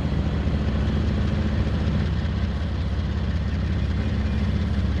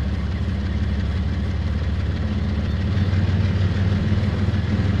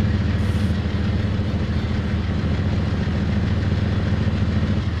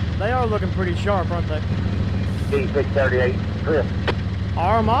 are looking pretty sharp, aren't they? D638, Chris.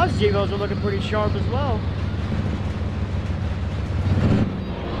 RMI's GVOs are looking pretty sharp as well.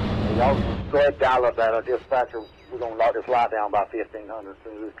 Y'all go ahead and dial up that dispatcher. We're going to lock this light down by 1500. As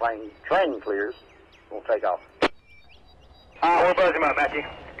soon as this train clears, we'll take off. We'll buzz him up, Matthew.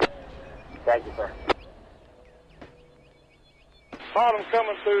 Thank you, sir. Bottom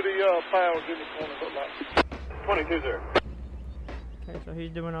coming through the Feilds in the corner, look like. 22, sir. Okay, so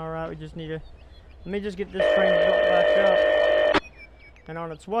he's doing all right. We just need to. Let me just get this train built back up and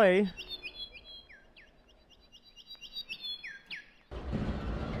on its way.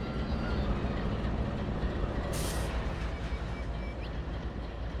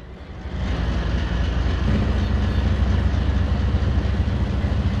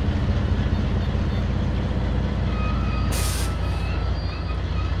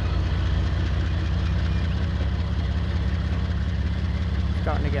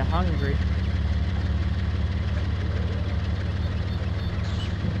 Starting to get hungry.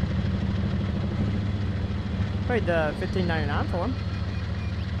 Paid the $15.99 for him.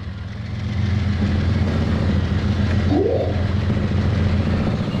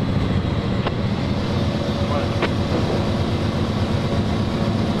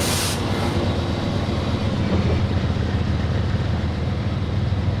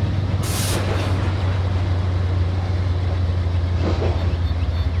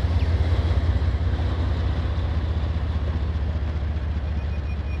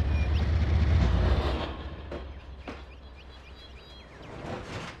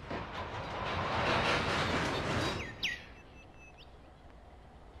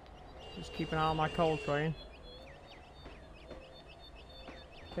 Just keep an eye on my coal train.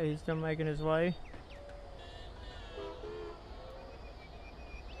 Okay, he's still making his way.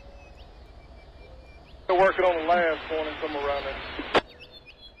 They're working on the last one and somewhere around there.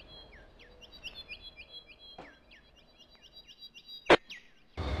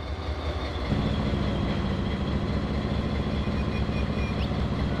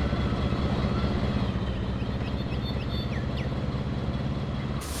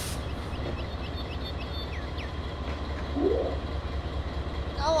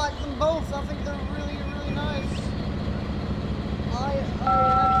 I like them both. I think they're really, really nice. I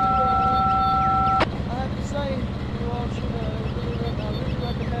have to say, you all should really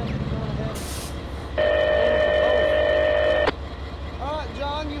recommend going ahead. Alright,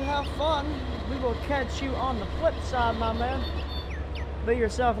 John, you have fun. We will catch you on the flip side, my man. Be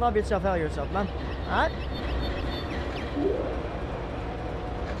yourself, love yourself, hell yourself, man. Alright?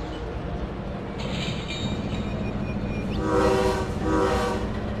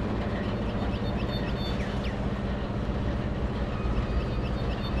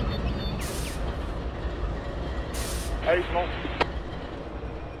 Hey, smoke.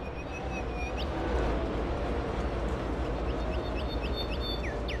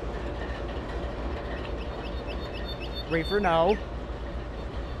 Reefer, no.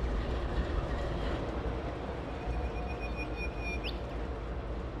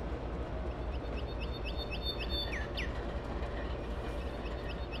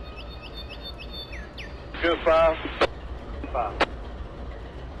 Good 5. 5.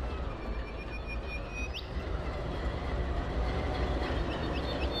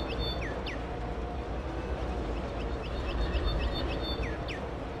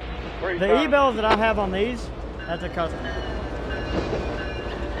 The e-bells that I have on these, that's a custom.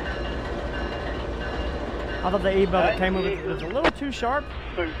 I thought the e-bell that came with it was a little too sharp.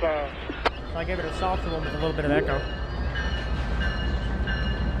 So I gave it a softer one with a little bit of echo.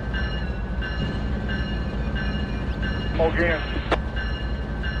 Again.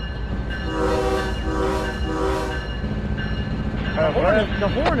 The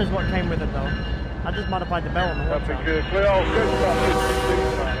horn is what came with it, though. I just modified the bell on the horn. That'd be good. Clear all good stuff.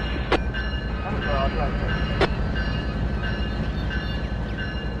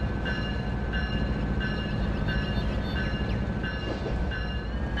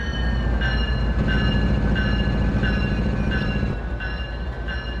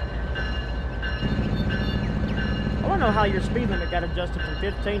 I want to know how your speed limit got adjusted from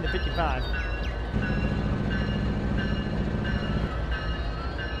 15 to 55.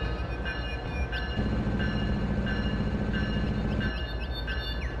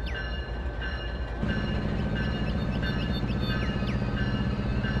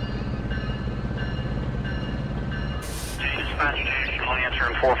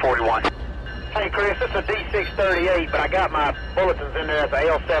 Answering 441. Hey Chris, it's a D638, but I got my bulletins in there at the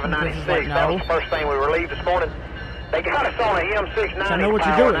L796. That was the first thing we relieved this morning. They got us on a M690 I know what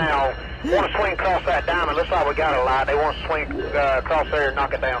power you're doing. now. Want to swing across that diamond. Looks like we got a light. They want to swing across there and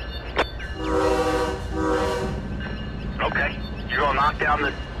knock it down. Okay. You're going to knock down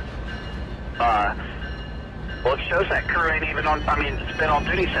the... well, it shows that crew ain't even on... I mean, it's been on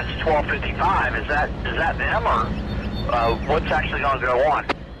duty since 12:55. Is that them, or what's actually going to go on?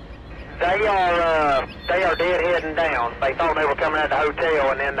 They are deadheading down. They thought they were coming out of the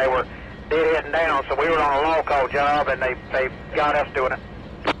hotel, and then they were deadheading down, so we were on a law call job, and they got us doing it.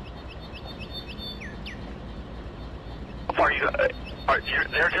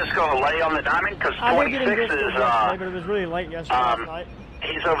 They're just going to lay on the diamond? Because 26 is... but it was really late yesterday night.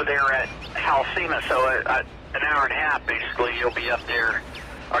 He's over there at Halcema, so an hour and a half, basically, you'll be up there.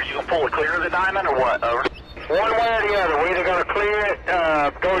 Are you going to pull it clear of the diamond, or what? Over? One way or the other. We're either going to clear it,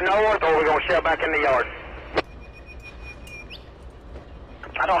 go north, or we're going to shut back in the yard.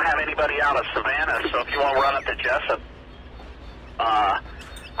 I don't have anybody out of Savannah, so if you want to run up to Jessup,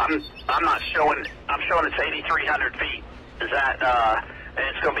 I'm not showing. I'm showing it's 8,300 feet. Is that? And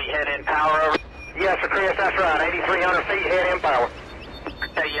it's going to be head-in power over? Yes, sir, Chris. That's right. 8,300 feet head-in power.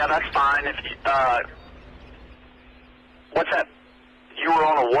 Okay, yeah, that's fine. If you, what's that? You were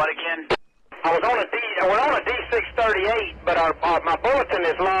on a what again? We're on a D638, but my bulletin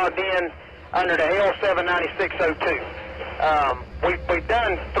is logged in under the L79602. We've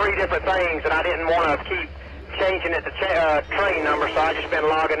done 3 different things, and I didn't want to keep changing it to train number, so I just been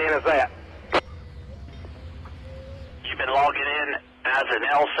logging in as that. You've been logging in as an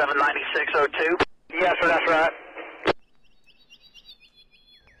L79602? Yes, sir, that's right.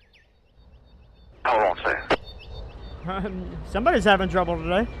 Hold on a second. Somebody's having trouble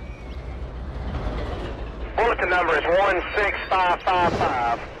today. Bulletin number is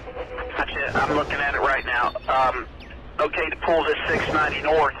 16555. Gotcha. I'm looking at it right now. Okay to pull this 690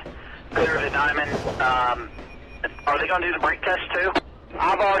 north, clear the diamond. Are they going to do the brake test too?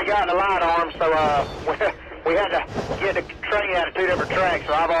 I've already gotten the light on them, so we had to get the train out of 2 different tracks.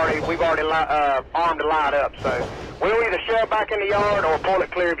 So we've already armed the light up. So we'll either shove back in the yard or pull it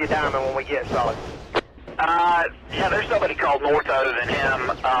clear of your diamond when we get solid. Yeah, there's nobody called north other than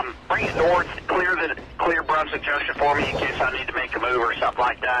him. Bring it north, clear Brunswick Junction for me in case I need to make a move or something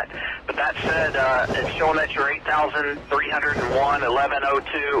like that. But that said, it's showing that you're 8,301,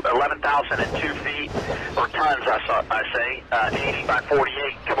 11,002 feet, or tons, I say, 80 by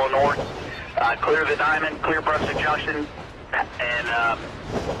 48. Come on north, clear the diamond, clear Brunswick Junction, and,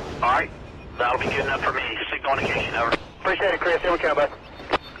 all right, that'll be good enough for me. Signal indication, over. Appreciate it, Chris. Here we come, bud.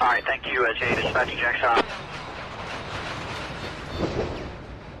 All right, thank you, Jay. Dispatching Jackson.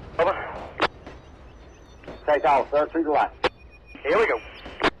 Over. Take off, sir. Through the light. Here we go.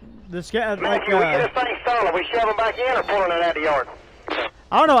 This guy, like, we get this thing started. We shove them back in or pulling it out of the yard?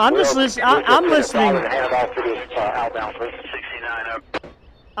 I don't know. I'm just listening. I'm listening.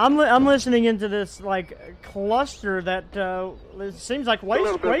 I'm listening into this like cluster that it seems like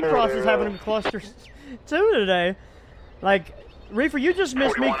Waycross is having clusters too today. Like. Reefer, you just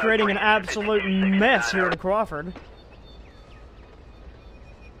missed me creating an absolute mess here in Crawford.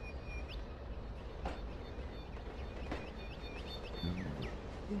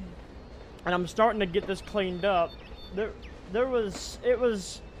 And I'm starting to get this cleaned up. It was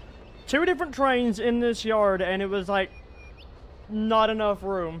 2 different trains in this yard, and it was like not enough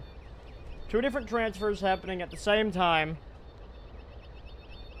room. 2 different transfers happening at the same time.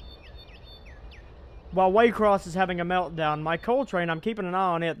 While Waycross is having a meltdown, my coal train, I'm keeping an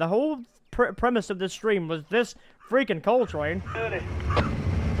eye on it. The whole premise of this stream was this freaking coal train.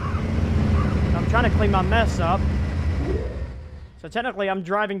 I'm trying to clean my mess up. So technically, I'm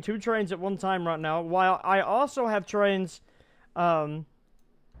driving 2 trains at one time right now, while I also have trains on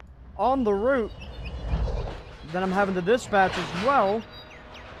the route that I'm having to dispatch as well.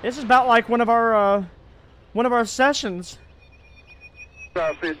 This is about like one of our sessions.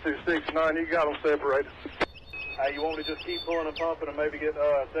 5269, you got them separated. You want me to just keep pulling and pumping and maybe get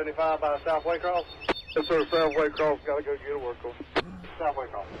 75 by South Waycross? Yes, sir. South Waycross. Got to go get a work on. South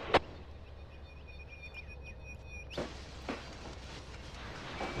Waycross.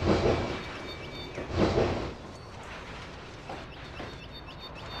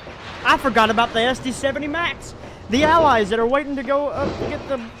 I forgot about the SD-70 Max. The allies that are waiting to go up to get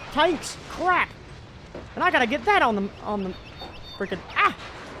the tanks. Crap. And I gotta get that on the freaking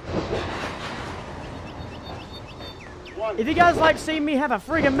If you guys like seeing me have a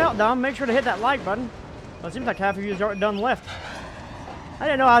friggin' meltdown, make sure to hit that like button. Well, it seems like half of you are done left. I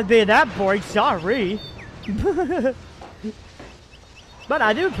didn't know I'd be that boring. Sorry. But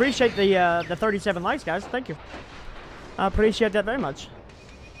I do appreciate the 37 likes, guys. Thank you. I appreciate that very much.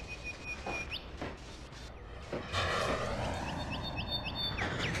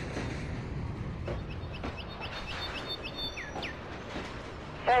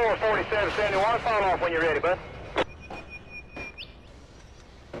 4, 4771. Fall off when you're ready, bud.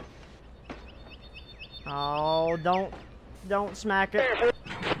 Oh, don't smack it.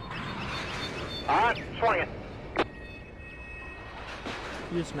 All right, swing it.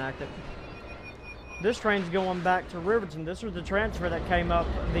 You smacked it. This train's going back to Riverton. This was the transfer that came up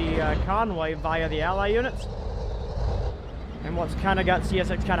the Conway via the Ally units. And what's kind of got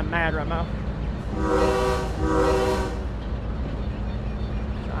CSX kind of mad right now.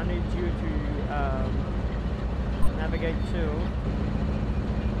 So I need you to navigate to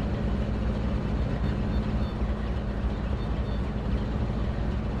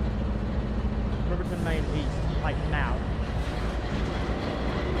Riverton Main East, like now.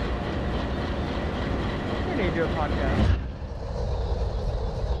 We need to do a podcast.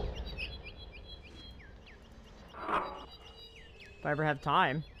 If I ever have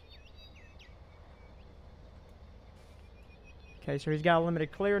time. Okay, so he's got a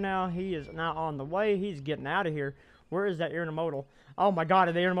limited clear now. He is now on the way. He's getting out of here. Where is that intermodal? Oh my god,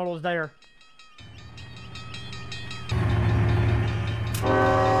 the intermodal is there.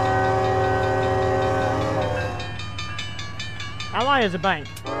 Ally is a bank.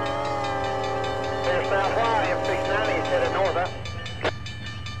 There's South Y, M690 is headed north, huh?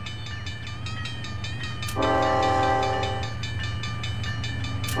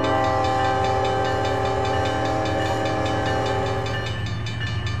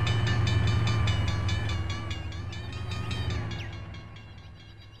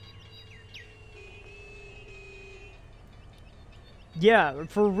 Yeah,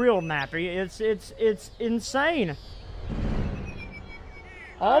 for real, Nappy. It's insane.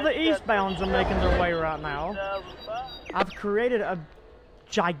 All the eastbounds are making their way right now. I've created a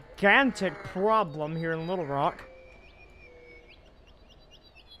gigantic problem here in Little Rock.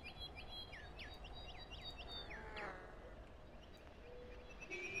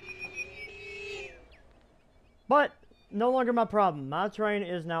 But no longer my problem. My train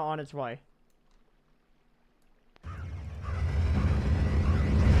is now on its way.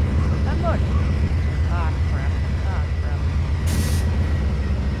 And look. Ah, crap. Ah, crap.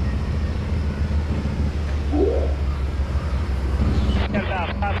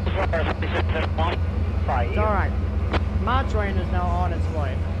 It's alright. My train is now on its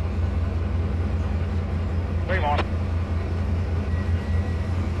way. Bring on.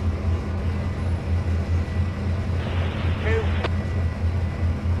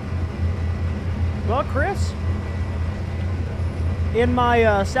 Well, Chris, in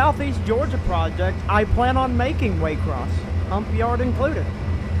my Southeast Georgia project, I plan on making Waycross, hump yard included.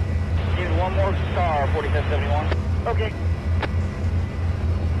 Give one more star, 4771. Okay.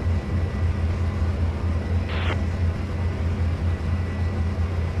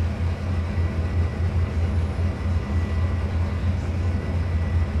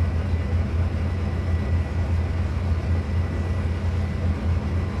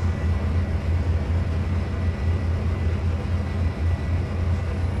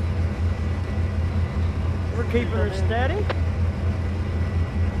 We're keeping her steady.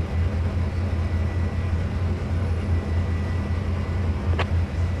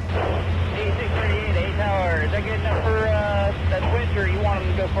 Is that good enough for that winter, or you want them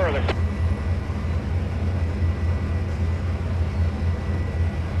to go further?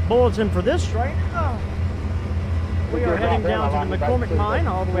 Bulletin for this train. We are heading down to the McCormick Mine,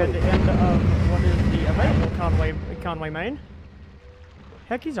 all the way at the end of what is the available Conway Main.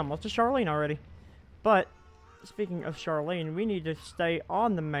 Heck, he's almost to Charlene already. But, speaking of Charlene, we need to stay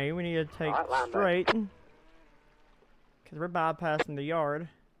on the main. We need to take straight, because we're bypassing the yard.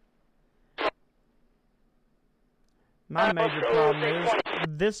 My major problem is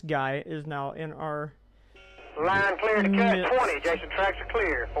this guy is now in our line clear to cut 20. Jason tracks are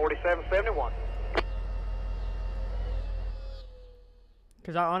clear. 4771.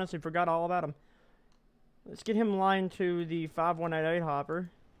 Because I honestly forgot all about him. Let's get him lined to the 5188 hopper.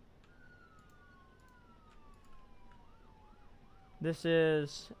 This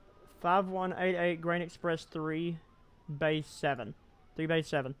is 5188 Grain Express 3 base 7. 3 base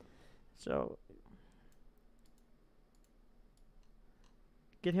 7. So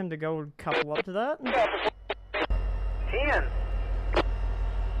get him to go couple up to that. 10.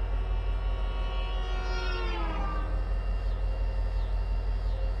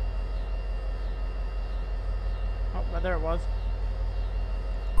 Oh, right there it was.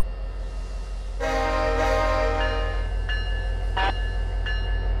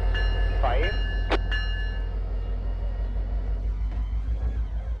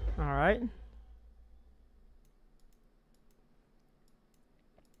 All right.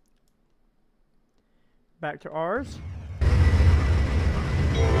 Back to ours.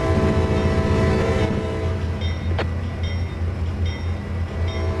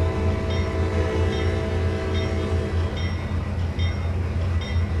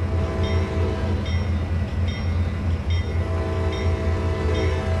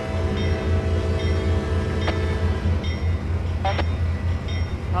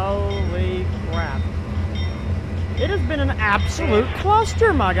 Holy crap. It has been an absolute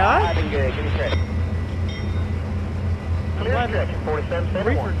cluster, my guy. I've been good. Give me credit. Clear instruction,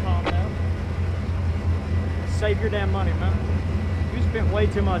 4771. Calm down. Save your damn money, man. You spent way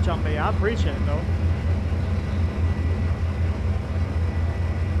too much on me. I appreciate it, though.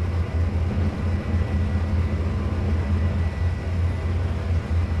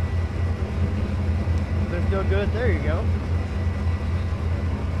 They're still good. There you go.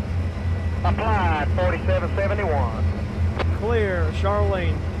 Applied, 4771. Clear,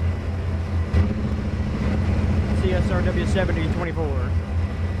 Charlene. CSRW 7024.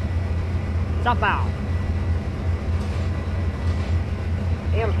 Stop out.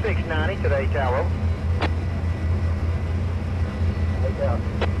 M690 today, Tower.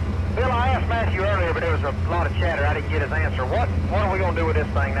 Bill, I asked Matthew earlier, but there was a lot of chatter. I didn't get his answer. What are we going to do with this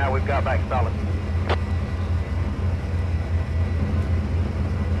thing now we've got back solid?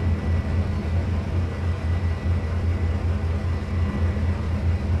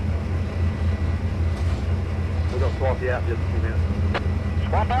 We're going to swap you out in just a few minutes.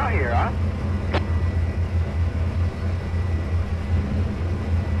 Swap out here, huh?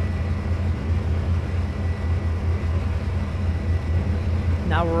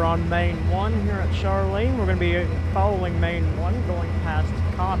 Now we're on Main 1 here at Charlene. We're going to be following Main 1 going past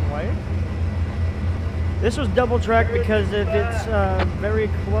Conway. This was double track because of its very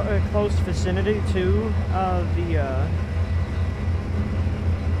close vicinity to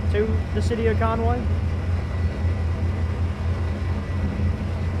the city of Conway.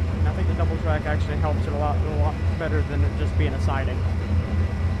 And I think the double track actually helps it a lot better than it just being a siding.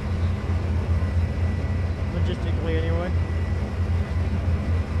 Logistically, anyway.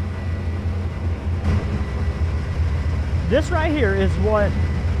 This right here is what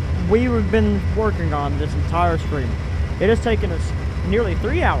we've been working on this entire stream. It has taken us nearly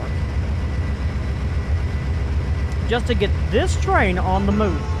 3 hours just to get this train on the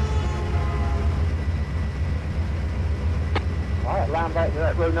move. All right, line back to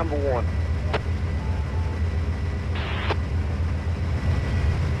that road number 1.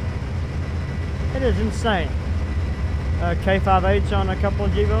 It is insane. K5H on a couple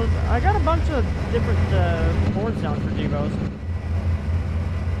of Gevos. I got a bunch of different board sounds for Gevos.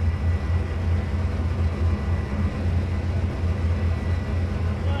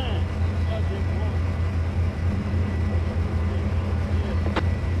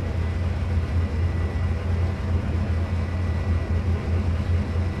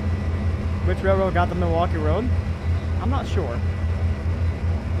 Which railroad got the Milwaukee Road? I'm not sure.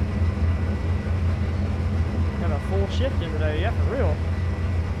 Got a full shift in today, yeah, for real.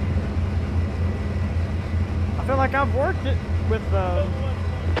 I feel like I've worked it with the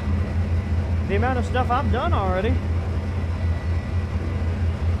amount of stuff I've done already.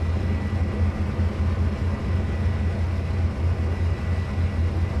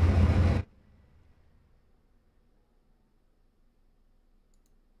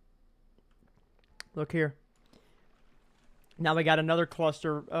 Look here. Now we got another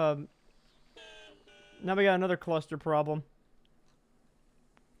cluster. Now we got another cluster problem.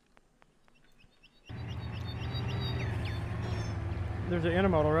 There's an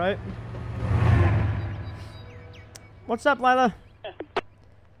intermodal, right? What's up, Lila?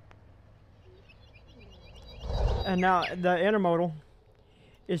 And now the intermodal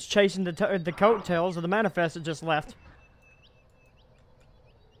is chasing the coattails of the manifest that just left.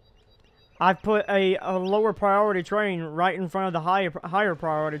 I've put a lower priority train right in front of the higher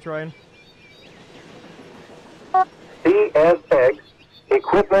priority train. CSX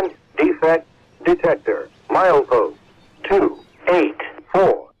Equipment Defect Detector. Milepost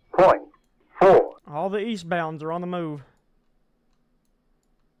 284.4. All the eastbounds are on the move.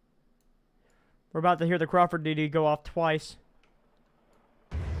 We're about to hear the Crawford DD go off twice.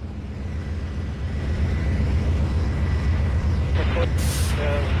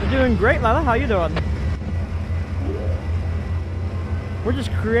 We're doing great, Lila. How you doing? We're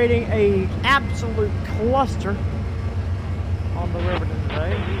just creating a absolute cluster on the Riverton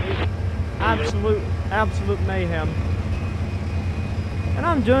today. Absolute mayhem. And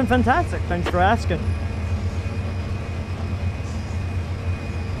I'm doing fantastic. Thanks for asking.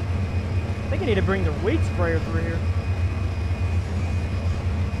 I think I need to bring the weed sprayer through here.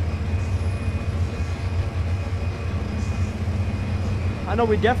 I know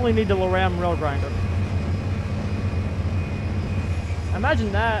we definitely need the Loram rail grinder.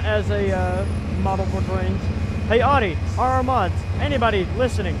 Imagine that as a model for Trainz. Hey Audie, RR Mods, anybody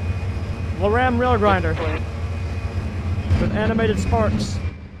listening, Loram rail grinder with animated sparks.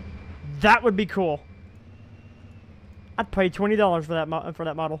 That would be cool. I'd pay $20 for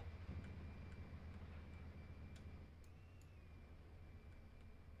that model.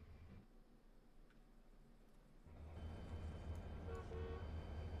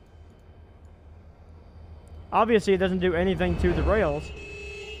 Obviously, it doesn't do anything to the rails.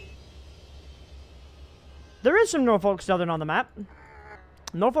 There is some Norfolk Southern on the map.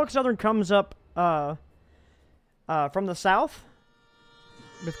 Norfolk Southern comes up from the south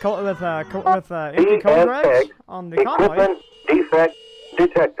with empty coal drags on the Conway. Equipment defect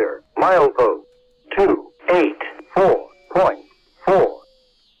detector. Milepost 284.4.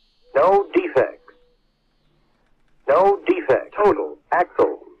 No defect. No defect. Total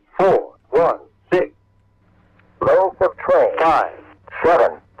axle 416. Low for train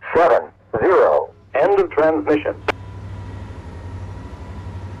 5770. End of transmission.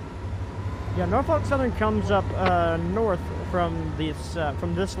 Yeah, Norfolk Southern comes up north from this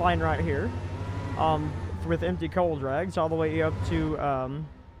line right here, with empty coal drags all the way up to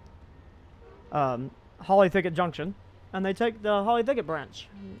Holly Thicket Junction, and they take the Holly Thicket branch,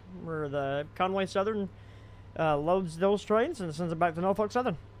 where the Conway Southern loads those trains and sends it back to Norfolk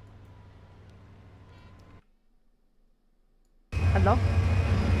Southern. Hello?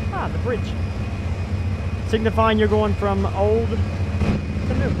 Ah, the bridge. Signifying you're going from old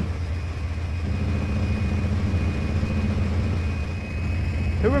to new.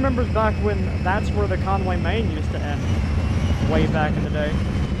 Who remembers back when that's where the Conway Main used to end? Way back in the day.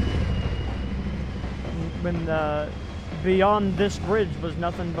 When beyond this bridge was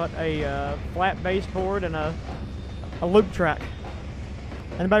nothing but a flat baseboard and a loop track.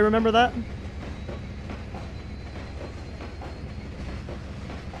 Anybody remember that?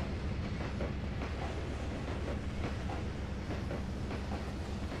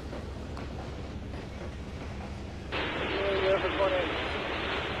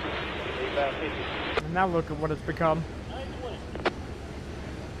 And now look at what it's become.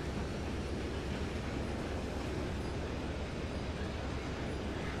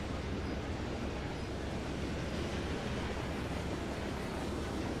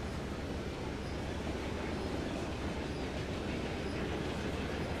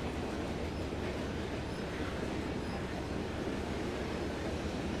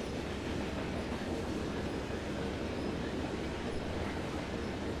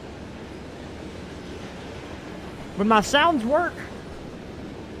 When my sounds work,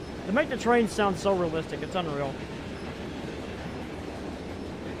 they make the train sound so realistic, it's unreal.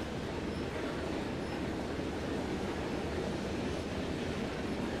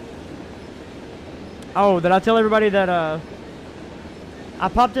 Oh, did I tell everybody that I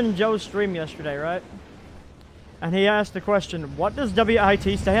popped in Joe's stream yesterday, right? And he asked the question, what does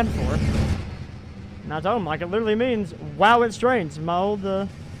WIT stand for? And I told him, like, it literally means, wow, it's Trainz.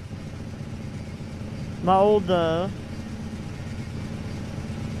 My old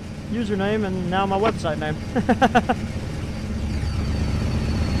username and now my website name.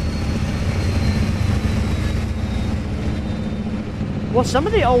 Well, some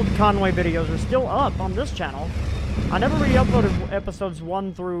of the old Conway videos are still up on this channel. I never re-uploaded episodes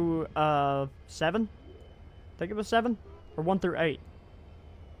 1 through 7. I think it was 7 or 1 through 8.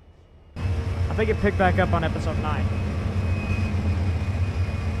 I think it picked back up on episode 9.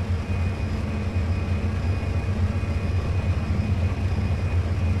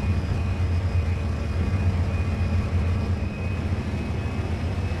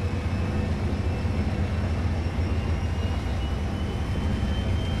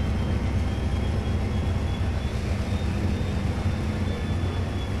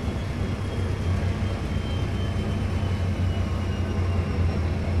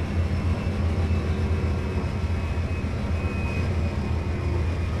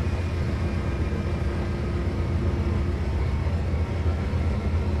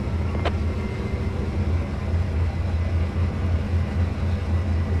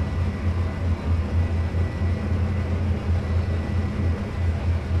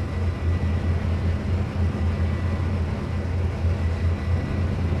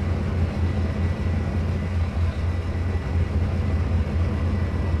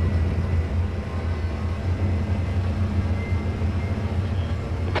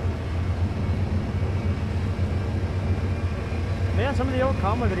 Yeah, some of the old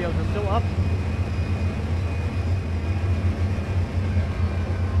Conway videos are still up.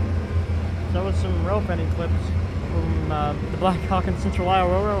 So with some rail fanning clips. from the Black Hawk and Central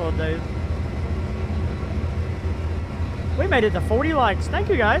Iowa Railroad days. We made it to 40 likes. Thank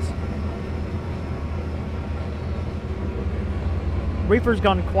you, guys. Reefer's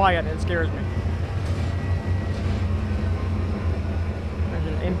gone quiet. It scares me. There's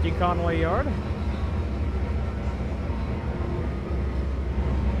an empty Conway yard.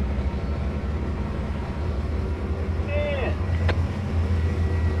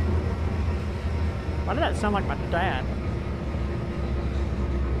 Why did that sound like my dad?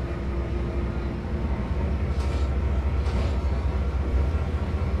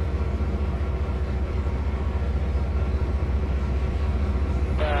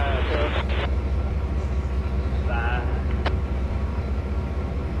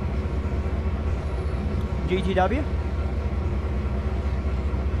 GTW?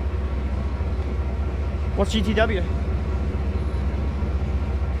 What's GTW?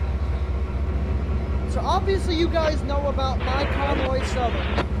 So obviously you guys know about my Conway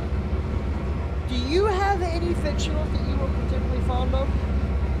Southern. Do you have any fictionals that you were particularly fond of?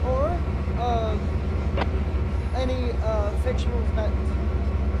 Or any fictionals that...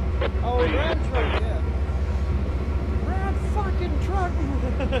 Oh, Rad Truck, yeah. Rad fucking Truck!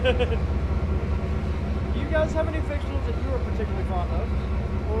 Do you guys have any fictionals that you were particularly fond of?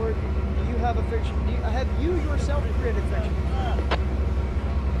 Or do you have a fiction? Have you yourself created fiction?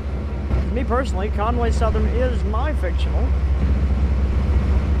 Me personally, Conway Southern is my fictional.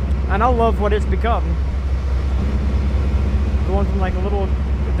 And I love what it's become. Going from like a little,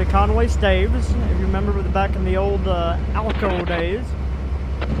 the Conway staves, if you remember back in the old Alco days.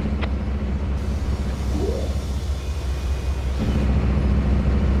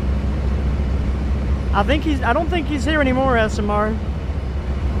 I don't think he's here anymore, SMR.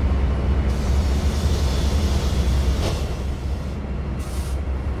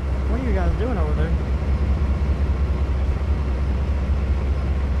 What are you guys doing over there?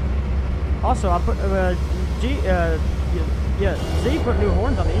 Also, I put Z put new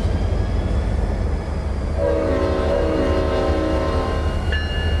horns on these.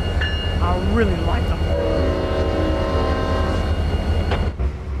 I really like them.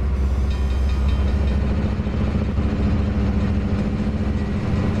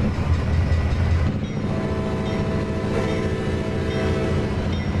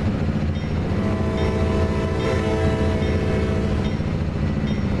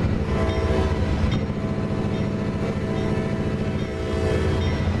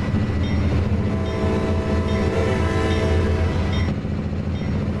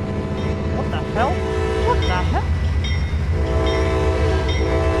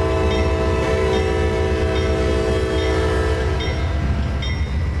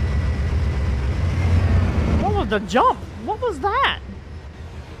 The jump? What was that?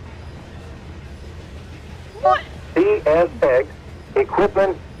 What? CSX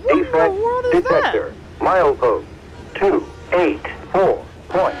equipment defect detector. Milepost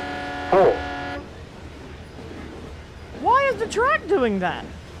 284.4. Why is the track doing that?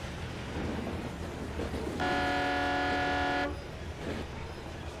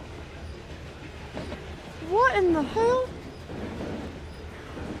 What in the hell?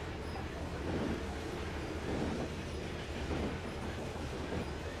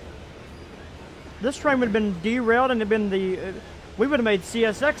 This train would have been derailed and it'd been we would have made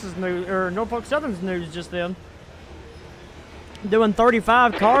CSX's news, or Norfolk Southern's news just then. Doing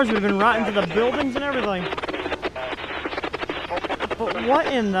 35 cars would have been right into the buildings and everything. But what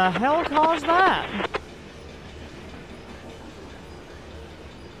in the hell caused that?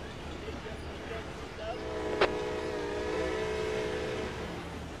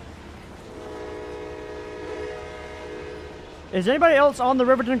 Is anybody else on the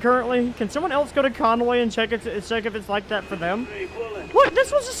Riverton currently? Can someone else go to Conway and check if it's like that for them? Look,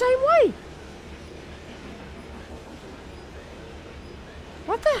 this was the same way.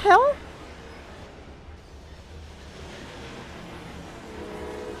 What the hell?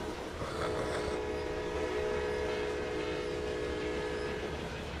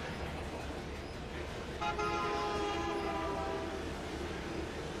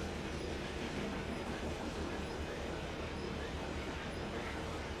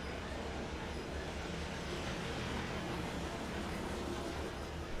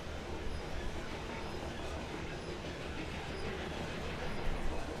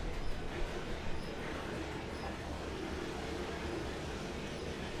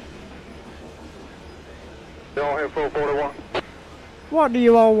 Y'all here 441? What do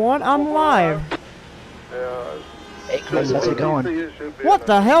you all want? I'm live. Hey Chris, how's it going? What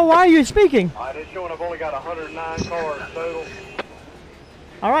the hell? Why are you speaking? Alright, it's showing I've only got 109 cars total.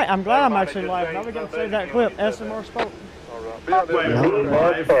 Alright, I'm glad I'm actually live. Now we gotta save that clip. SMR spoke.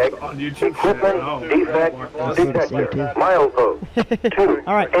 Equipment defect detector. Milepost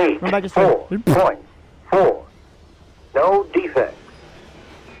 284.4. No defects.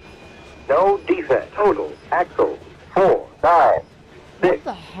 No defect. Total axle 496. What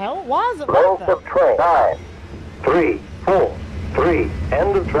the hell? Why is it Low like that? of train 9343.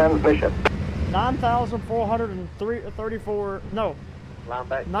 End of transmission. 9,434. No.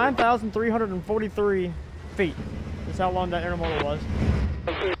 9,343 feet. That's how long that intermodal was.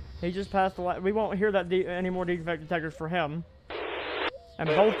 He just passed the light. We won't hear that any more defect detectors for him. And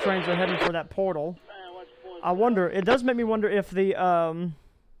both trains are heading for that portal. I wonder. It does make me wonder if the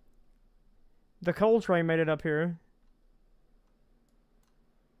coal train made it up here.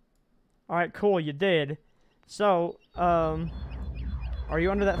 All right, cool. You did. So, are you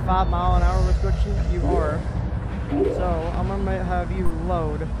under that 5-mile-an-hour restriction? You are. So I'm gonna have you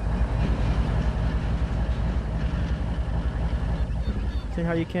load. See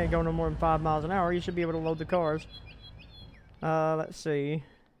how you can't go no more than 5 miles an hour? You should be able to load the cars. Let's see.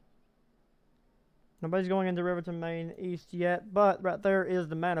 Nobody's going into Riverton, Maine East yet, but right there is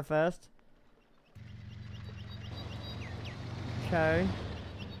the manifest. Okay.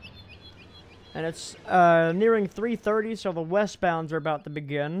 And it's nearing 3:30, so the westbounds are about to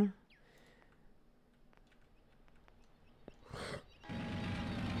begin.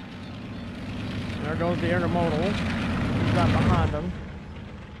 There goes the intermodal. He's right behind him.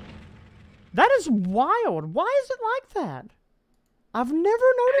 That is wild. Why is it like that? I've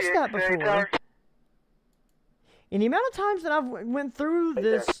never noticed that before. In the amount of times that I've went through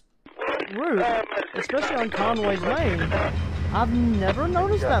this route, especially on Conway's Lane, I've never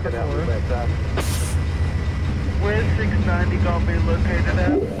noticed that before. Where's 690 gonna be located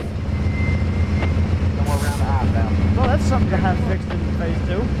at? Somewhere around the I-bound. Well, that's something to have fixed in phase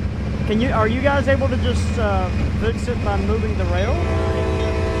 2. Are you guys able to just fix it by moving the rail?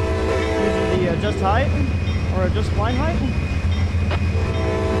 Using the adjust height? Or adjust line height?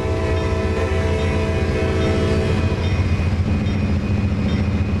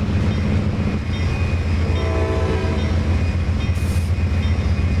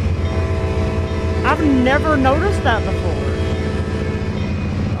 I've never noticed that before.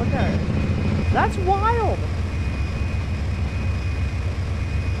 Okay. That's wild.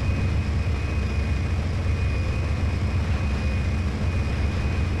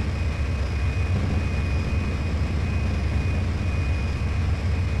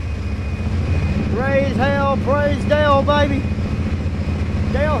 Praise hell, praise Dale, baby.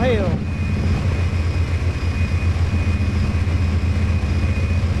 Dale Hill.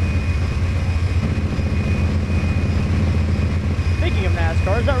 Speaking of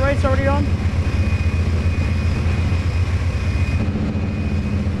NASCAR, is that race already on?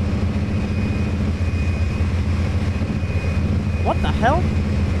 What the hell?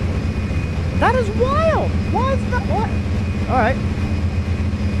 That is wild! Why is that? What? Alright.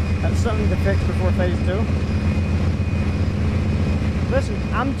 That's something to fix before phase 2. Listen,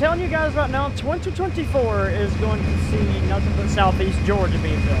 I'm telling you guys right now, 2024 is going to see nothing but Southeast Georgia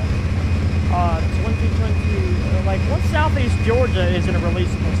being built. 2020, like once Southeast Georgia is in a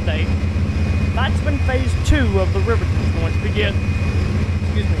releasable state, that's when phase 2 of the Riverton is going to begin.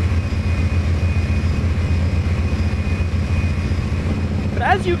 Excuse me. But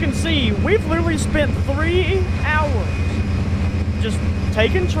as you can see, we've literally spent 3 hours just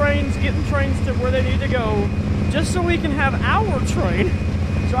taking trains, getting trains to where they need to go, just so we can have our train.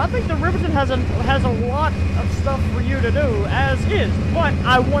 So I think the Riverton has a lot of stuff for you to do, as is. But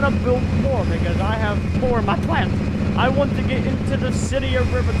I want to build more because I have more in my plans. I want to get into the city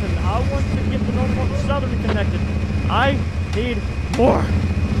of Riverton. I want to get the Norfolk Southern connected. I need more.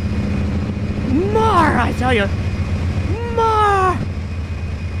 More, I tell you. More!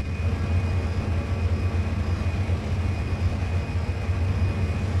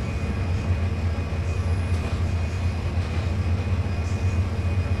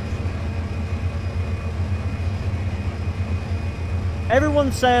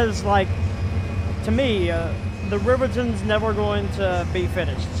 Everyone says, like, to me, the Riverton's never going to be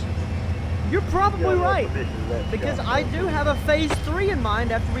finished. You're probably right, because I do have a phase 3 in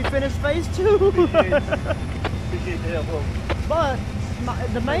mind after we finish phase 2. But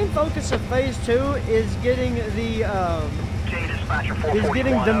the main focus of phase 2 is getting the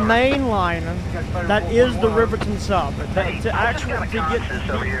main line that is the Riverton sub. To actually get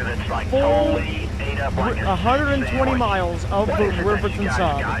full 120 miles of the Riverton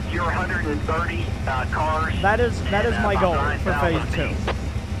sub. That is my goal for phase 2.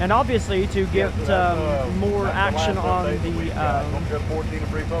 And obviously to get more action on the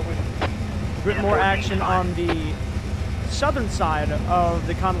more action on the southern side of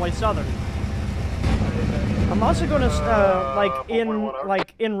the Conway Southern. I'm also going to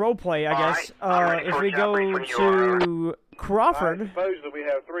like in role play, I guess. If we go to Crawford, supposedly we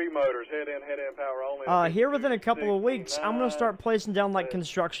have 3 motors, head in power only. here within a couple of weeks, I'm going to start placing down like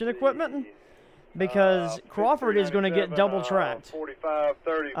construction equipment. Because Crawford is going to get double tracked 45,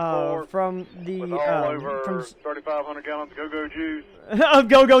 34, from the with all over 3,500 gallons of go-go juice. Of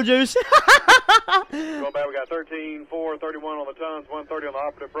go-go juice. Going back, we got 13, 4, 31 on the tons, 130 on the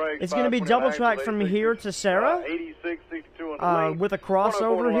operative brakes. It's going to be double tracked from here to Sarah. 86, 62 on the with a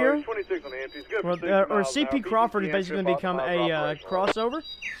crossover here. 26 on the empties. Good Or CP miles Crawford is basically going to become a crossover.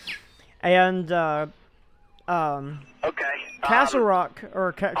 And okay. Castle Rock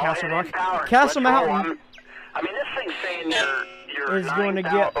or Castle Mountain. I mean, this thing's saying your is going to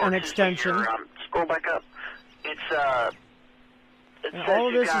get an extension. Scroll back up. And all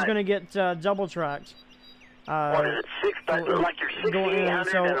of this is going to get double tracked. What is it? 6, like your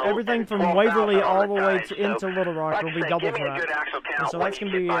 6800. So everything from Waverly all the way into Little Rock will be double tracked. And so that's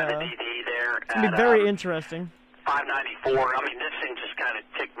going to be very interesting. 594. I mean, this thing just kind of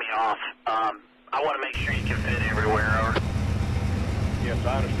ticked me off. I want to make sure you can fit everywhere. Over. Yes,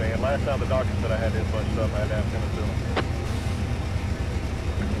 I understand. Last time the doctor said I had this much stuff, I had to have penicillin.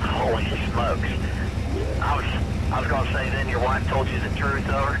 Holy smokes. I was going to say then your wife told you the truth,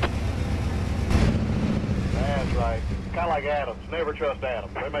 over. That's right. Kind of like Adams. Never trust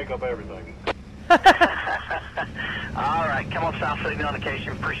Adams. They make up everything. All right, come on South City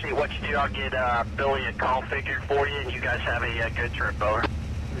Notification. Appreciate what you do. I'll get Billy a call figured for you, and you guys have a good trip, over.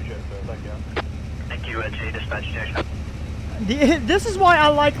 Appreciate it, sir. Thank you. Thank you, J Dispatch Station. This is why I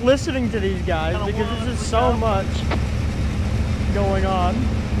like listening to these guys, because there's just so much going on.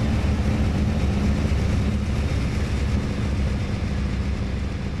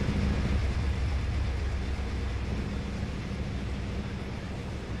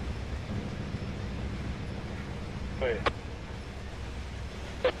 Wait.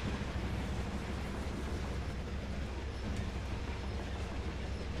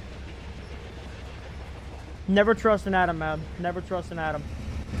 Never trust an atom, man. Never trust an atom.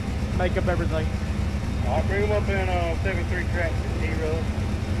 Make up everything. I'll bring them up in 73 tracks at zero.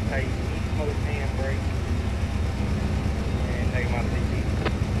 Take each motor handbrake and take them out of DP.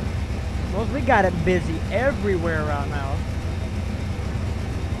 Well, we got it busy everywhere right now.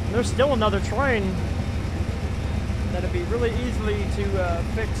 There's still another train that'd be really easily to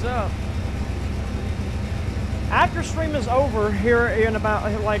fix up. After stream is over here in about,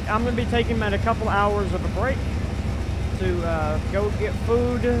 like, I'm going to be taking a couple hours of a break to go get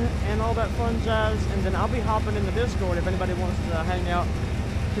food and all that fun jazz, and then I'll be hopping in the Discord if anybody wants to hang out,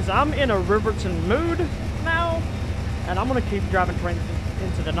 because I'm in a Riverton mood now, and I'm going to keep driving trains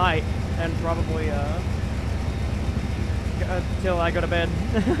into the night, and probably till I go to bed.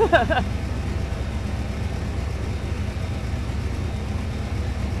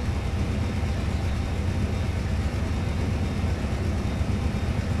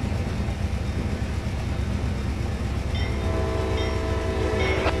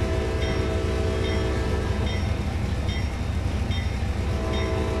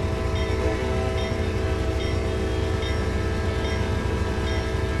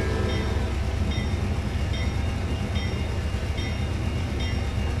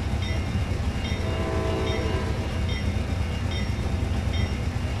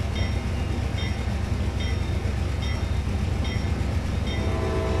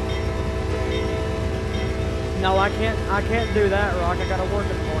 No, I can't do that, Rock. I gotta work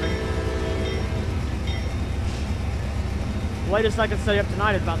in the morning. Latest I can stay up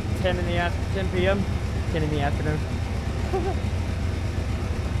tonight is about 10 p.m. 10 in the afternoon.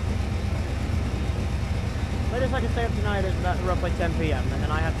 Latest I can stay up tonight is about roughly 10 p.m. and then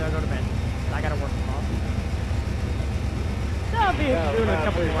I have to go to bed. I gotta work tomorrow. I'll be doing a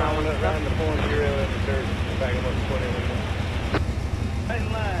couple more hours. Around the point you're in the church, back up to 20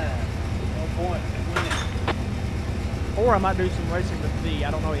 Main line. 1 point. Or I might do some racing with V.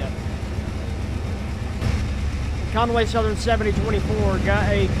 I don't know yet. Conway Southern 7024 got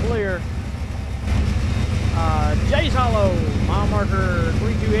a clear. Jay's Hollow, mile marker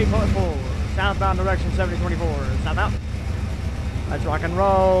 328.4. Southbound direction 7024. South out. Let's rock and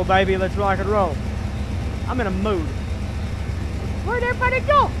roll, baby. Let's rock and roll. I'm in a mood. Where'd everybody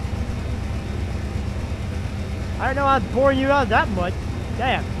go? I didn't know I was pouring you out that much.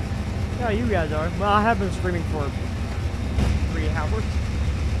 Damn. Yeah, you guys are. Well, I have been streaming for 3 hours.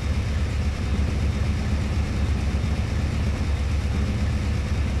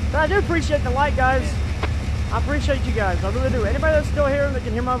 But I do appreciate the like, guys. I appreciate you guys. I really do. Anybody that's still here that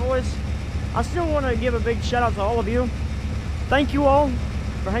can hear my voice, I still want to give a big shout out to all of you. Thank you all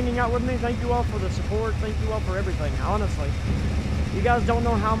for hanging out with me. Thank you all for the support. Thank you all for everything, honestly. You guys don't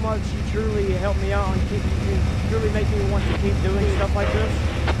know how much you truly help me out and truly make me want to keep doing stuff like this.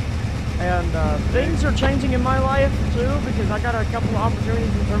 And things are changing in my life too, because I got a couple of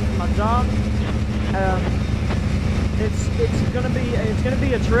opportunities in terms of my job. It's gonna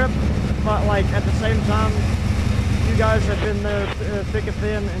be a trip, but like at the same time, you guys have been there thick and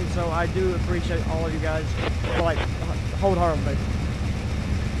thin, and so I do appreciate all of you guys like wholeheartedly.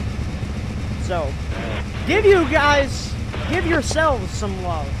 So, give yourselves some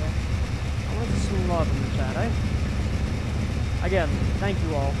love. I want some love in the chat, eh? Again, thank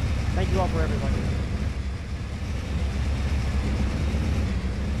you all. Thank you all for everything.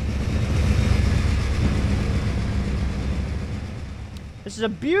 This is a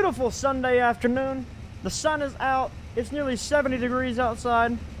beautiful Sunday afternoon. The sun is out. It's nearly 70 degrees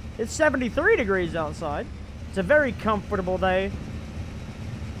outside. It's 73 degrees outside. It's a very comfortable day.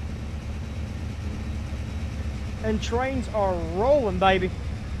 And trains are rolling, baby.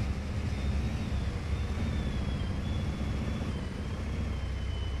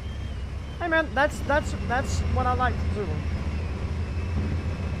 Hey man, that's what I like to do.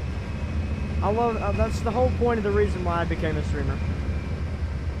 I love, that's the whole point of the reason why I became a streamer.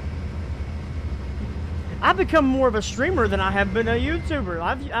 I've become more of a streamer than I have been a YouTuber.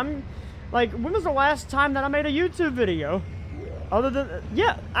 I'm like, when was the last time that I made a YouTube video? Other than,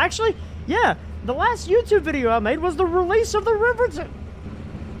 yeah, actually, yeah, the last YouTube video I made was the release of the Riverton.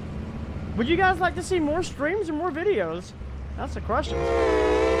 Would you guys like to see more streams and more videos? That's the question.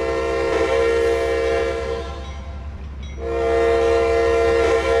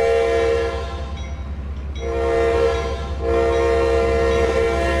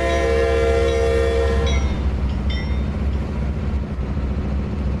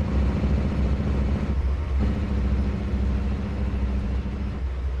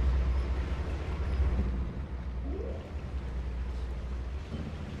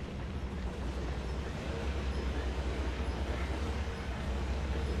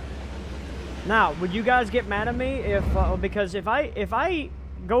 Now, would you guys get mad at me if because if I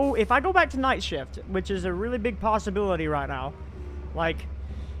go back to night shift, which is a really big possibility right now, like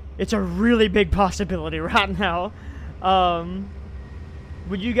it's a really big possibility right now.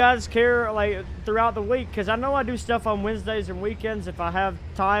 Would you guys care like throughout the week? Because I know I do stuff on Wednesdays and weekends if I have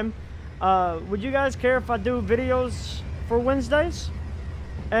time. Would you guys care if I do videos for Wednesdays?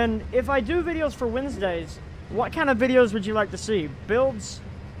 And if I do videos for Wednesdays, what kind of videos would you like to see? Builds?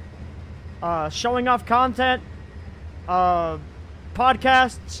 Showing off content,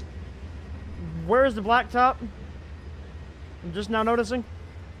 podcasts, where's the blacktop? I'm just now noticing,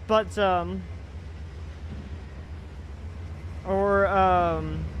 but, or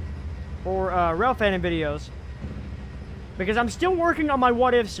rail fanning videos, because I'm still working on my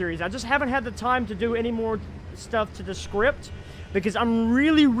What If series. I just haven't had the time to do any more stuff to the script, because I'm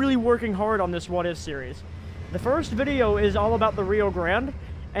really working hard on this What If series. The first video is all about the Rio Grande.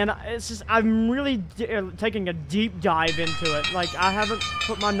 And it's just, I'm really taking a deep dive into it. Like, I haven't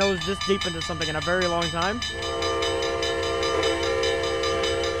put my nose this deep into something in a very long time.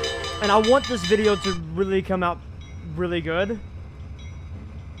 And I want this video to really come out really good.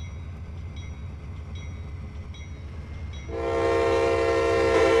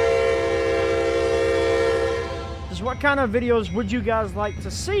 Just what kind of videos would you guys like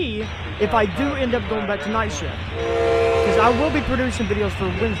to see if I do end up going back to night shift? Because I will be producing videos for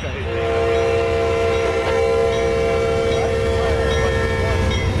Wednesday.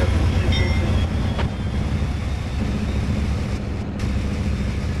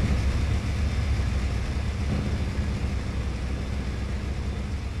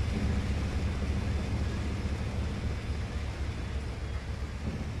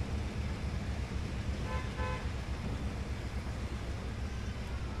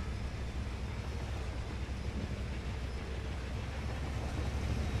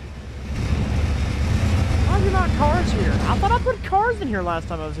 Cars here. I thought I put cars in here last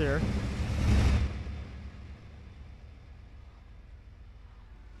time I was here.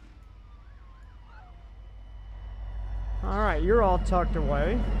 Alright, you're all tucked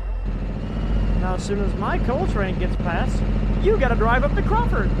away. Now as soon as my coal train gets past, you gotta drive up to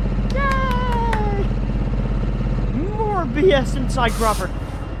Crawford. Yay! More BS inside Crawford.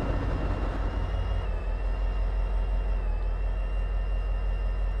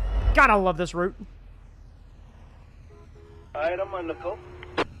 God, I love this route. Alright, I'm on the coal.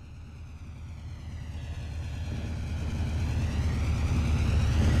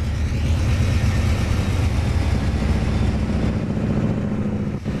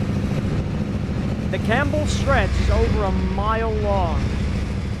 Campbell stretch is over a mile long.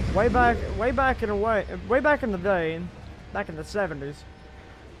 Way back in the day, back in the 70s,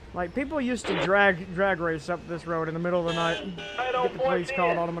 like people used to drag race up this road in the middle of the night, get the police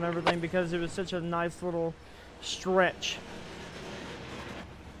called on them and everything because it was such a nice little stretch.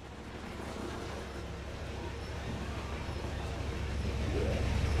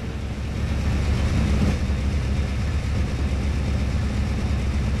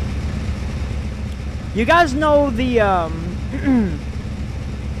 You guys know the,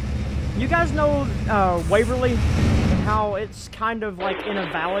 you guys know, Waverly, and how it's kind of like in a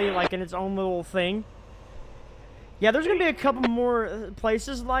valley, like in its own little thing? Yeah, there's gonna be a couple more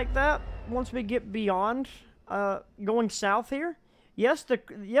places like that once we get beyond, going south here. Yes,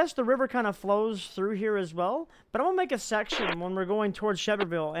 the river kind of flows through here as well, but I'm gonna make a section when we're going towards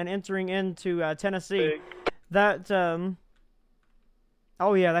Shelbyville and entering into, Tennessee, that,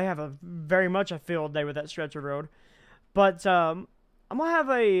 oh yeah, they have very much a field day with that stretch of road. But I'm gonna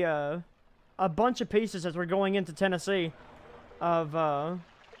have a bunch of pieces as we're going into Tennessee of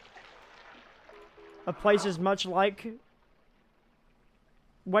places much like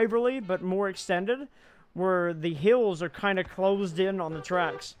Waverly, but more extended, where the hills are kind of closed in on the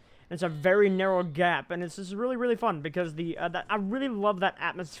tracks. And it's a very narrow gap, and it's just really, really fun because I really love that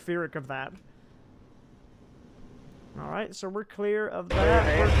atmospheric of that. Alright, so we're clear of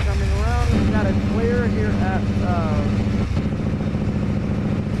that. We're coming around. We've got it clear here at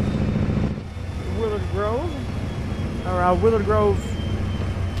Willard Grove. Or Willard Grove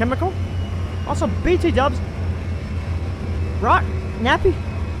Chemical. Also, BT Dubs. Rock, Nappy.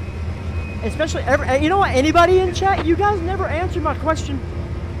 Especially, you know what, anybody in chat? You guys never answered my question.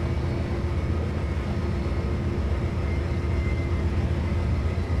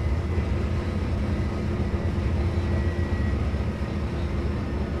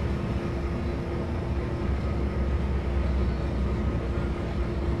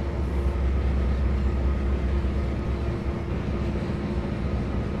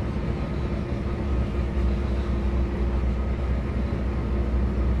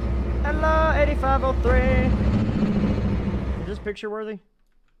 Hello, 8503. Is this picture worthy?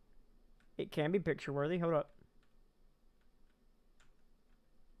 It can be picture worthy. Hold up.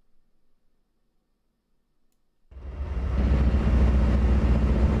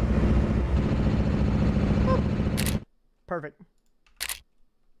 Perfect.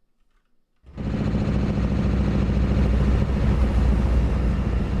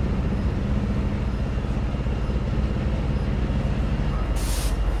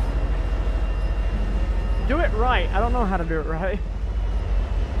 Do it right. I don't know how to do it right.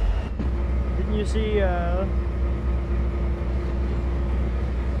 Didn't you see,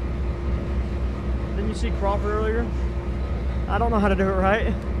 didn't you see Crawford earlier? I don't know how to do it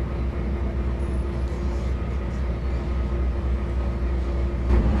right.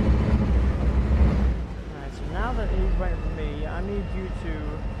 Alright, so now that he's waiting for me, I need you to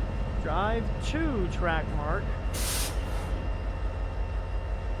drive to track mark.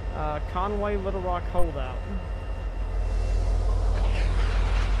 Conway Little Rock holdout.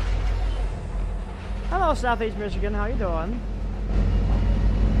 Hello, Southeast Michigan. How you doing?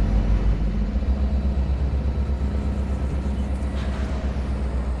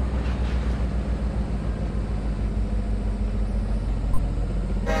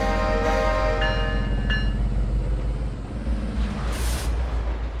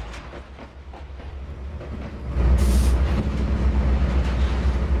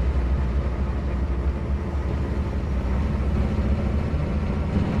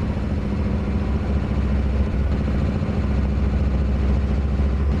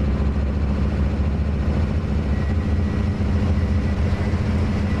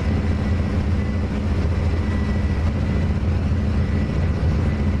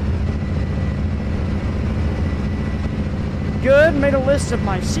 Good, made a list of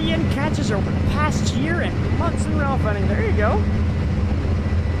my CN catches over the past year and months in rail funning. There you go.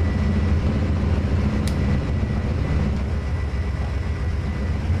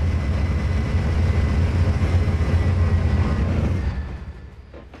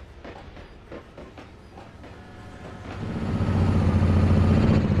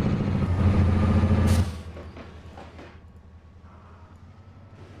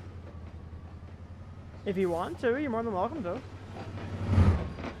 If you want to, you're more than welcome to.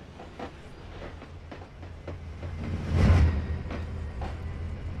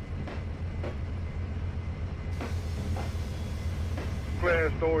 Clear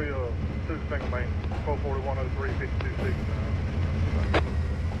Astoria, 2 single main, 44103, 526.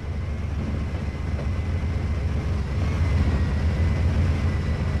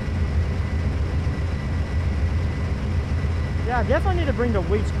 Yeah, I definitely need to bring the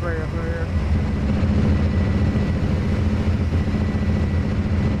weed sprayer through here.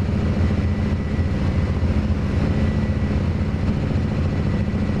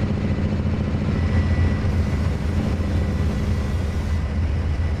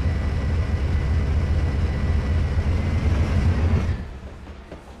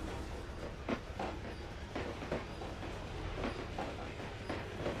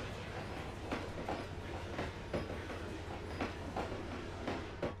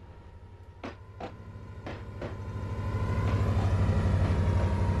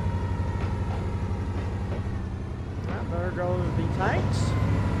 There goes the tanks.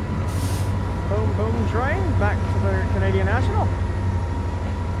 Boom, boom train back to the Canadian National.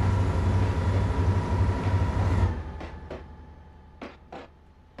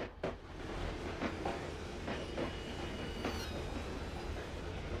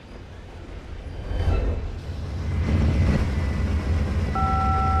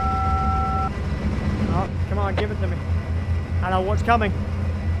 Oh, come on, give it to me. I know what's coming.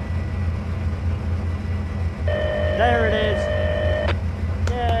 There it is.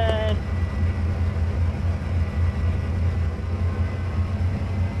 Yay.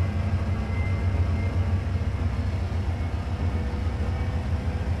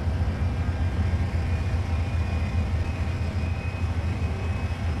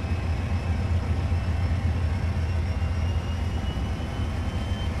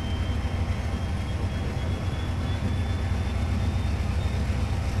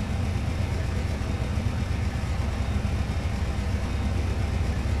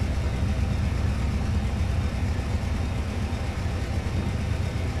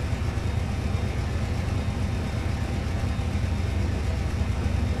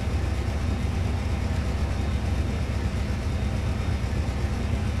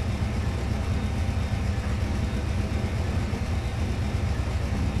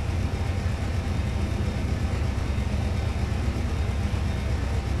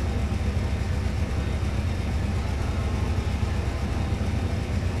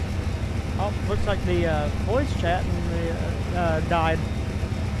 Looks like the voice chat died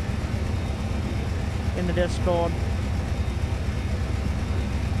in the Discord.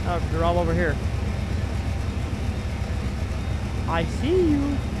 Oh, they're all over here. I see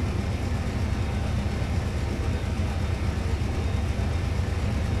you.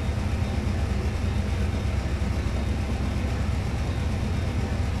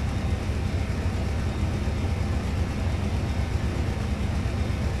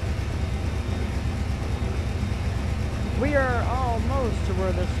 We are almost to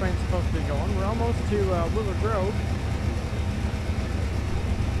where this train's supposed to be going. We're almost to Willow Grove.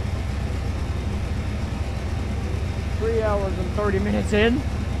 Three hours and 30 minutes in.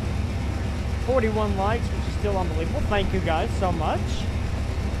 41 likes, which is still unbelievable. Thank you guys so much.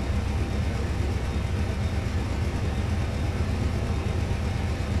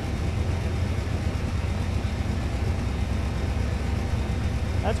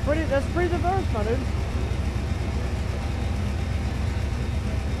 That's pretty diverse, my dude.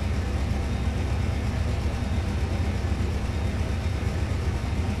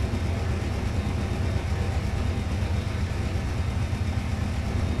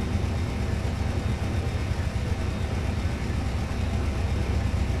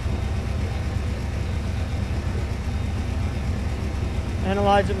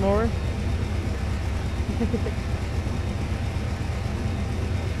 Analyze it more.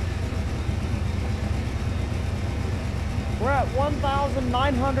 We're at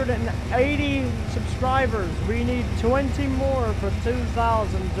 1,980 subscribers. We need 20 more for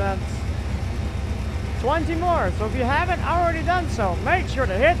 2,000, gents. 20 more. So if you haven't already done so, make sure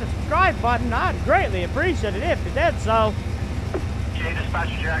to hit the subscribe button. I'd greatly appreciate it if you did so. Okay,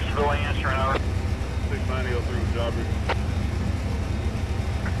 dispatcher Jacksonville answering over. 6903 Jobber.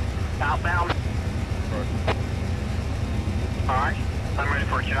 Outbound. Right. Alright, I'm ready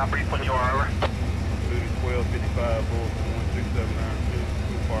for a job brief when you are over. Duty 1255, Bulletin 16792,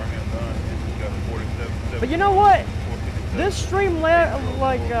 too far hand done, engine got 47. But you know what? This stream left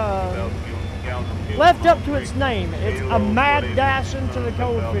up to its name. It's a mad dash into the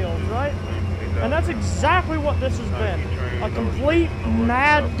Coal Feilds, right? And that's exactly what this has been. A complete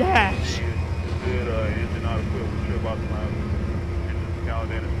mad dash. Good engine not equipped with trip optimizer.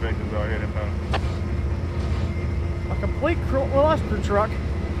 Calendar and inspectors are heading down. A complete cluster truck.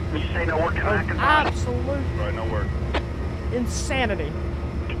 You say no work back and absolute right, no work. Insanity.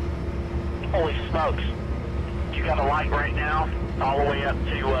 Holy smokes. You got a light right now, all the way up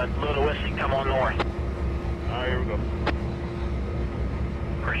to Little Whiskey, come on north. Alright, here we go.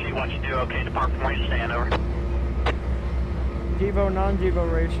 Appreciate what you do. Okay, depart from where you stand, over. Devo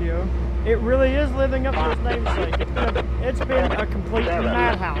non-Devo ratio. It really is living up to its namesake. It's been a complete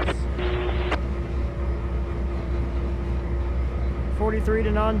madhouse. 43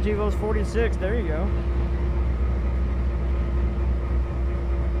 to non-Devo's 46. There you go.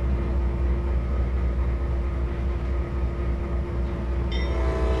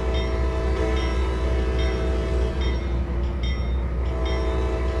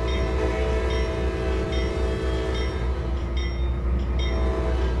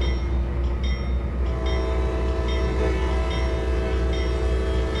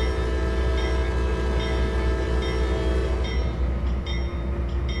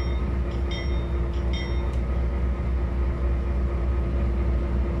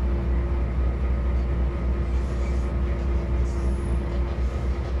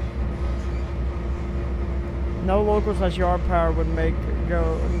 No local slash yard power would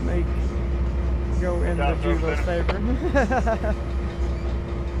go in the Juvo's favor.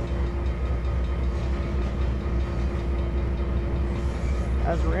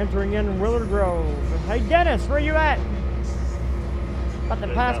 As we're entering in Willard Grove. Hey Dennis, where you at? About to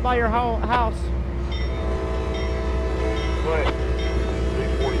pass by your house. Go ahead.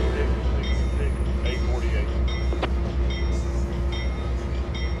 646, 848.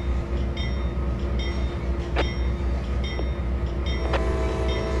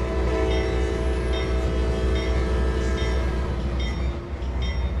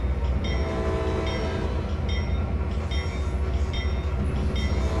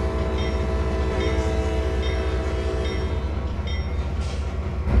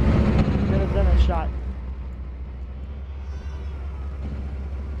 Shot.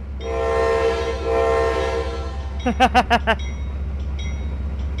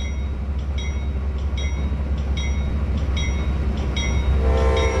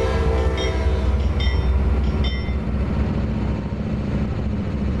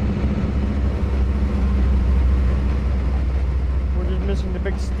 We're just missing the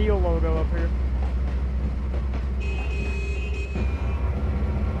big steel logo up here.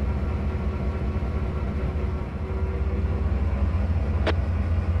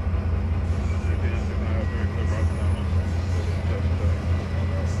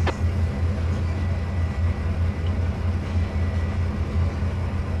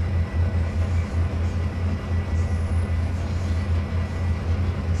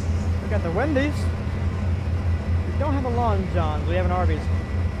 Got the Wendy's. We don't have a Long John's. We have an Arby's.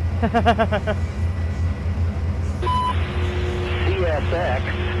 CSX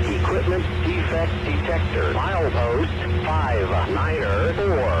Equipment Defect Detector. Milepost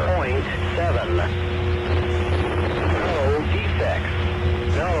 594.7. No defects.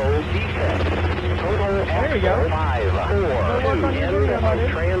 No defects. Total there you go. 5-4. End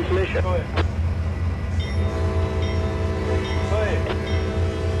of transmission. Go ahead.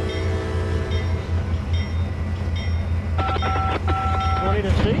 Need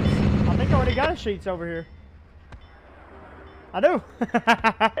a sheets? I think I already got a sheets over here. I do.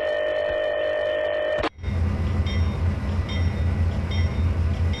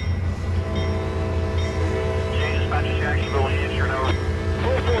 Dispatcher Jacksonville, answer no.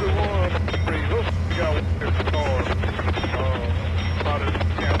 441, we got one car. Spotted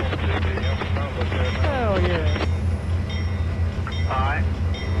camel city. Hell yeah. Alright,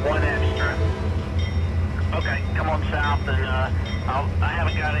 one extra. Okay, come on south and I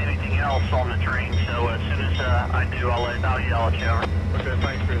haven't got anything else on the train, so as soon as I do, I'll yell at you. Okay,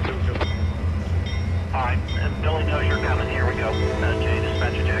 thanks for your Alright, Billy knows you're coming. Here we go. Jay,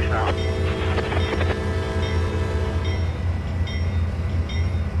 Dispatcher Jacksonville.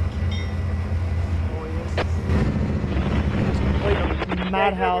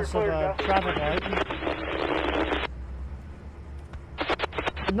 Madhouse of a traffic light.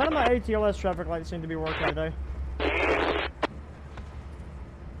 None of my ATLS traffic lights seem to be working today.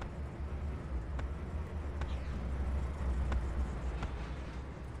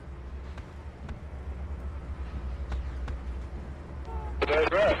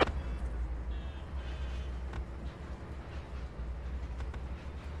 That's right.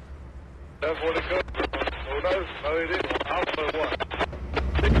 That's what it goes from. Oh, no, it isn't. I don't know what.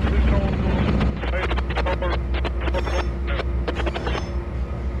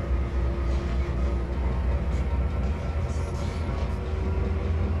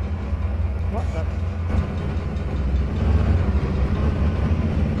 What the?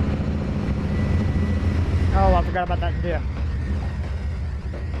 Oh, I forgot about that deer.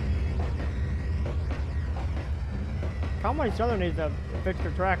 Conway Southern needs to fix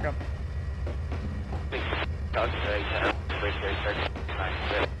their track up.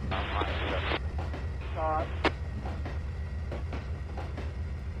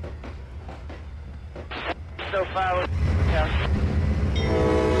 605.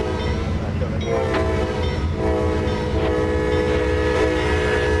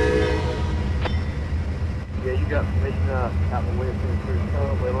 Yeah, you got permission out the way to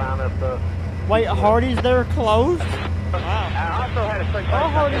we'll line up. Wait, Hardee's they're closed? Wow. I also had a straight. Our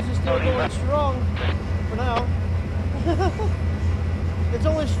Hardee's is still going strong for now. It's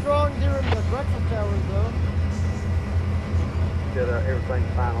only strong during the breakfast hours, though. Get everything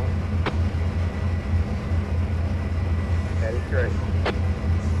final. That is great.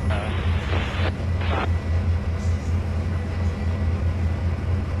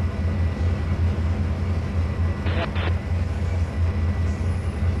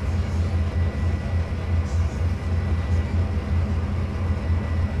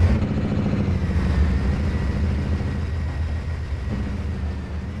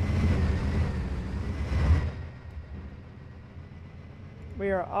 We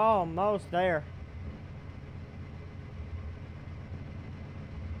are almost there.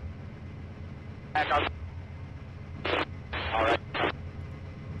 Alright.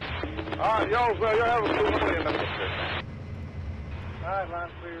 Alright, y'all have a good one. Alright, line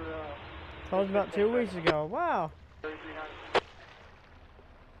clear. Closed about 2 weeks ago. Wow.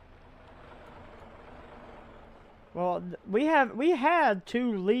 Well, we had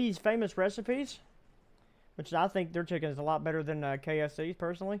 2 Lee's famous recipes, which I think their chicken is a lot better than KFC's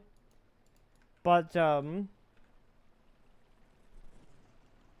personally. But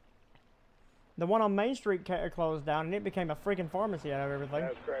the one on Main Street closed down, and it became a freaking pharmacy out of everything.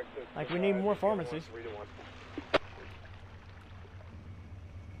 Like, we need more pharmacies.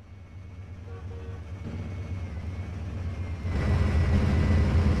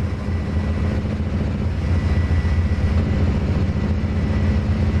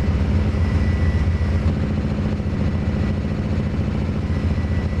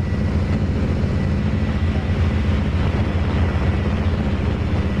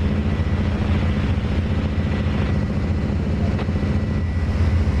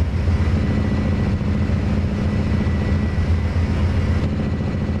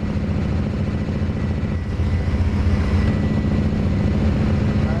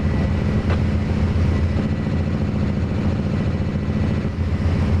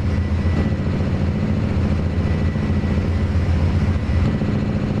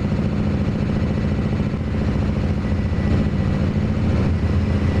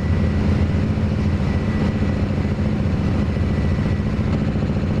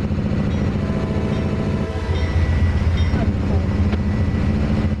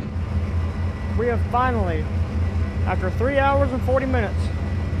 Finally, after 3 hours and 40 minutes,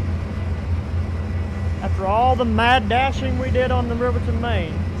 after all the mad dashing we did on the Riverton,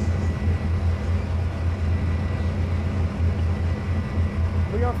 Maine,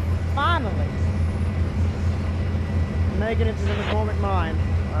 we are finally making it to the McCormick mine.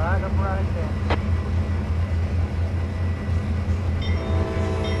 Alright, I'm right there.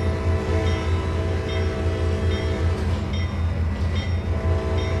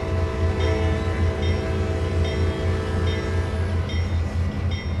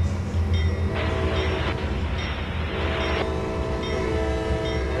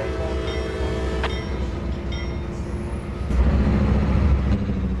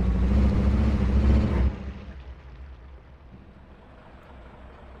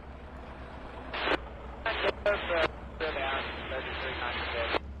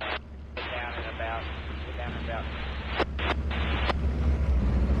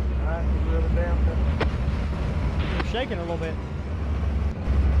 Shaking a little bit.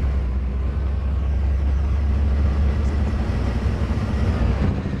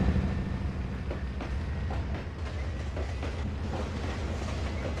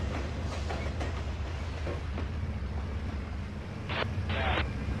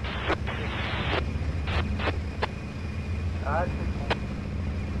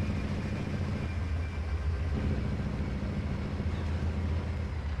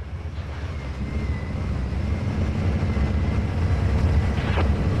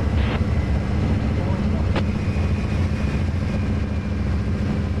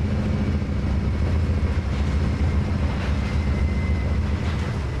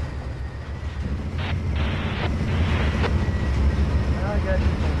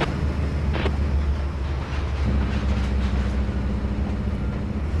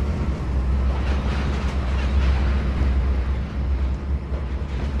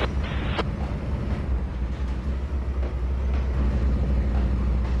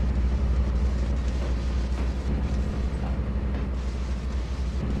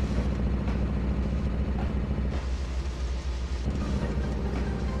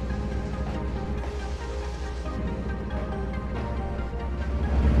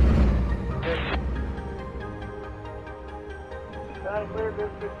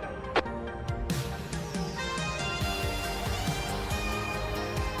 Still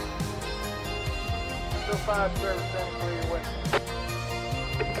 5 Trevor standing clear your way.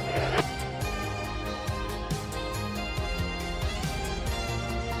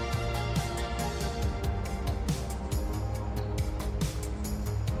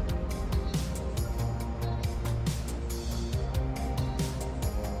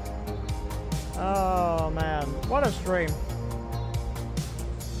 Oh man, what a stream.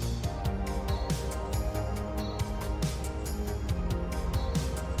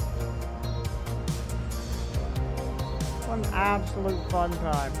 What an absolute fun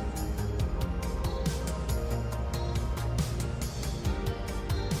time.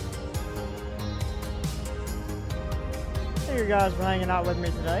 Thank you guys for hanging out with me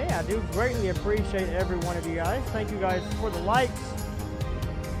today. I do greatly appreciate every one of you guys. Thank you guys for the likes.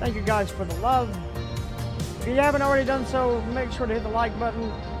 Thank you guys for the love. If you haven't already done so, make sure to hit the like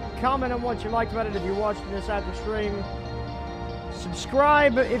button. Comment on what you liked about it if you're watching this after stream.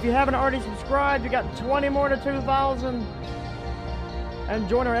 Subscribe if you haven't already subscribed. You got 20 more to 2,000. And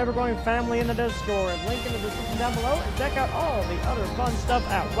join our ever-growing family in the Discord. Link in the description down below. And check out all the other fun stuff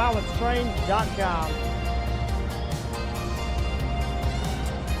at wowitstrainz.com.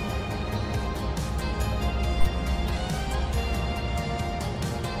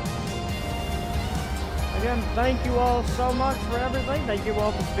 Again, thank you all so much for everything. Thank you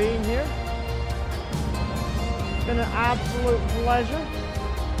all for being here. It's been an absolute pleasure.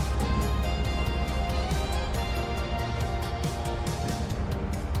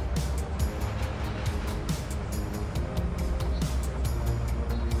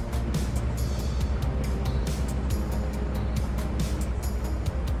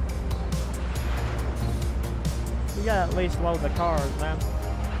 You gotta at least load the cars, man.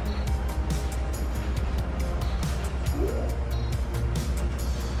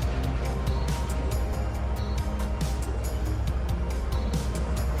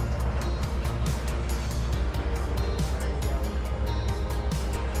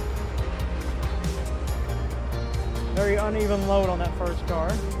 Very uneven load on that first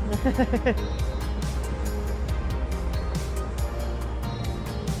car.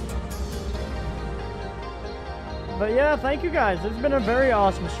 But yeah, thank you guys. It's been a very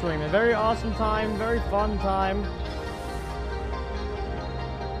awesome stream, a very awesome time, very fun time.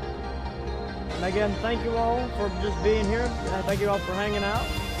 And again, thank you all for just being here. Thank you all for hanging out.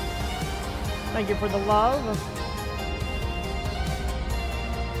 Thank you for the love.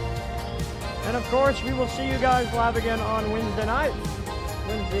 And of course, we will see you guys live again on Wednesday night,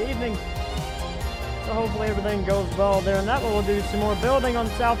 Wednesday evening. So hopefully everything goes well there. And that we'll do some more building on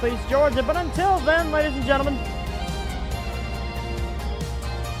Southeast Georgia. But until then, ladies and gentlemen,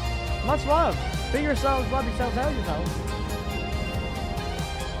 much love. Be yourselves, love yourselves, have yourselves.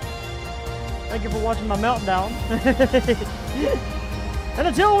 Thank you for watching my meltdown. And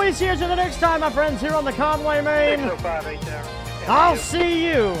until we see each other next time, my friends, here on the Conway Main, I'll see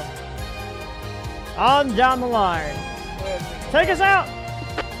you on down the line. Take us out.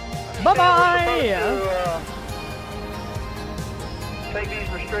 Bye-bye. Take these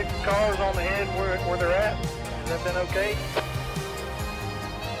restricted cars on the head where they're at. Has that been okay?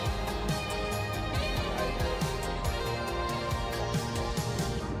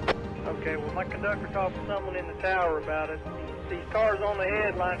 Okay, well, my conductor talked to someone in the tower about it. These cars on the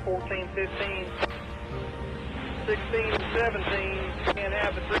head, line 14, 15, 16, and 17, can't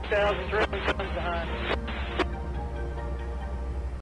have the 3,000 driven tons behind.